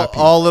 They're all happy.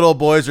 All little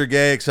boys are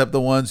gay except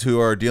the ones who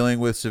are dealing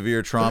with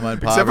severe trauma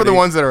and poverty. Except for the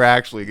ones that are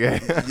actually gay.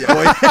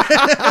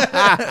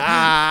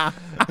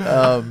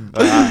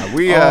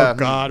 We Oh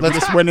God, we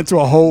just went into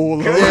a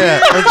whole. Yeah.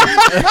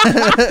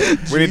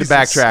 we need to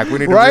backtrack. We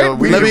need to Right? reel,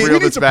 We need need to reel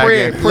to this back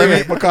pray in.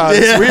 because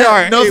Yeah. we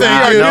are. No, we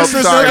thank are you. Nope,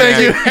 disrespecting sorry,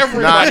 man.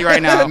 everybody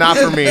right now. Not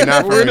for me.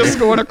 Not for We're me. just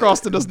going across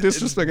to just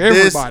disrespect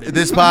This everybody.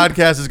 this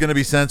podcast is going to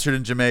be censored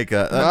in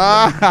Jamaica.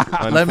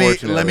 Let me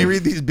Unfortunately.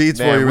 read these beats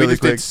Man, for you we really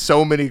just quick. did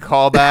so many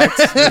callbacks.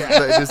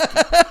 just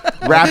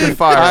rapid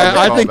fire.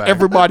 I think callback.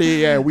 everybody.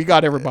 Yeah, we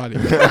got everybody.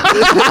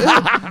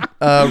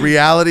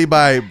 Reality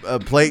by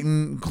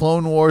Playton,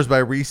 Clone Wars by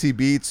Reese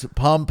Beats,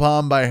 Pom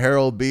Pom by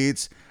Harold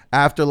Beats,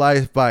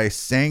 Afterlife by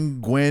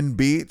Sanguine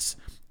Beats,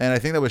 and I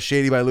think that was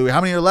Shady by Louis.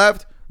 How many are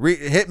left?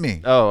 Hit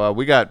me. Oh,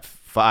 we got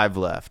 5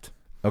 left.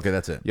 Okay,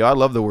 that's it. Yo, I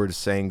love the word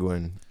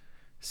sanguine.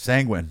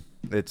 Sanguine.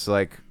 It's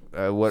like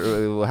what?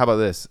 How about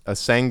this? A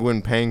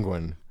sanguine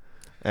penguin,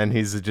 and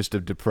he's just a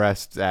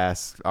depressed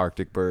ass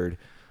Arctic bird.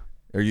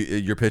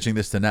 You're pitching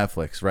this to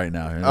Netflix right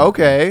now.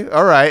 Okay,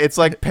 all right. It's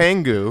like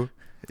Pangu,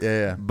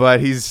 Yeah, but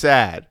he's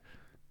sad.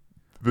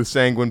 The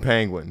sanguine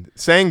penguin,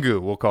 Sangu,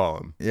 we'll call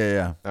him.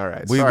 yeah. All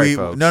right. We Sorry,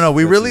 folks.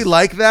 we This really is-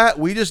 like that.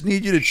 We just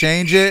need you to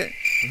change it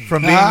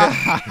from being.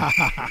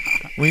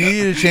 We need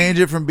you to change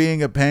it from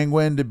being a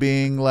penguin to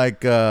being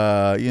like It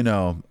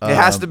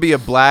has to be a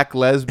black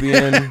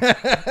lesbian.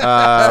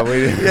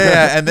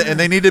 Yeah, and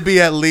they need to be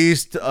at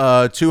least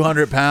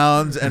 200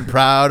 pounds and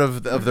proud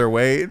of their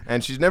weight.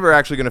 And she's never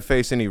actually going to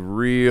face any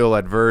real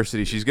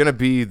adversity. She's going to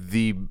be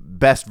the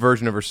best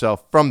version of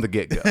herself from the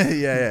get go.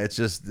 yeah. It's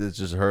just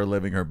her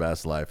living her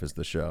best life is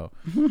the show.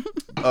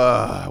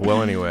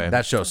 Well, anyway,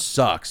 That show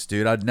sucks,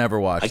 dude. I'd never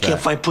watch that. Can't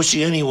find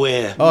pussy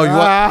anywhere. Oh,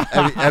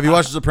 have you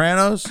watched The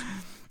Sopranos?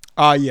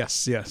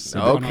 Yes.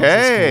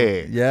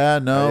 okay. Yeah,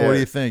 no. Yeah. What do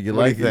you think? You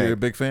What do like you it? think? You're a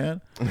big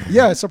fan?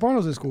 Yeah,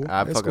 Sopranos is cool.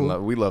 I It's fucking cool.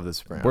 we love the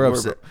Sopranos. We're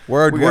upset.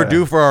 We're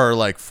due for our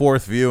like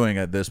fourth viewing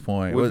at this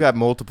point. We've got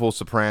multiple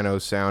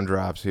Sopranos sound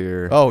drops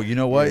here. Oh, you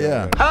know what?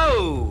 Yeah.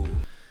 Oh!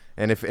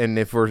 And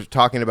if we're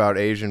talking about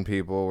Asian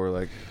people, we're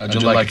like, How'd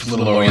you like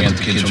little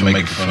Oriental kids who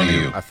make fun of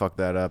you? I fucked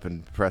that up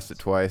and pressed it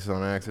twice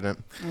on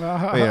accident.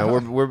 But, you know,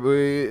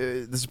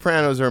 we the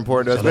Sopranos are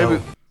important to us.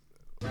 Maybe.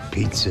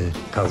 Pizza,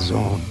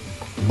 calzone,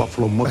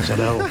 buffalo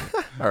mozzarella.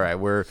 All right,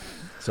 we're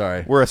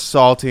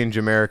assaulting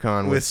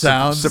Jamaican With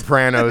sounds.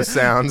 Sopranos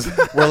sounds.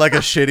 We're like a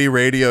shitty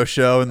radio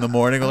show in the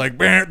morning. We're like,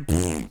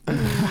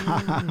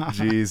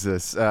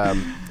 Jesus,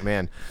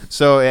 man.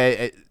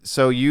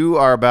 So you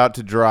are about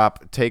to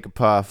drop "Take a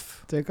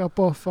Puff," Take a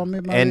puff from me,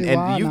 and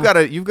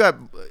marijuana. you've got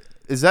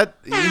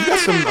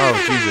some.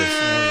 Oh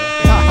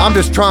Jesus! I'm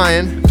just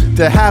trying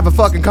to have a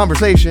fucking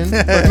conversation,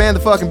 but man, the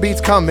fucking beat's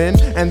coming,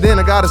 and then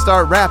I gotta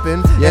start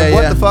rapping. Yeah, and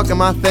what yeah. the fuck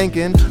am I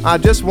thinking? I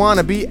just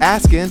wanna be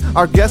asking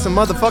our guests some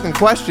motherfucking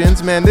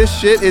questions. Man, this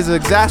shit is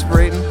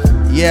exasperating.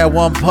 yeah,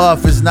 one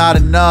puff is not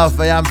enough.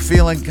 I'm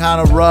feeling kind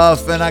of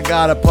rough, and I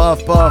gotta puff.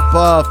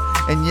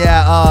 And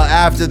yeah,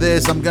 after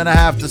this, I'm gonna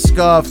have to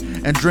scuff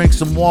and drink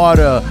some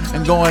water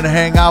and go and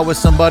hang out with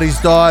somebody's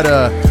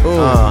daughter. Ooh.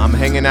 I'm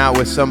hanging out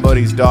with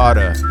somebody's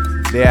daughter.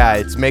 Yeah,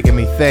 it's making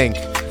me think.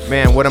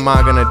 Man, what am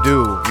I gonna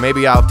do?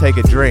 Maybe I'll take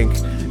a drink.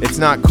 It's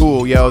not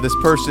cool, yo. This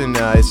person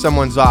is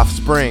someone's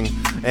offspring,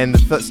 and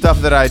the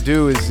stuff that I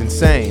do is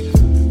insane.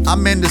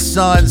 I'm in the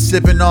sun,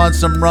 sipping on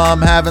some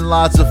rum, having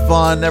lots of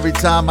fun every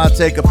time I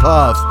take a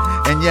puff.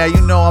 And yeah,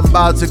 you know I'm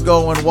about to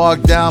go and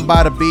walk down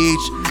by the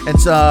beach and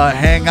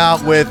hang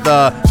out with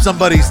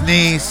somebody's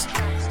niece.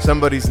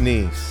 Somebody's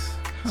niece.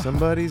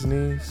 Somebody's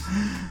niece.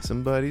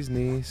 Somebody's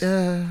niece.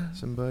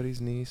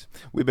 Somebody's niece.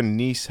 We've been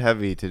niece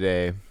heavy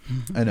today.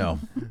 I know.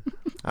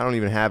 I don't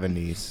even have a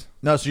niece.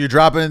 No, so you're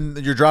dropping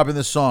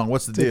this song.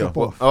 What's the Take a deal?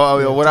 puff.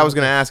 What I was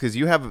gonna ask is,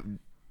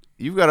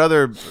 you've got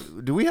other.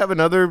 Do we have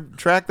another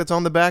track that's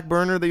on the back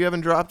burner that you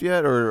haven't dropped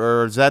yet,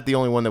 or is that the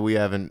only one that we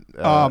haven't?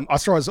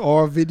 As far as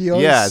our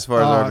videos, Yeah, as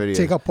far as our videos.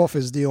 Take a puff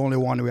is the only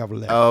one we have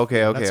left. Oh, okay,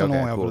 That's the only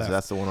one we have cool. So left.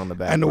 that's the one on the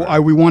back. And burner. I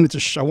wanted to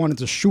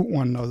shoot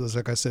one,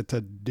 like I said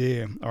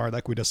today, or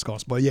like we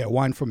discussed. But yeah,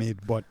 one for me.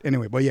 But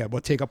anyway,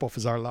 but take up off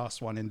is our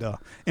last one in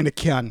the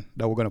can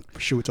that we're gonna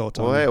shoot out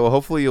on. Well, hey, well,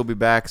 hopefully you'll be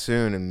back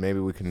soon, and maybe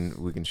we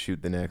can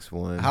shoot the next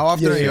one. How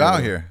often Yeah, are you yeah.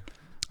 out here?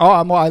 Oh,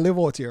 I live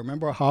out here.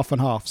 Remember, half and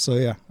half. So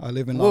yeah, I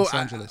live in Los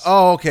Angeles.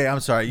 Okay. I'm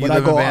sorry. You But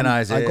live in Van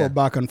Nuys. I go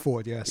back and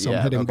forth. Yeah, so Yeah,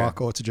 I'm heading okay.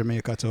 back out to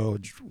Jamaica to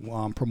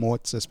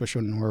promote,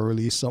 especially when we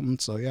release something.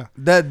 So yeah.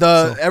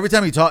 Every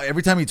time he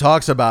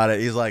talks about it,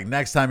 he's like,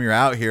 next time you're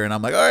out here, and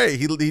I'm like, all right,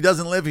 he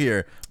doesn't live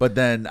here, but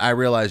then I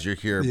realize you're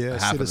here Yeah,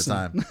 half citizen.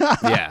 of the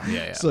time.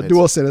 yeah. So It's-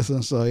 dual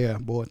citizen. So yeah,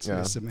 both. Yeah.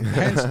 You see me.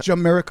 Hence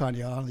Jamaican,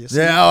 y'all. You see?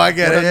 Yeah, I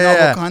get What it. a Yeah,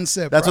 novel yeah.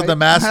 concept. That's what the right?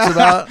 mask's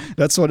about.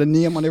 That's what the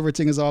name and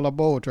everything is all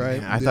about,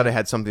 right? I thought it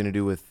had something to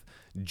do with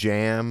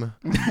jam.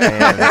 And,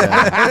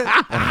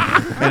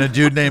 And a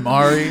dude named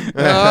Ari.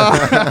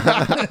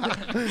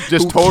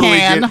 just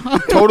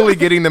totally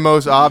getting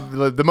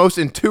the most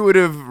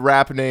intuitive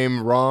rap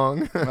name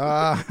wrong.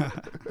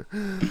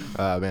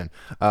 Man.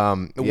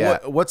 Yeah.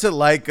 What's it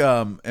like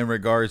in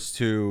regards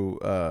to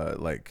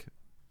like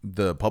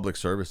the public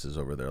services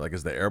over there? Like,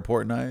 is the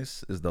airport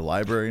nice? Is the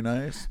library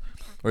nice?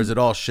 Or is it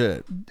all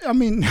shit? I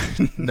mean,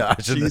 No, I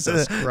shouldn't.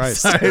 Jesus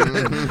Christ.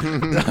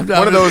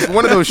 one of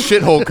those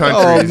shithole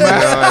countries.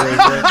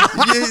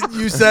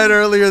 You said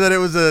earlier that it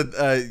was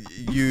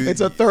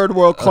It's a third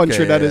world country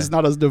Okay, that yeah. is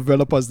not as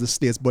developed as the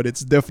States, but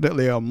it's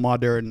definitely a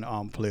modern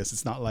place.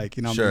 It's not like,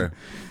 what Sure.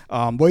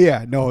 I mean? But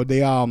yeah, no,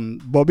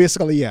 but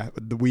basically, yeah,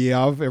 we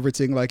have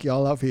everything like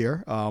y'all have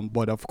here.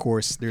 But of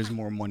course, there's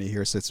more money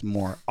here, so it's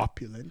more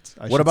opulent.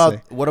 What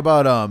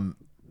about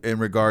in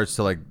regards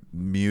to like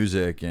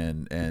music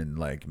and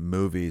like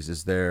movies?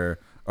 Are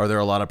there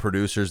a lot of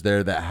producers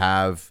there that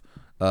have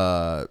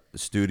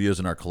studios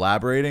and are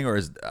collaborating, or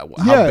is how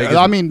big is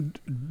I mean,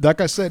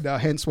 like I said,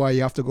 hence why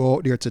you have to go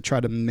out there to try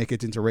to make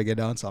it into reggae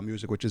dancehall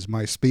music, which is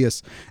my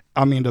space.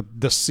 I mean,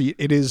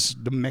 it is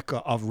the mecca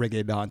of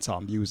reggae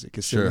dancehall music.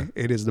 You see Sure. me?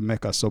 It is the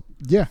mecca. So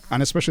yeah,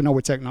 and especially now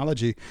with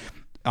technology,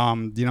 you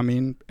know what I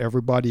mean?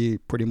 Everybody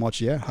pretty much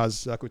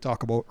has, like we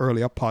talked about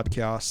earlier,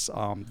 podcasts,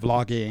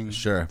 vlogging,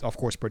 Sure. of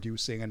course,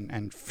 producing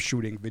and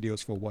shooting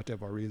videos for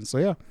whatever reason. So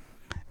yeah.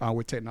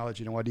 With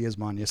technology nowadays,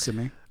 man, you see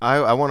me?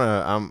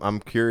 I'm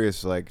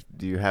curious, like,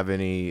 do you have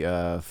any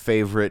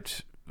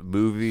favorite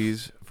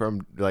movies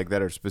from like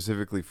that are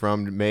specifically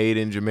made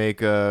in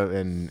Jamaica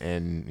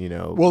and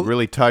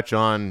really touch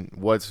on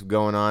what's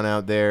going on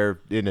out there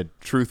in a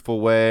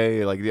truthful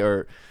way, like,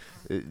 or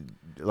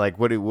like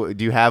what do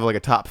you have like a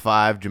top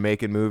 5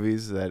 Jamaican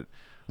movies that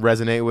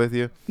resonate with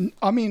you?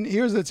 I mean,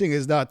 here's the thing: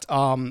 is that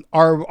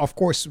our, of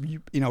course,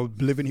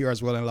 living here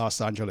as well in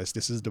Los Angeles,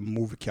 this is the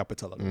movie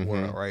capital of the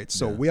world, right?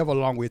 So we have a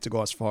long way to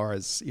go as far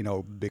as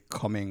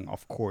becoming,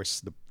 of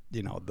course, the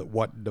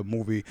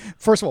movie.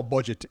 First of all,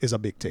 budget is a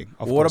big thing.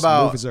 Of What course,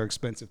 about- movies are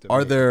expensive to Are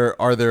make. there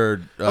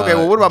Okay,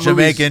 well, what about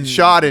Jamaican movies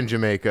shot in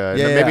Jamaica?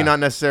 Yeah, Maybe yeah. not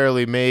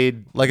necessarily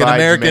made like an by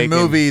American Jamaican.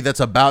 movie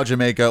that's about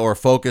Jamaica or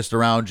focused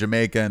around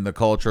Jamaica and the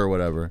culture or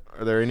whatever?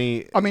 Are there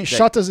any? I mean,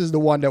 Shutters is the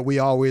one that we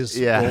always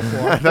Yeah. go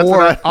for. That's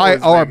what I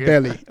was or thinking.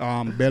 Belly.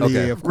 Belly,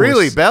 Okay. of course.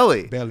 Really,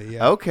 Belly? Belly,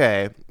 yeah.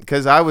 Okay,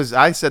 because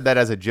I said that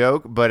as a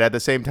joke, but at the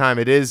same time,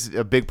 it is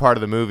a big part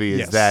of the movie is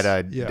Yes.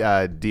 that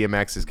Yeah.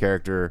 DMX's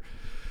character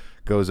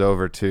goes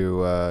over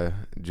to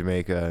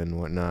Jamaica and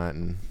whatnot.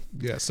 And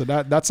Yeah, so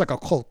that's like a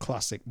cult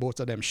classic. Both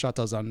of them,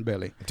 Shutters and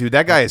Belly. dude,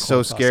 that guy is That's so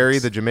cult scary.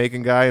 classics. The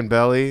Jamaican guy in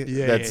Belly.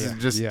 Yeah, That's yeah,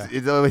 just yeah.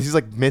 he's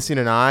like missing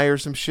an eye or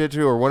some shit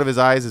too, or one of his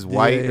eyes is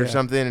white or yeah.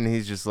 something, and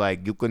he's just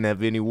like, you can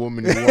have any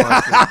woman you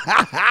want.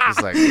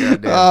 It's like,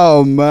 goddamn.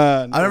 Oh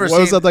man, I've never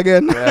what was seen- that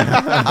again?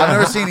 I've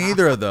never seen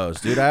either of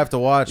those, dude. I have to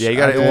watch. Yeah, you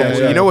gotta- I have to well, watch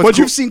you know that. what's But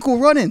cool- you've seen Cool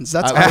Runnings.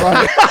 That's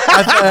ironic.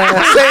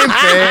 Same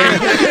thing.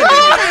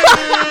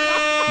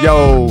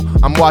 Yo,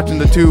 I'm watching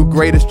the 2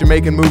 greatest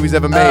Jamaican movies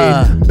ever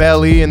made,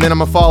 Belly, and then I'm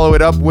gonna follow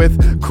it up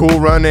with Cool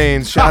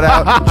Runnings. Shout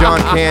out John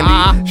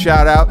Candy.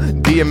 Shout out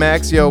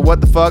DMX. Yo, what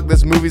the fuck?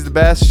 This movie's the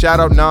best. Shout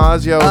out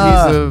Nas. Yo,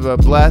 he's a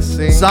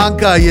blessing.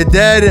 Sanka, you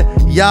dead?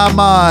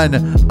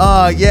 Yaman.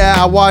 Yeah,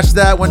 I watched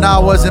that when I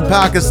was in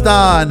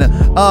Pakistan.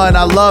 And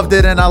I loved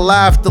it and I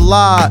laughed a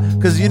lot.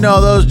 Cause you know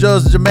those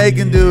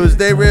Jamaican dudes,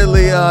 they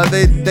really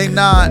they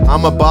not.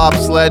 I'm a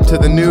bobsled to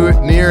the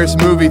nearest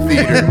movie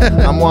theater.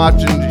 I'm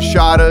watching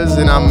Shadas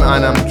and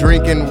I'm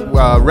drinking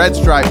Red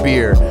Stripe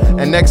beer.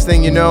 And next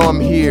thing you know, I'm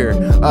here.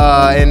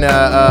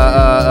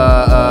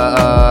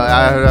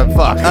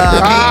 Fuck.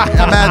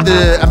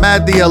 I'm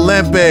at the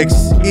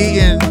Olympics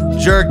eating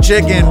jerk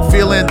chicken,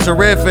 feeling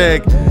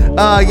terrific.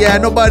 Yeah,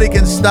 nobody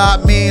can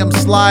stop me. I'm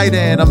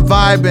sliding, I'm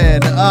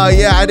vibing.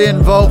 Yeah, I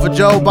didn't vote for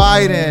Joe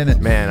Biden.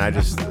 Man, I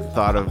just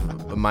thought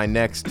of my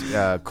next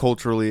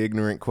culturally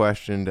ignorant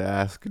question to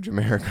ask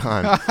Jamaican.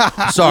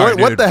 Sorry,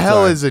 what dude, the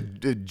hell sorry. is a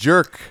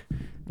jerk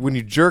when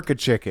you jerk a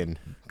chicken?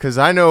 Because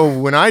I know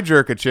when I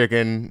jerk a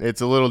chicken,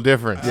 it's a little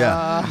different.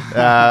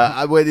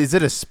 Yeah. What, is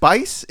it a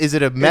spice? Is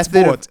it a It's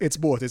method? both. It's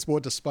both. It's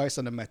both the spice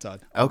and the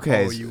method. of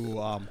Okay. How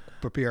you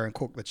prepare and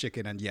cook the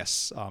chicken, and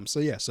yes. So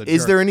Is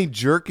jerk. there any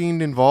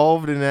jerking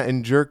involved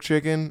in jerk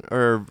chicken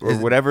or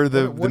whatever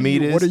the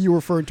meat is? What are you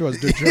referring to as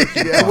the jerk?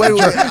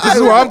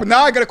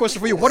 Now I got a question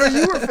for you. What are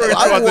you referring to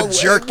as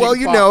the jerk? Well,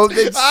 you know,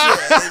 it's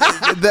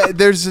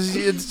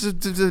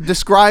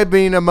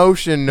describing a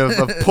motion of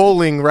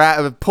pulling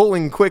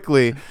pulling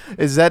quickly.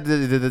 Is that part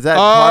of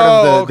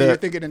the? Okay, you're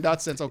thinking in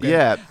that sense. Okay.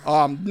 Yeah.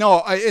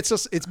 No,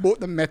 it's both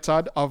the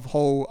method of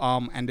how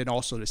and then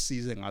also the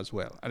seasoning as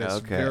well. And it's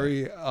Okay.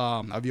 very.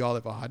 Have you all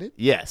ever had it?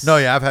 Yes. No,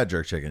 yeah, I've had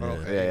jerk chicken.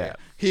 Yeah.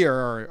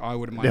 Here, I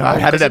wouldn't mind. No, I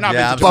had it at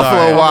Yeah, I'm Buffalo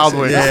sorry. Wild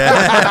Wings.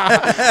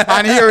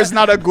 And here is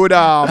not a good.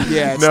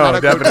 It's No, not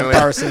a good definitely.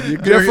 comparison. You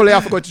definitely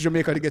have to go to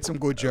Jamaica to get some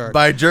good jerk.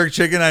 By jerk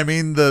chicken, I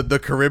mean the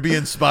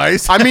Caribbean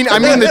spice. I mean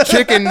the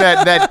chicken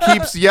that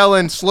keeps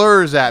yelling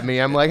slurs at me.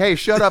 I'm like, hey,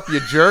 shut up, you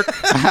jerk.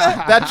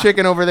 That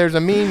chicken over there's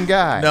a mean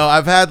guy. No,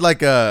 I've had like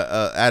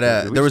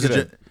there was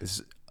a. Did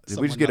we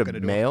Someone just get knocking a the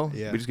door. mail?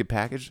 Yeah. We just get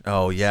packaged?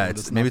 Oh yeah, just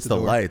it's maybe knocked it's the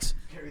the door. lights.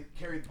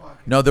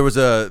 No, there was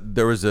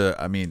a.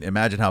 I mean,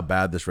 imagine how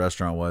bad this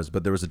restaurant was.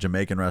 But there was a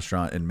Jamaican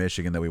restaurant in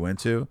Michigan that we went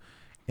to,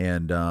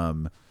 and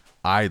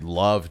I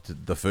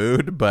loved the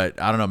food,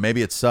 but I don't know,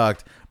 maybe it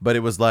sucked. But it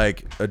was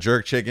like a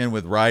jerk chicken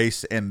with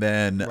rice, and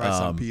then Rice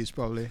and peas,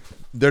 probably.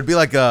 there'd be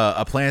like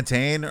a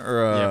plantain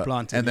or a,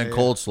 plantain, and then yeah.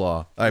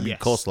 coleslaw. I mean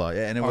Yes. coleslaw,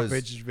 yeah. And it Or was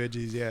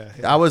veggies, yeah.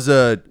 I was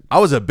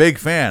a big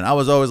fan. I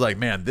was always like,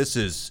 man, this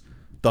is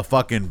the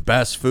fucking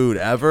best food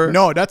ever.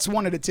 No, that's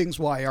one of the things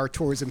why our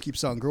tourism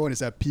keeps on growing is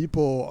that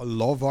people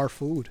love our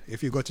food.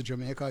 If you go to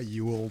Jamaica,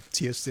 you will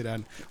taste it.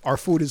 And our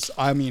food is,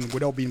 I mean,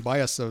 without being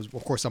biased, of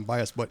course I'm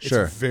biased, but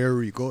Sure. it's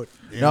very good.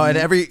 You No, know? and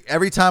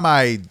every time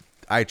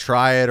I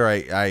try it or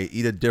I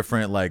eat a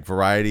different like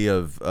variety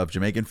of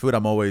Jamaican food,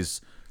 I'm always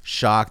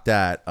shocked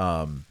at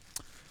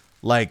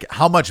like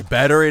how much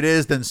better it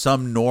is than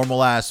some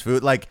normal ass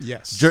food. Like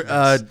Yes.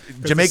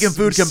 Jamaican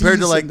food compared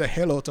to like the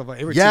hell out of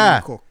everything yeah,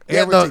 you cook.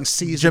 yeah, Everything the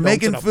seasoned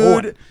Jamaican down to the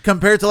bone. food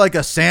compared to like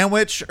a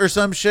sandwich or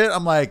some shit.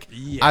 I'm like,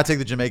 Yeah. I take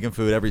the Jamaican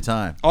food every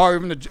time. Or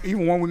even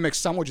when we make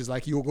sandwiches,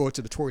 like you'll go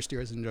to the tourist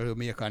areas in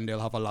Jamaica and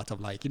they'll have a lot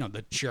of like,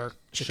 the jerk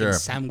chicken Sure.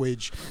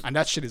 sandwich, and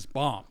that shit is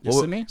bomb. You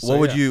What, see me? what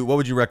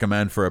would you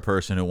recommend for a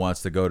person who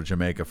wants to go to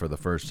Jamaica for the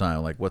first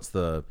time? Like, what's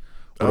the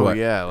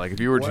Yeah, like if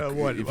you were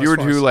What- if as you were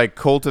far to as- like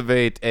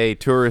cultivate a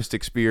tourist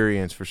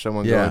experience for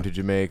someone Yeah. going to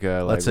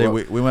Jamaica, Let's like say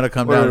what- we want to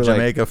come what down are, to like,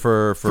 Jamaica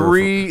for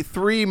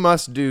three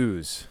must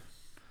do's.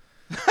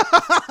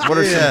 What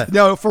are Yeah.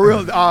 No, for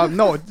real.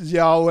 No,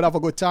 yeah, I would have a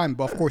good time.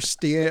 But of course,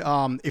 stay.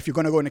 If you're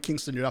gonna go into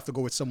Kingston, you'd have to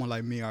go with someone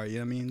like me, or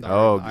you know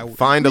what I mean?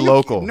 Find a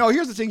local. No,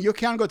 here's the thing: you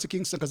can't go to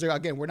Kingston because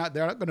again,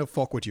 they're not gonna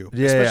fuck with you,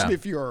 Yeah, especially yeah.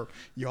 if you're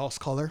y'all's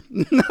color.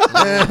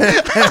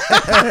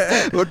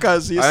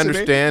 Because you I see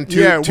understand.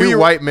 me? Two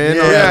white men.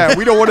 Yeah,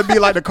 we don't want to be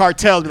like the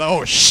cartel. Be like,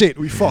 oh shit,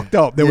 we fucked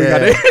up. Then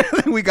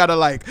we gotta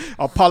like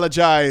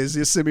apologize.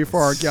 You see me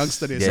for our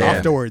gangsterness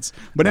afterwards.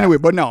 But anyway,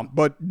 but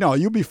no,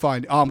 you'll be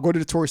fine. Go to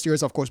the tourist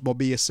areas, of course,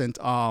 Bobby St.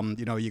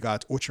 You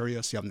got Ocho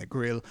Rios, you have the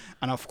grill,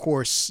 and of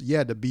course,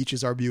 the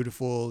beaches are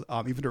beautiful.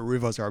 Even the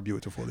rivers are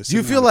beautiful. Do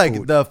you feel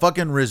like the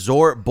fucking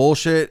resort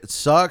bullshit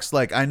sucks?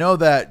 Like, I know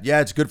that,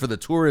 it's good for the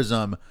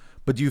tourism,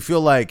 but do you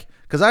feel like,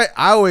 because I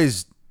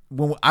always,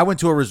 when I went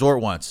to a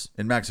resort once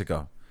in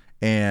Mexico,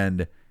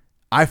 and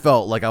I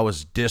felt like I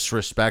was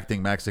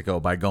disrespecting Mexico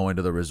by going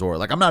to the resort.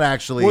 Like, I'm not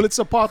actually. Well, it's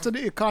a part of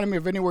the economy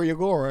of anywhere you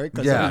go, right?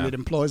 Because it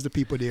employs the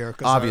people there.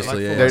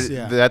 Obviously,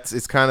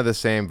 It's kind of the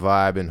same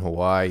vibe in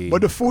Hawaii.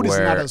 But the food is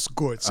not as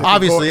good. So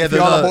Obviously, if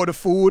you're all about the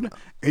food,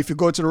 if you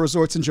go to the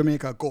resorts in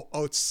Jamaica, go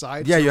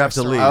outside. Yeah, you have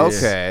to leave.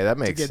 Okay, that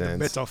makes to get sense.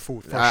 the better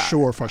food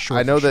for sure.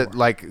 I know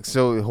that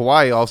so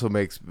Hawaii also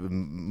makes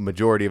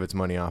majority of its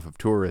money off of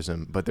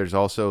tourism, but there's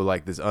also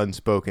like this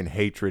unspoken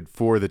hatred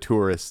for the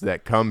tourists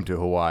that come to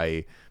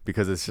Hawaii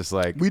because it's just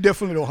like we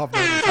definitely don't have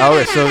that.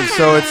 Okay,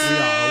 so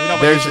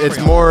it's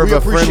more of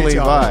a friendly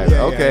vibe.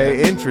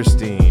 Okay,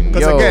 interesting.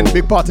 Because again,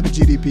 big part of the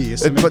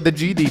GDP. But the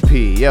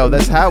GDP,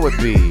 that's how it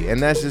be,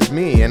 and that's just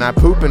me, and I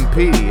poop and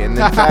pee, and in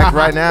fact,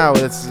 right now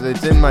it's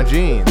in my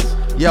genes.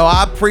 Yo,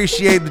 I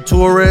appreciate the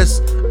tourists,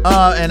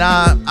 and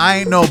I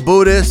ain't no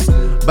Buddhist,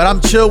 but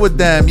I'm chill with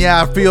them.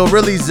 Yeah, I feel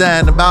really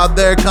zen about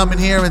their coming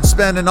here and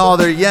spending all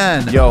their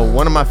yen. Yo,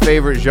 one of my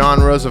favorite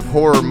genres of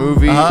horror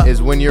movie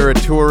is when you're a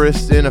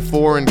tourist in a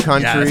foreign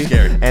country,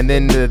 and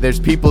then there's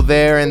people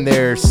there and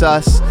they're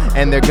sus,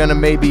 and they're gonna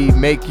maybe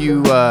make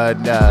you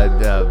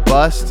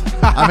bust.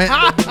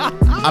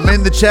 I'm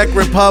in the Czech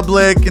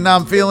Republic, and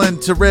I'm feeling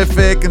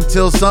terrific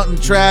until something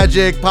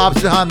tragic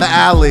pops behind the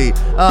alley.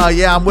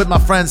 I'm with my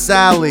friend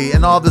Sally,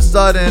 and all of a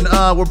sudden,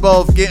 we're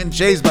both getting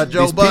chased by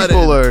Joe Budden. These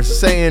people are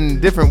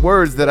saying different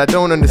words that I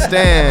don't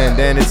understand,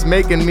 and it's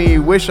making me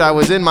wish I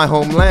was in my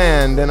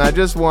homeland, and I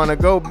just want to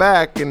go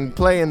back and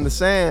play in the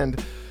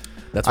sand.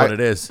 That's what it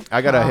is.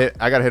 I gotta hit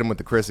him with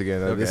the Chris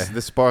again. Okay.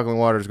 This sparkling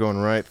water is going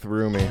right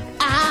through me.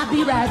 I'll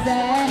be right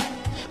there.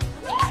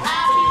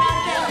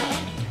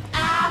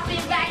 I'll be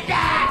right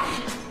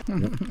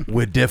there.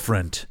 We're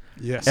different.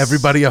 Yes.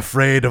 Everybody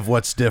afraid of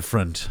what's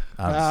different.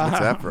 What's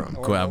that from?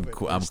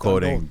 I'm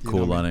quoting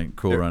Cool Running.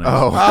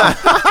 Oh.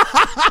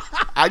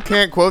 I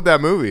can't quote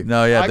that movie.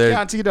 No, yeah, I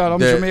can't either. I'm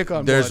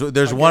Jamaican.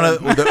 There's one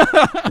of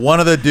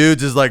the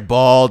dudes is like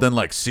bald and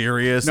like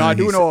serious. No, and I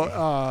do know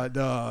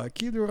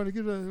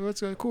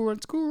what's Cool Run.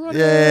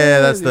 Yeah,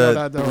 that's the.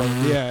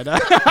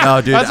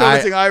 No, dude, that's the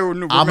only thing I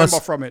remember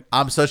from it.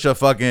 I'm such a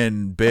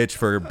fucking bitch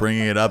for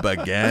bringing it up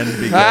again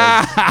because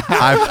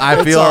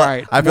I feel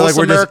right. I feel Most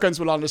like we're Americans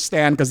will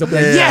understand because they'll be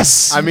like,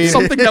 yes, I mean,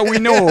 something that we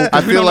know.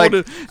 I feel like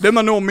they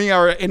don't know me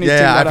or anything.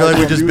 Yeah, I that feel like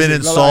do we've just been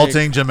music.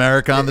 insulting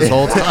Jamaican this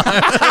whole time.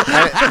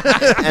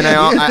 and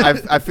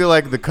I feel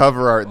like the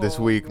cover art this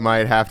week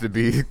might have to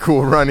be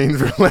Cool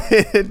Runnings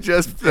related.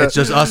 It's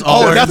just us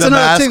all wearing that's the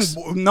another masks.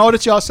 thing. Now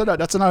that y'all said that,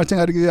 that's another thing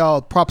I give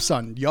y'all props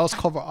on. Y'all's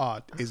cover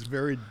art is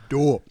very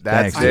dope.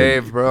 That's Thanks,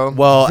 Dave, bro.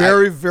 Well,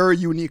 very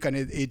unique, and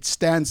it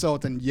stands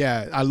out. And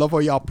I love how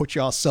y'all put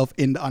yourself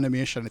in the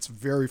animation. It's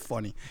very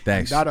funny.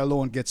 Thanks. And that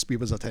alone gets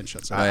people's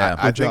attention. So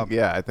I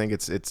think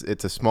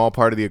it's a small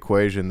part of the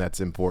equation that's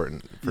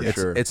important for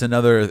sure. It's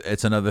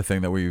another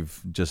thing that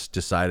we've just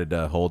decided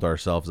to hold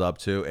ourselves up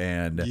to,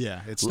 and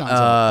it stands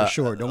out for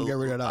sure. Don't get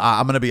rid of that.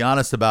 I'm gonna be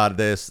honest about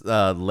this.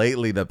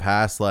 Lately, the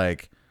past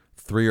like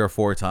 3 or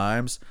 4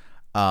 times,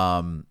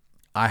 I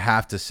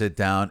have to sit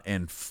down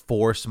and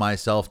force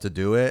myself to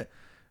do it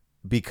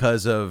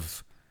because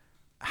of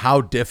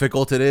how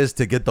difficult it is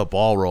to get the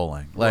ball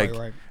rolling. Like,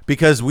 right.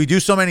 Because we do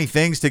so many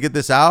things to get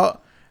this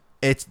out.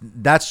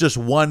 That's just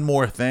one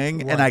more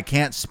thing, and I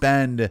can't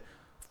spend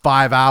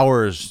 5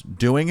 hours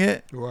doing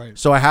it. Right.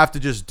 So I have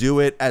to just do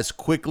it as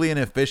quickly and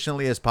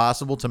efficiently as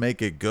possible to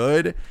make it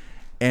good.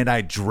 And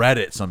I dread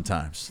it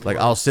sometimes. Like,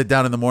 I'll sit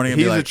down in the morning and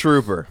He's be like, a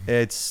trooper.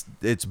 It's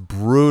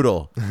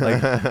brutal.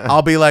 Like,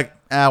 I'll be like,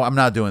 I'm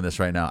not doing this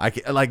right now.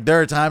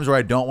 There are times where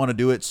I don't want to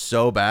do it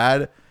so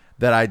bad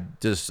that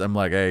I'm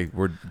like, hey,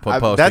 we're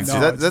posting.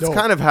 That's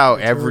kind of how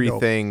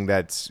everything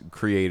that's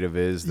creative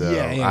is, though.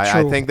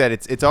 I think that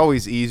it's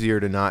always easier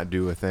to not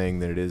do a thing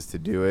than it is to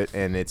do it,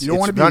 and you don't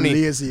want to be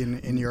lazy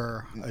in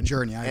your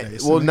journey either.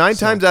 Well, 9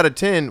 times out of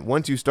 10,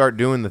 once you start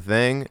doing the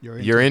thing,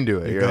 you're into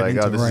it. You're like,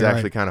 oh, this is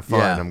actually kind of fun.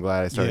 Yeah. I'm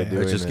glad I started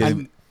doing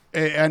it.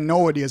 And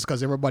nowadays,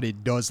 because everybody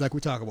does, like we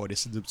talk about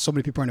this, so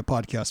many people in the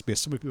podcast space,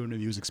 so many people in the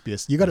music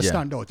space, you got to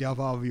stand out. You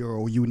have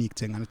your unique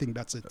thing, and I think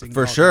that's a thing.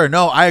 For sure.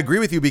 No, I agree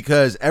with you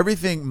because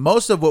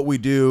most of what we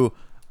do,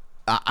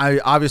 I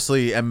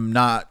obviously am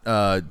not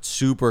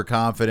super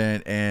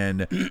confident,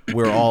 and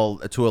we're all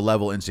to a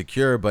level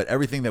insecure, but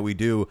everything that we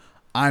do,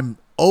 I'm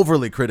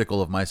overly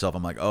critical of myself.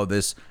 I'm like, oh,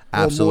 this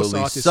Well, most absolutely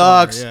artists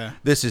sucks. are, yeah.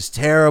 This is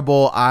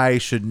terrible. I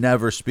should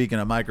never speak in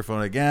a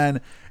microphone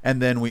again.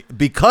 And then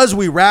because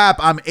we rap,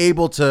 I'm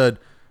able to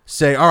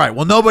say, all right,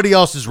 well, nobody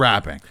else is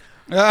rapping.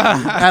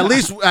 at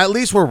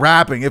least we're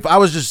rapping. If I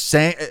was just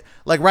saying,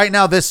 like right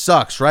now, this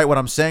sucks, right? What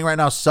I'm saying right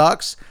now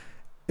sucks.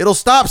 It'll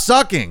stop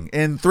sucking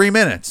in 3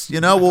 minutes.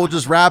 We'll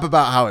just rap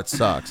about how it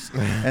sucks.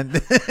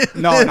 And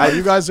No,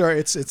 you guys are.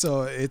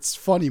 It's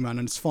funny, man,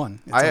 and it's fun.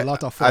 It's a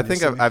lot of fun. I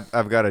think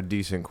I've got a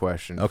decent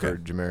question for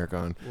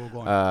Jamaican. We'll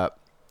go on.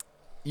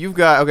 You've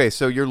got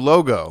so your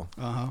logo.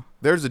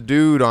 There's a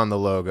dude on the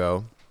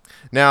logo.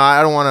 Now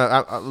I don't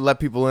want to let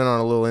people in on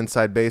a little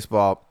inside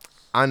baseball.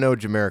 I know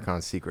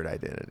Jamaican's secret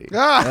identity.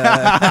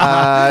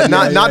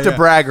 Not to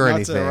brag or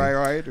anything.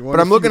 Right.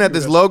 But I'm looking at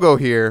this logo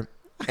here.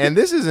 And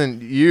this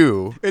isn't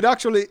you. It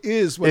actually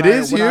is. When I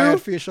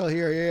had facial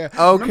hair, yeah.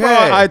 Okay.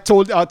 Remember I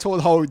told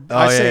how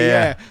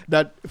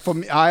that for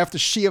me I have to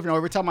shave now.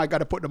 Every time I got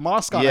to put the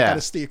mask on, I got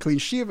to stay clean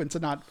shaven to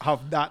not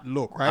have that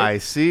look, right? I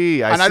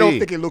see. I don't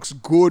think it looks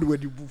good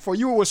with you. For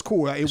you, it was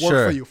cool. It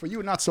worked for you. For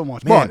you, not so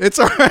much. Man. But it's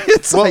all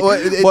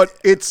right. But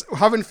it's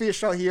having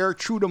facial hair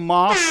through the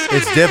mask.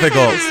 It's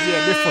difficult.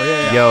 Different.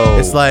 Yeah. Yo.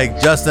 It's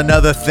like just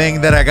another thing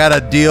that I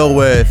gotta deal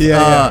with.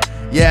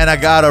 Yeah, and I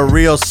got a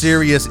real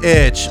serious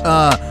itch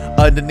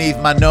underneath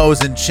my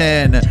nose and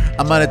chin.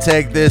 I'm gonna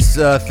take this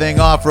thing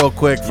off real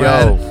quick,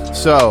 friend. Yo,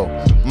 so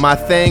my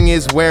thing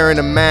is wearing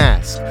a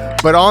mask.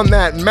 But on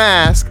that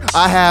mask,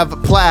 I have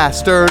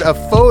plastered a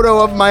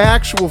photo of my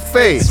actual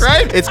face.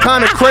 Right? It's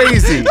kind of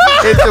crazy.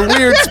 It's a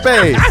weird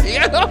space.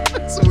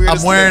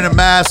 I'm wearing a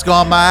mask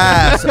on my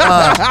ass.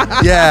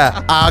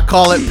 Yeah, I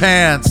call it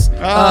pants.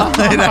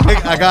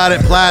 I got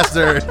it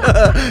plastered.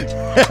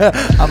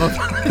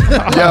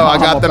 I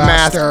got the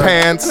mask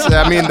pants.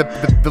 I mean,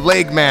 the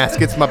leg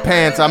mask. It's my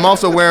pants. I'm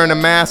also wearing a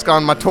mask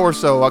on my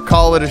torso. I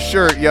call it a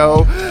shirt,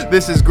 yo.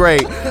 This is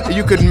great.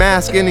 You could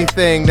mask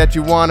anything that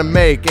you want to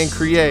make and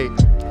create.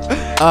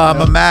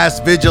 I'm a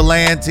masked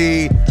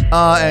vigilante,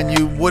 and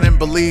you wouldn't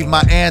believe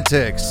my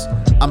antics.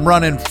 I'm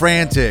running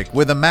frantic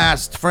with a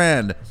masked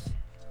friend.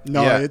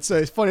 No, it's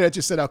funny that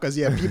you said that because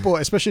people,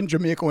 especially in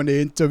Jamaica, when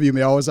they interview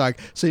me, I was like,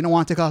 "So you don't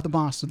want to take off the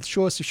mask?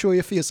 Show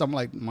your face." I'm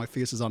like, "My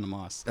face is on the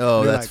mask."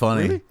 Oh, They're that's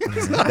like, funny.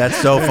 That's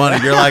so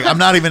funny. You're like, I'm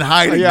not even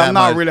hiding. Yeah, I'm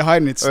not much. really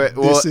hiding it.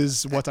 This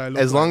is what I look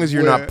like. As long as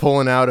you're not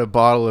pulling out a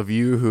bottle of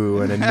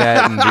Yoo-Hoo and a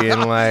net and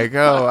being like,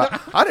 "Oh,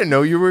 I didn't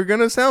know you were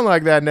gonna sound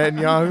like that,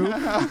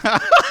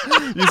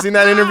 Netanyahu." You seen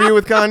that interview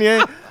with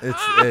Kanye?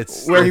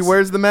 It's where he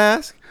wears the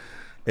mask.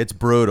 It's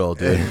brutal,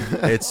 dude.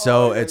 It's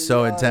so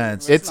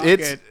intense. It's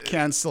get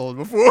canceled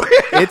before.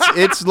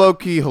 it's low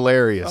key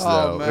hilarious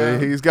though. Man.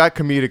 He's got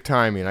comedic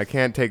timing. I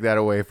can't take that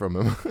away from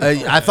him.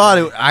 I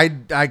thought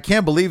I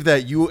can't believe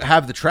that you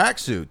have the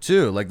tracksuit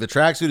too. Like the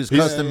tracksuit is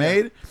custom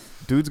made.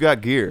 Dude's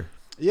got gear.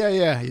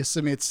 Yeah. You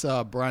see me, it's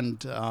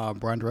brand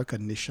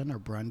recognition or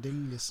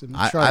branding. You see me.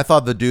 I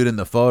thought the dude in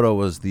the photo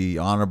was the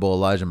Honorable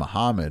Elijah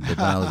Muhammad, but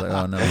then I was like,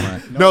 oh, never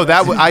mind. No,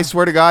 I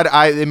swear to God,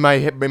 in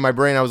my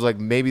brain, I was like,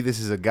 maybe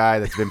this is a guy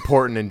that's been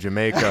porting in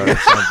Jamaica or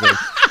something.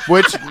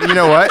 Which, you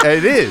know what,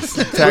 it is.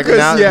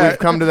 We've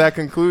come to that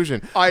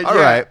conclusion. All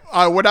right.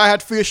 When I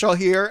had facial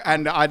hair,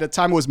 and at the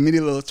time it was mini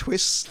little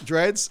twist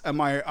dreads, and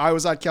I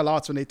was at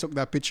Cal when they took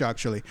that picture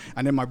actually,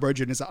 and then my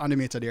brother is an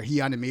animator there.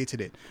 He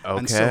animated it. Okay.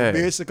 And so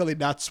basically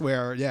that's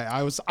where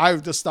I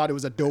just thought it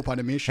was a dope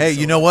animation. Hey,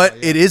 you know what?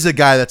 It is a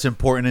guy that's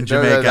important in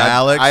Jamaica,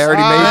 Alex. I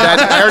already made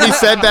that. I already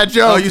said that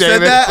joke. Oh, you said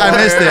that? I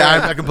missed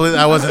it.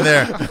 I wasn't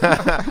there.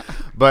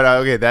 But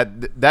okay,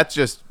 that's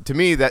just to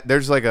me that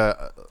there's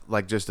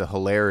just a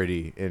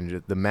hilarity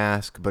in the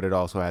mask, but it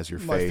also has your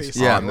face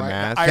on the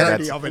mask.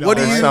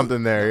 There's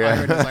something there.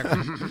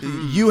 Yeah.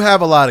 You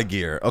have a lot of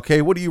gear.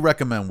 Okay, what do you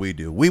recommend we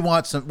do? We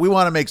want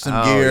to make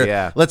some gear.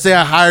 Yeah. Let's say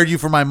I hired you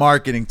for my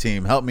marketing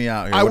team. Help me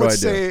out here. I what would do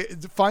say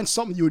find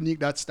something unique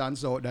that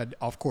stands out that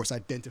of course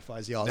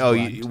identifies y'all. Oh,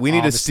 we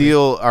need to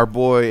steal our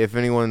boy. If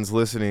anyone's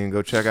listening,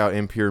 go check out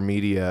Impure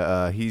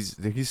Media. He's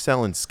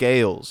selling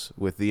scales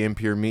with the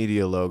Impure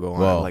Media logo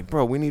on it. Like,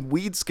 bro, we need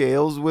weed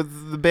scales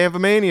with the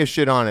Banfamania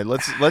shit on it.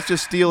 Let's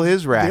just steal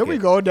his racket. There we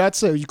go.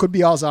 That's you could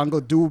be also go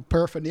do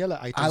paraphernalia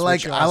items. I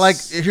like.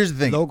 Here's the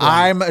thing. Logo.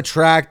 I'm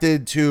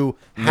attracted to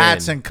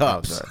hats and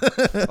cups.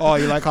 Oh,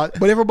 you like hot?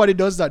 But everybody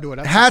does that, dude.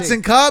 Hats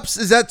and cups?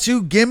 Is that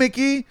too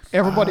gimmicky?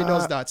 Everybody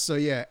does that. So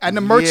yeah, and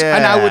the merch.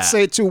 And I would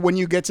say too, when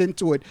you get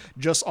into it,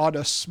 just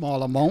order a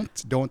small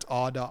amount. Don't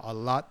order a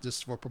lot,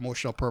 just for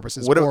promotional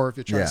purposes. Or if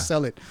you're trying to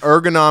sell it,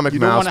 ergonomic. You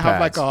don't want to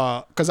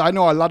have because I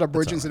know a lot of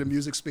virgins in the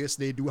music space.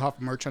 They do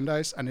have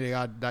merchandise, and they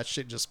got that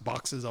shit, just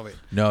boxes of it.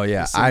 No,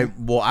 yeah. I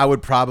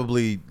would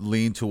probably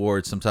lean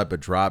towards some type of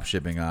drop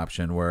shipping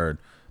option where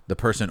the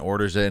person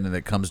orders it and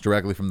it comes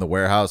directly from the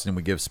warehouse, and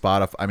we give we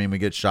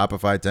get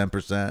Shopify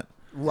 10%.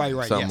 Right.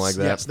 Something Yes, like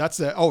that. Yes, that's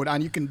the. Oh,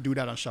 and you can do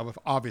that on Shopify,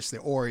 obviously,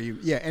 or you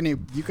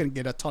can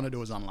get a ton of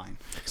those online.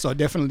 So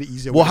definitely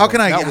easier. Well, way how to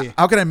can go. I That way.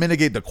 how can I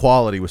mitigate the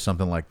quality with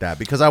something like that?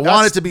 Because I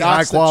want it to be high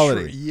That's the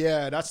quality.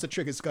 Yeah, that's the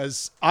trick. Is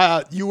because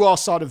you all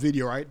saw the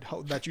video, right?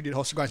 That you did,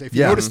 Host Guys. If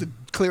you Yeah. notice the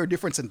clear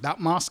difference in that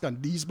mask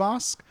and these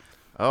masks,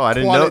 Oh, I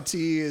didn't know.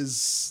 quality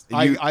is.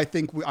 I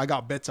think I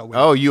got better with.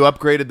 Oh, you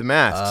upgraded the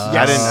masks.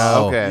 I didn't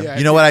know. Okay. Yeah.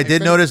 You know what? I If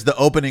did it- notice the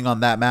opening on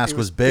that mask it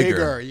was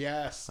bigger.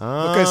 Yes,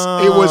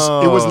 because it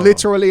was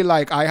literally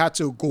like I had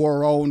to go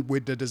around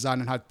with the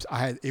design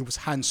and it was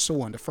hand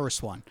sewn the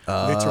first one,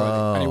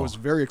 literally, and it was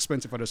very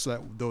expensive for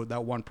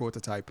that one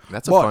prototype.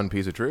 That's a But fun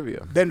piece of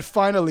trivia. Then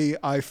finally,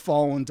 I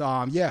found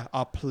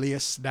a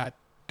place that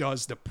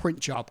does the print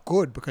job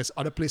good, because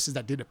other places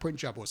that did the print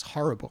job was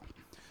horrible,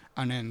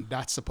 and then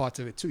that's a part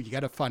of it too. You got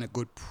to find a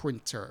good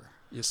printer.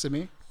 You see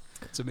me?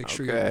 To make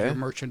sure your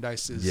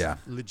merchandise is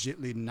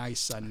legitly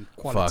nice and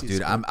quality. Fuck,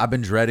 dude, I've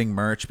been dreading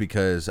merch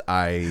because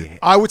I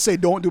would say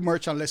don't do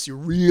merch unless you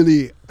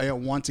really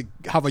want to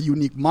have a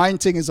unique. Mine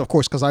thing is, of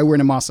course, because I wear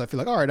the mask, I feel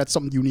like, all right, that's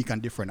something unique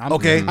and different.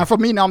 Okay. And for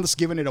me now, I'm just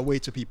giving it away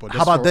to people.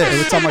 How about this?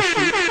 Every time I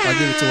shoot, I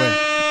give it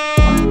away.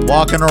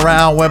 walking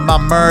around with my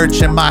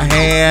merch in my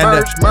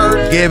hand.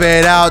 Merch. Give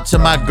it out to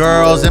my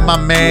girls and my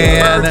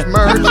man.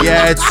 Merch.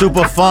 Yeah, it's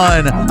super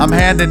fun. I'm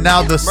handing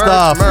out the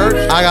stuff. merch.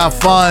 I got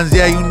funds.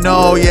 Yeah, you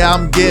know. Yeah,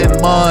 I'm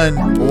getting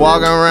mun.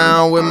 Walking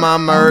around with my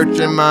merch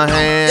in my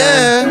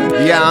hand.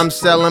 Yeah, I'm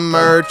selling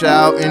merch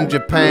out in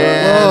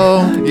Japan.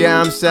 Whoa.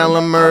 Yeah, I'm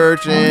selling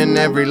merch in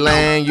every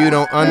land you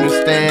don't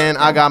understand.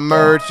 I got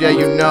merch, yeah,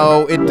 you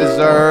know it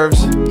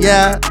deserves.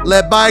 Yeah,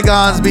 let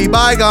bygones be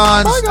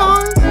bygones.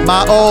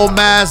 My old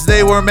masks,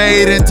 they were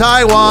made in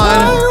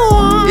Taiwan.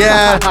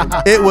 Yeah,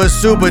 it was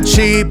super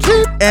cheap.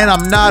 And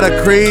I'm not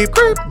a creep,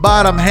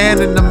 but I'm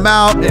handing them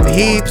out in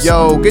heaps.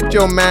 Yo, get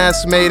your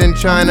masks made in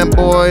China,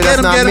 boy.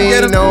 That's not me.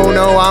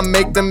 No, I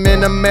make them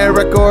in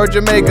America or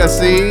Jamaica.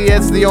 See,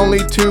 it's the only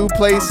two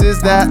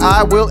places that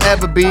I will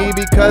ever be,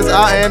 because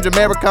I am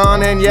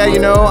Jamaican, and yeah, you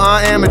know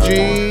I am a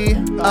G.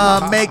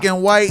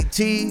 Making white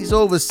tees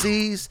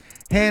overseas,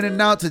 handing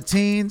out to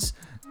teens.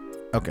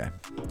 Okay,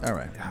 all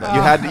right.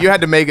 You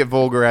had to make it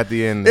vulgar at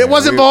the end. It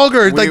wasn't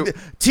vulgar. Like,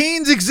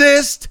 teens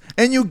exist,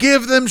 and you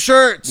give them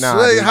shirts. Nah,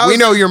 Like, dude, we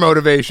know your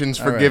motivations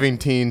for giving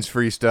teens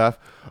free stuff.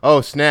 Oh,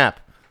 snap.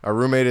 Our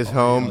roommate is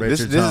home.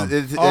 Richard's home.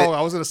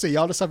 I was gonna say,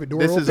 y'all just have a door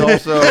This open. is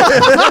also.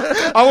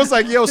 I was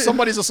like, yo,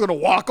 somebody's just gonna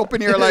walk up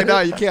in here like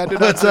that. You can't do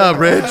that. What's up,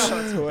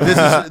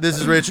 Rich? This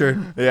is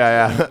Richard.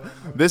 Yeah.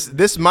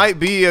 This might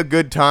be a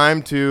good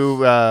time to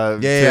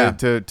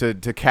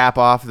to cap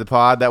off the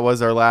pod. That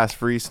was our last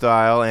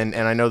freestyle, and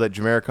I know that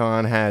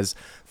Jamaican has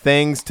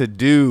things to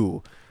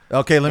do.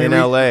 Okay, let me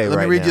LA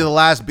read you the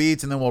last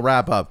beats, and then we'll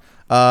wrap up.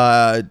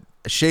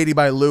 Shady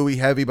by Louie,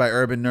 Heavy by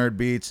Urban Nerd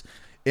Beats,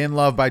 In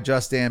Love by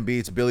Just Dan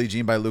Beats, Billie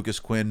Jean by Lucas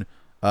Quinn,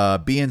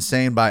 Be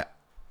Insane by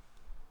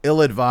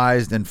Ill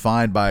Advised, and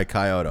Fine by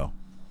Kyoto.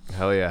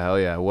 Hell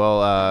yeah.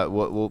 Well,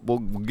 we'll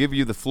give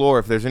you the floor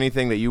if there's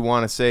anything that you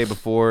want to say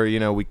before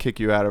we kick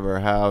you out of our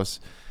house.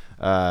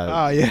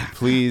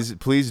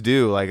 Please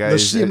do. Like, the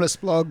shameless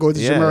plug, go to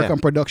Yeah.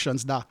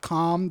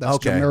 JamaicanProductions.com. That's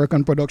Okay.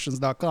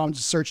 JamaicanProductions.com.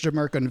 Just search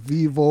Jamaican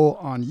Vivo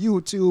on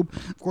YouTube.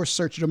 Of course,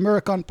 search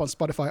Jamaican on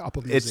Spotify,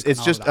 Apple Music.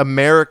 It's just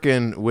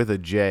American with a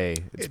J.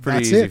 It's pretty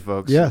That's easy, it.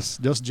 folks. Yes,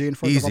 just J in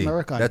front Easy. of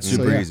American. That's So,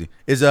 super yeah. easy.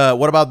 Is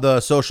what about the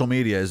social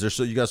media? Is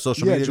there you got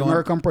social Yeah, media going?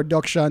 Jamaican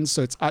Productions.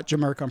 So it's at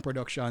Jamaican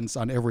Productions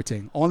on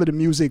everything. Only the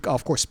music,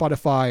 of course,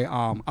 Spotify,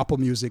 Apple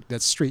Music.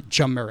 That's straight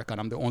Jamaican.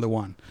 I'm the only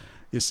one.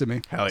 You see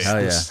me? Hell yeah.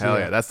 Hell yeah. Hell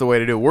yeah. That's the way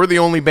to do it. We're the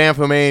only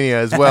Bamfomania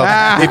as well.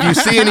 If you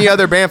see any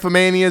other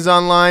Bamfomanias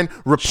online,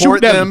 report Shoot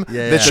them. them.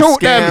 Yeah, That's yeah. a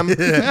Shoot them. scam.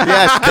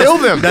 Yes, kill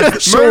them.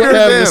 Shoot Murder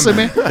them, you them. see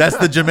me? That's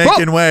the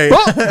Jamaican way.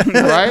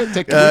 Right? We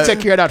take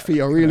care of that for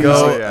you. Really.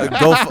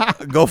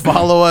 Go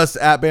follow us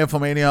at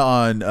Bamfomania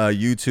on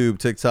YouTube,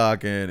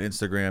 TikTok, and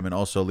Instagram, and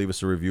also leave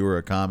us a review or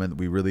a comment.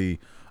 We really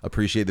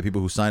appreciate the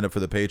people who signed up for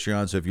the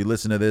Patreon. So if you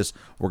listen to this,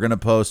 we're gonna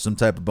post some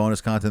type of bonus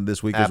content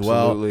this week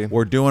Absolutely. as well.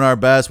 We're doing our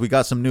best. We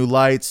got some new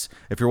lights.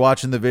 If you're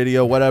watching the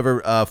video,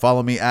 whatever,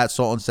 follow me at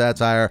Salt and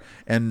Satire.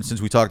 And since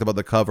we talked about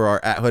the cover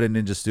art, at Hooded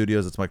Ninja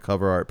Studios, that's my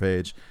cover art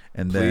page.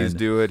 And Please then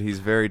do it. He's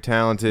very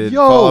talented. Yo.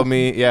 Follow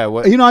me. Yeah.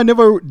 What? You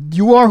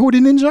are Hoodie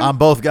Ninja? I'm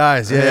both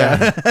guys.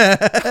 Yeah.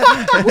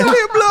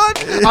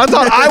 I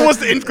thought I was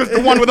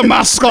the one with the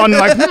mask on.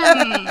 Like,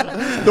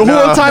 the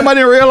whole time I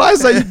didn't realize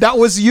that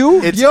was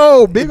you.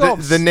 Yo, big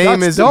ups. The name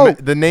That's is dope.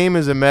 the name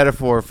is a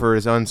metaphor for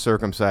his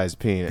uncircumcised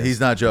penis. He's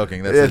not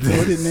joking. That's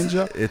Hoodie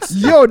Ninja. It's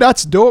Yo,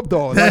 that's dope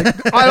though.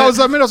 Like, I was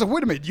like,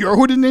 wait a minute, you're a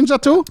Hoodie Ninja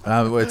too?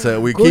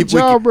 we Good keep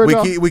job,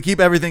 brother. we keep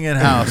everything in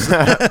house.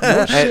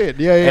 Oh, shit.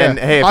 Yeah. And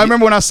hey, if I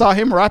remember when I saw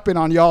him rapping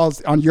on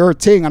your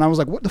thing, and I was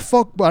like, "What the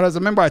fuck?" But I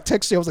remember I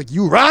texted you. I was like,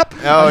 "You rap?"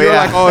 Oh, and you were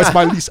yeah. like, "Oh, it's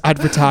my least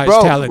advertised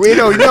Bro, talent." we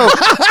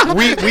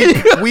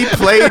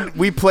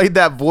played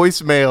that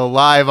voicemail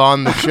live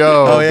on the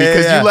show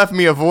because you left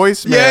me a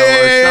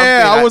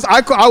voicemail or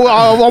something. I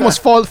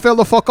almost fell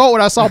the fuck out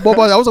when I saw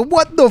Bubba. I was like,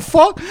 "What the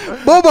fuck,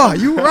 Bubba?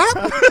 You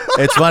rap?"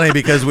 It's funny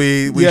because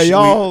we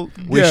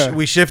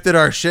shifted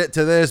our shit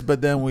to this,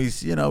 but then we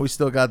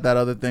still got that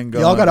other thing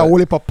going. Y'all got a whole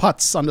heap of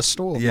pots on the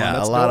stove. Yeah, man.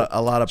 That's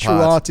a lot of true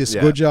pots. artists.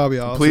 Yeah. Good job,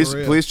 y'all.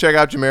 Please check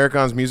out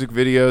Jamaican's music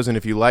videos, and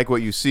if you like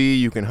what you see,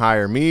 you can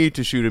hire me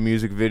to shoot a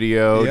music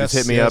video. Yes,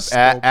 Just hit me yes,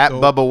 up at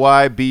dope. Bubba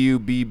Y,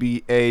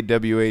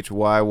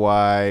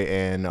 BUBBAWHYY,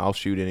 and I'll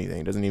shoot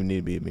anything. It doesn't even need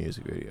to be a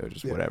music video,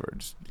 just whatever.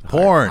 Just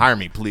Porn. Hire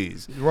me,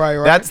 please.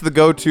 Right. That's the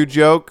go-to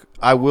joke.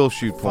 I will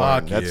shoot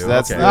porn. Fuck you.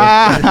 That's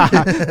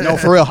Okay. No,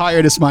 for real.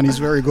 Hire this man. He's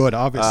very good.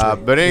 Obviously.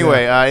 But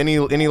anyway,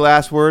 any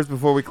last words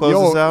before we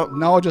close this out?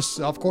 No, just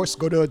of course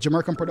go to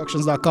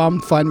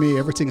JamaicanProductions.com. Find me.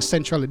 Everything is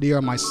centrally there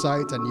on my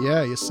site. And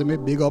yeah, you see me.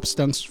 Big ups.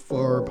 Thanks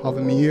for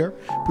having me here.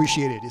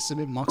 Appreciate it. You see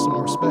me.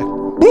 Maximum respect.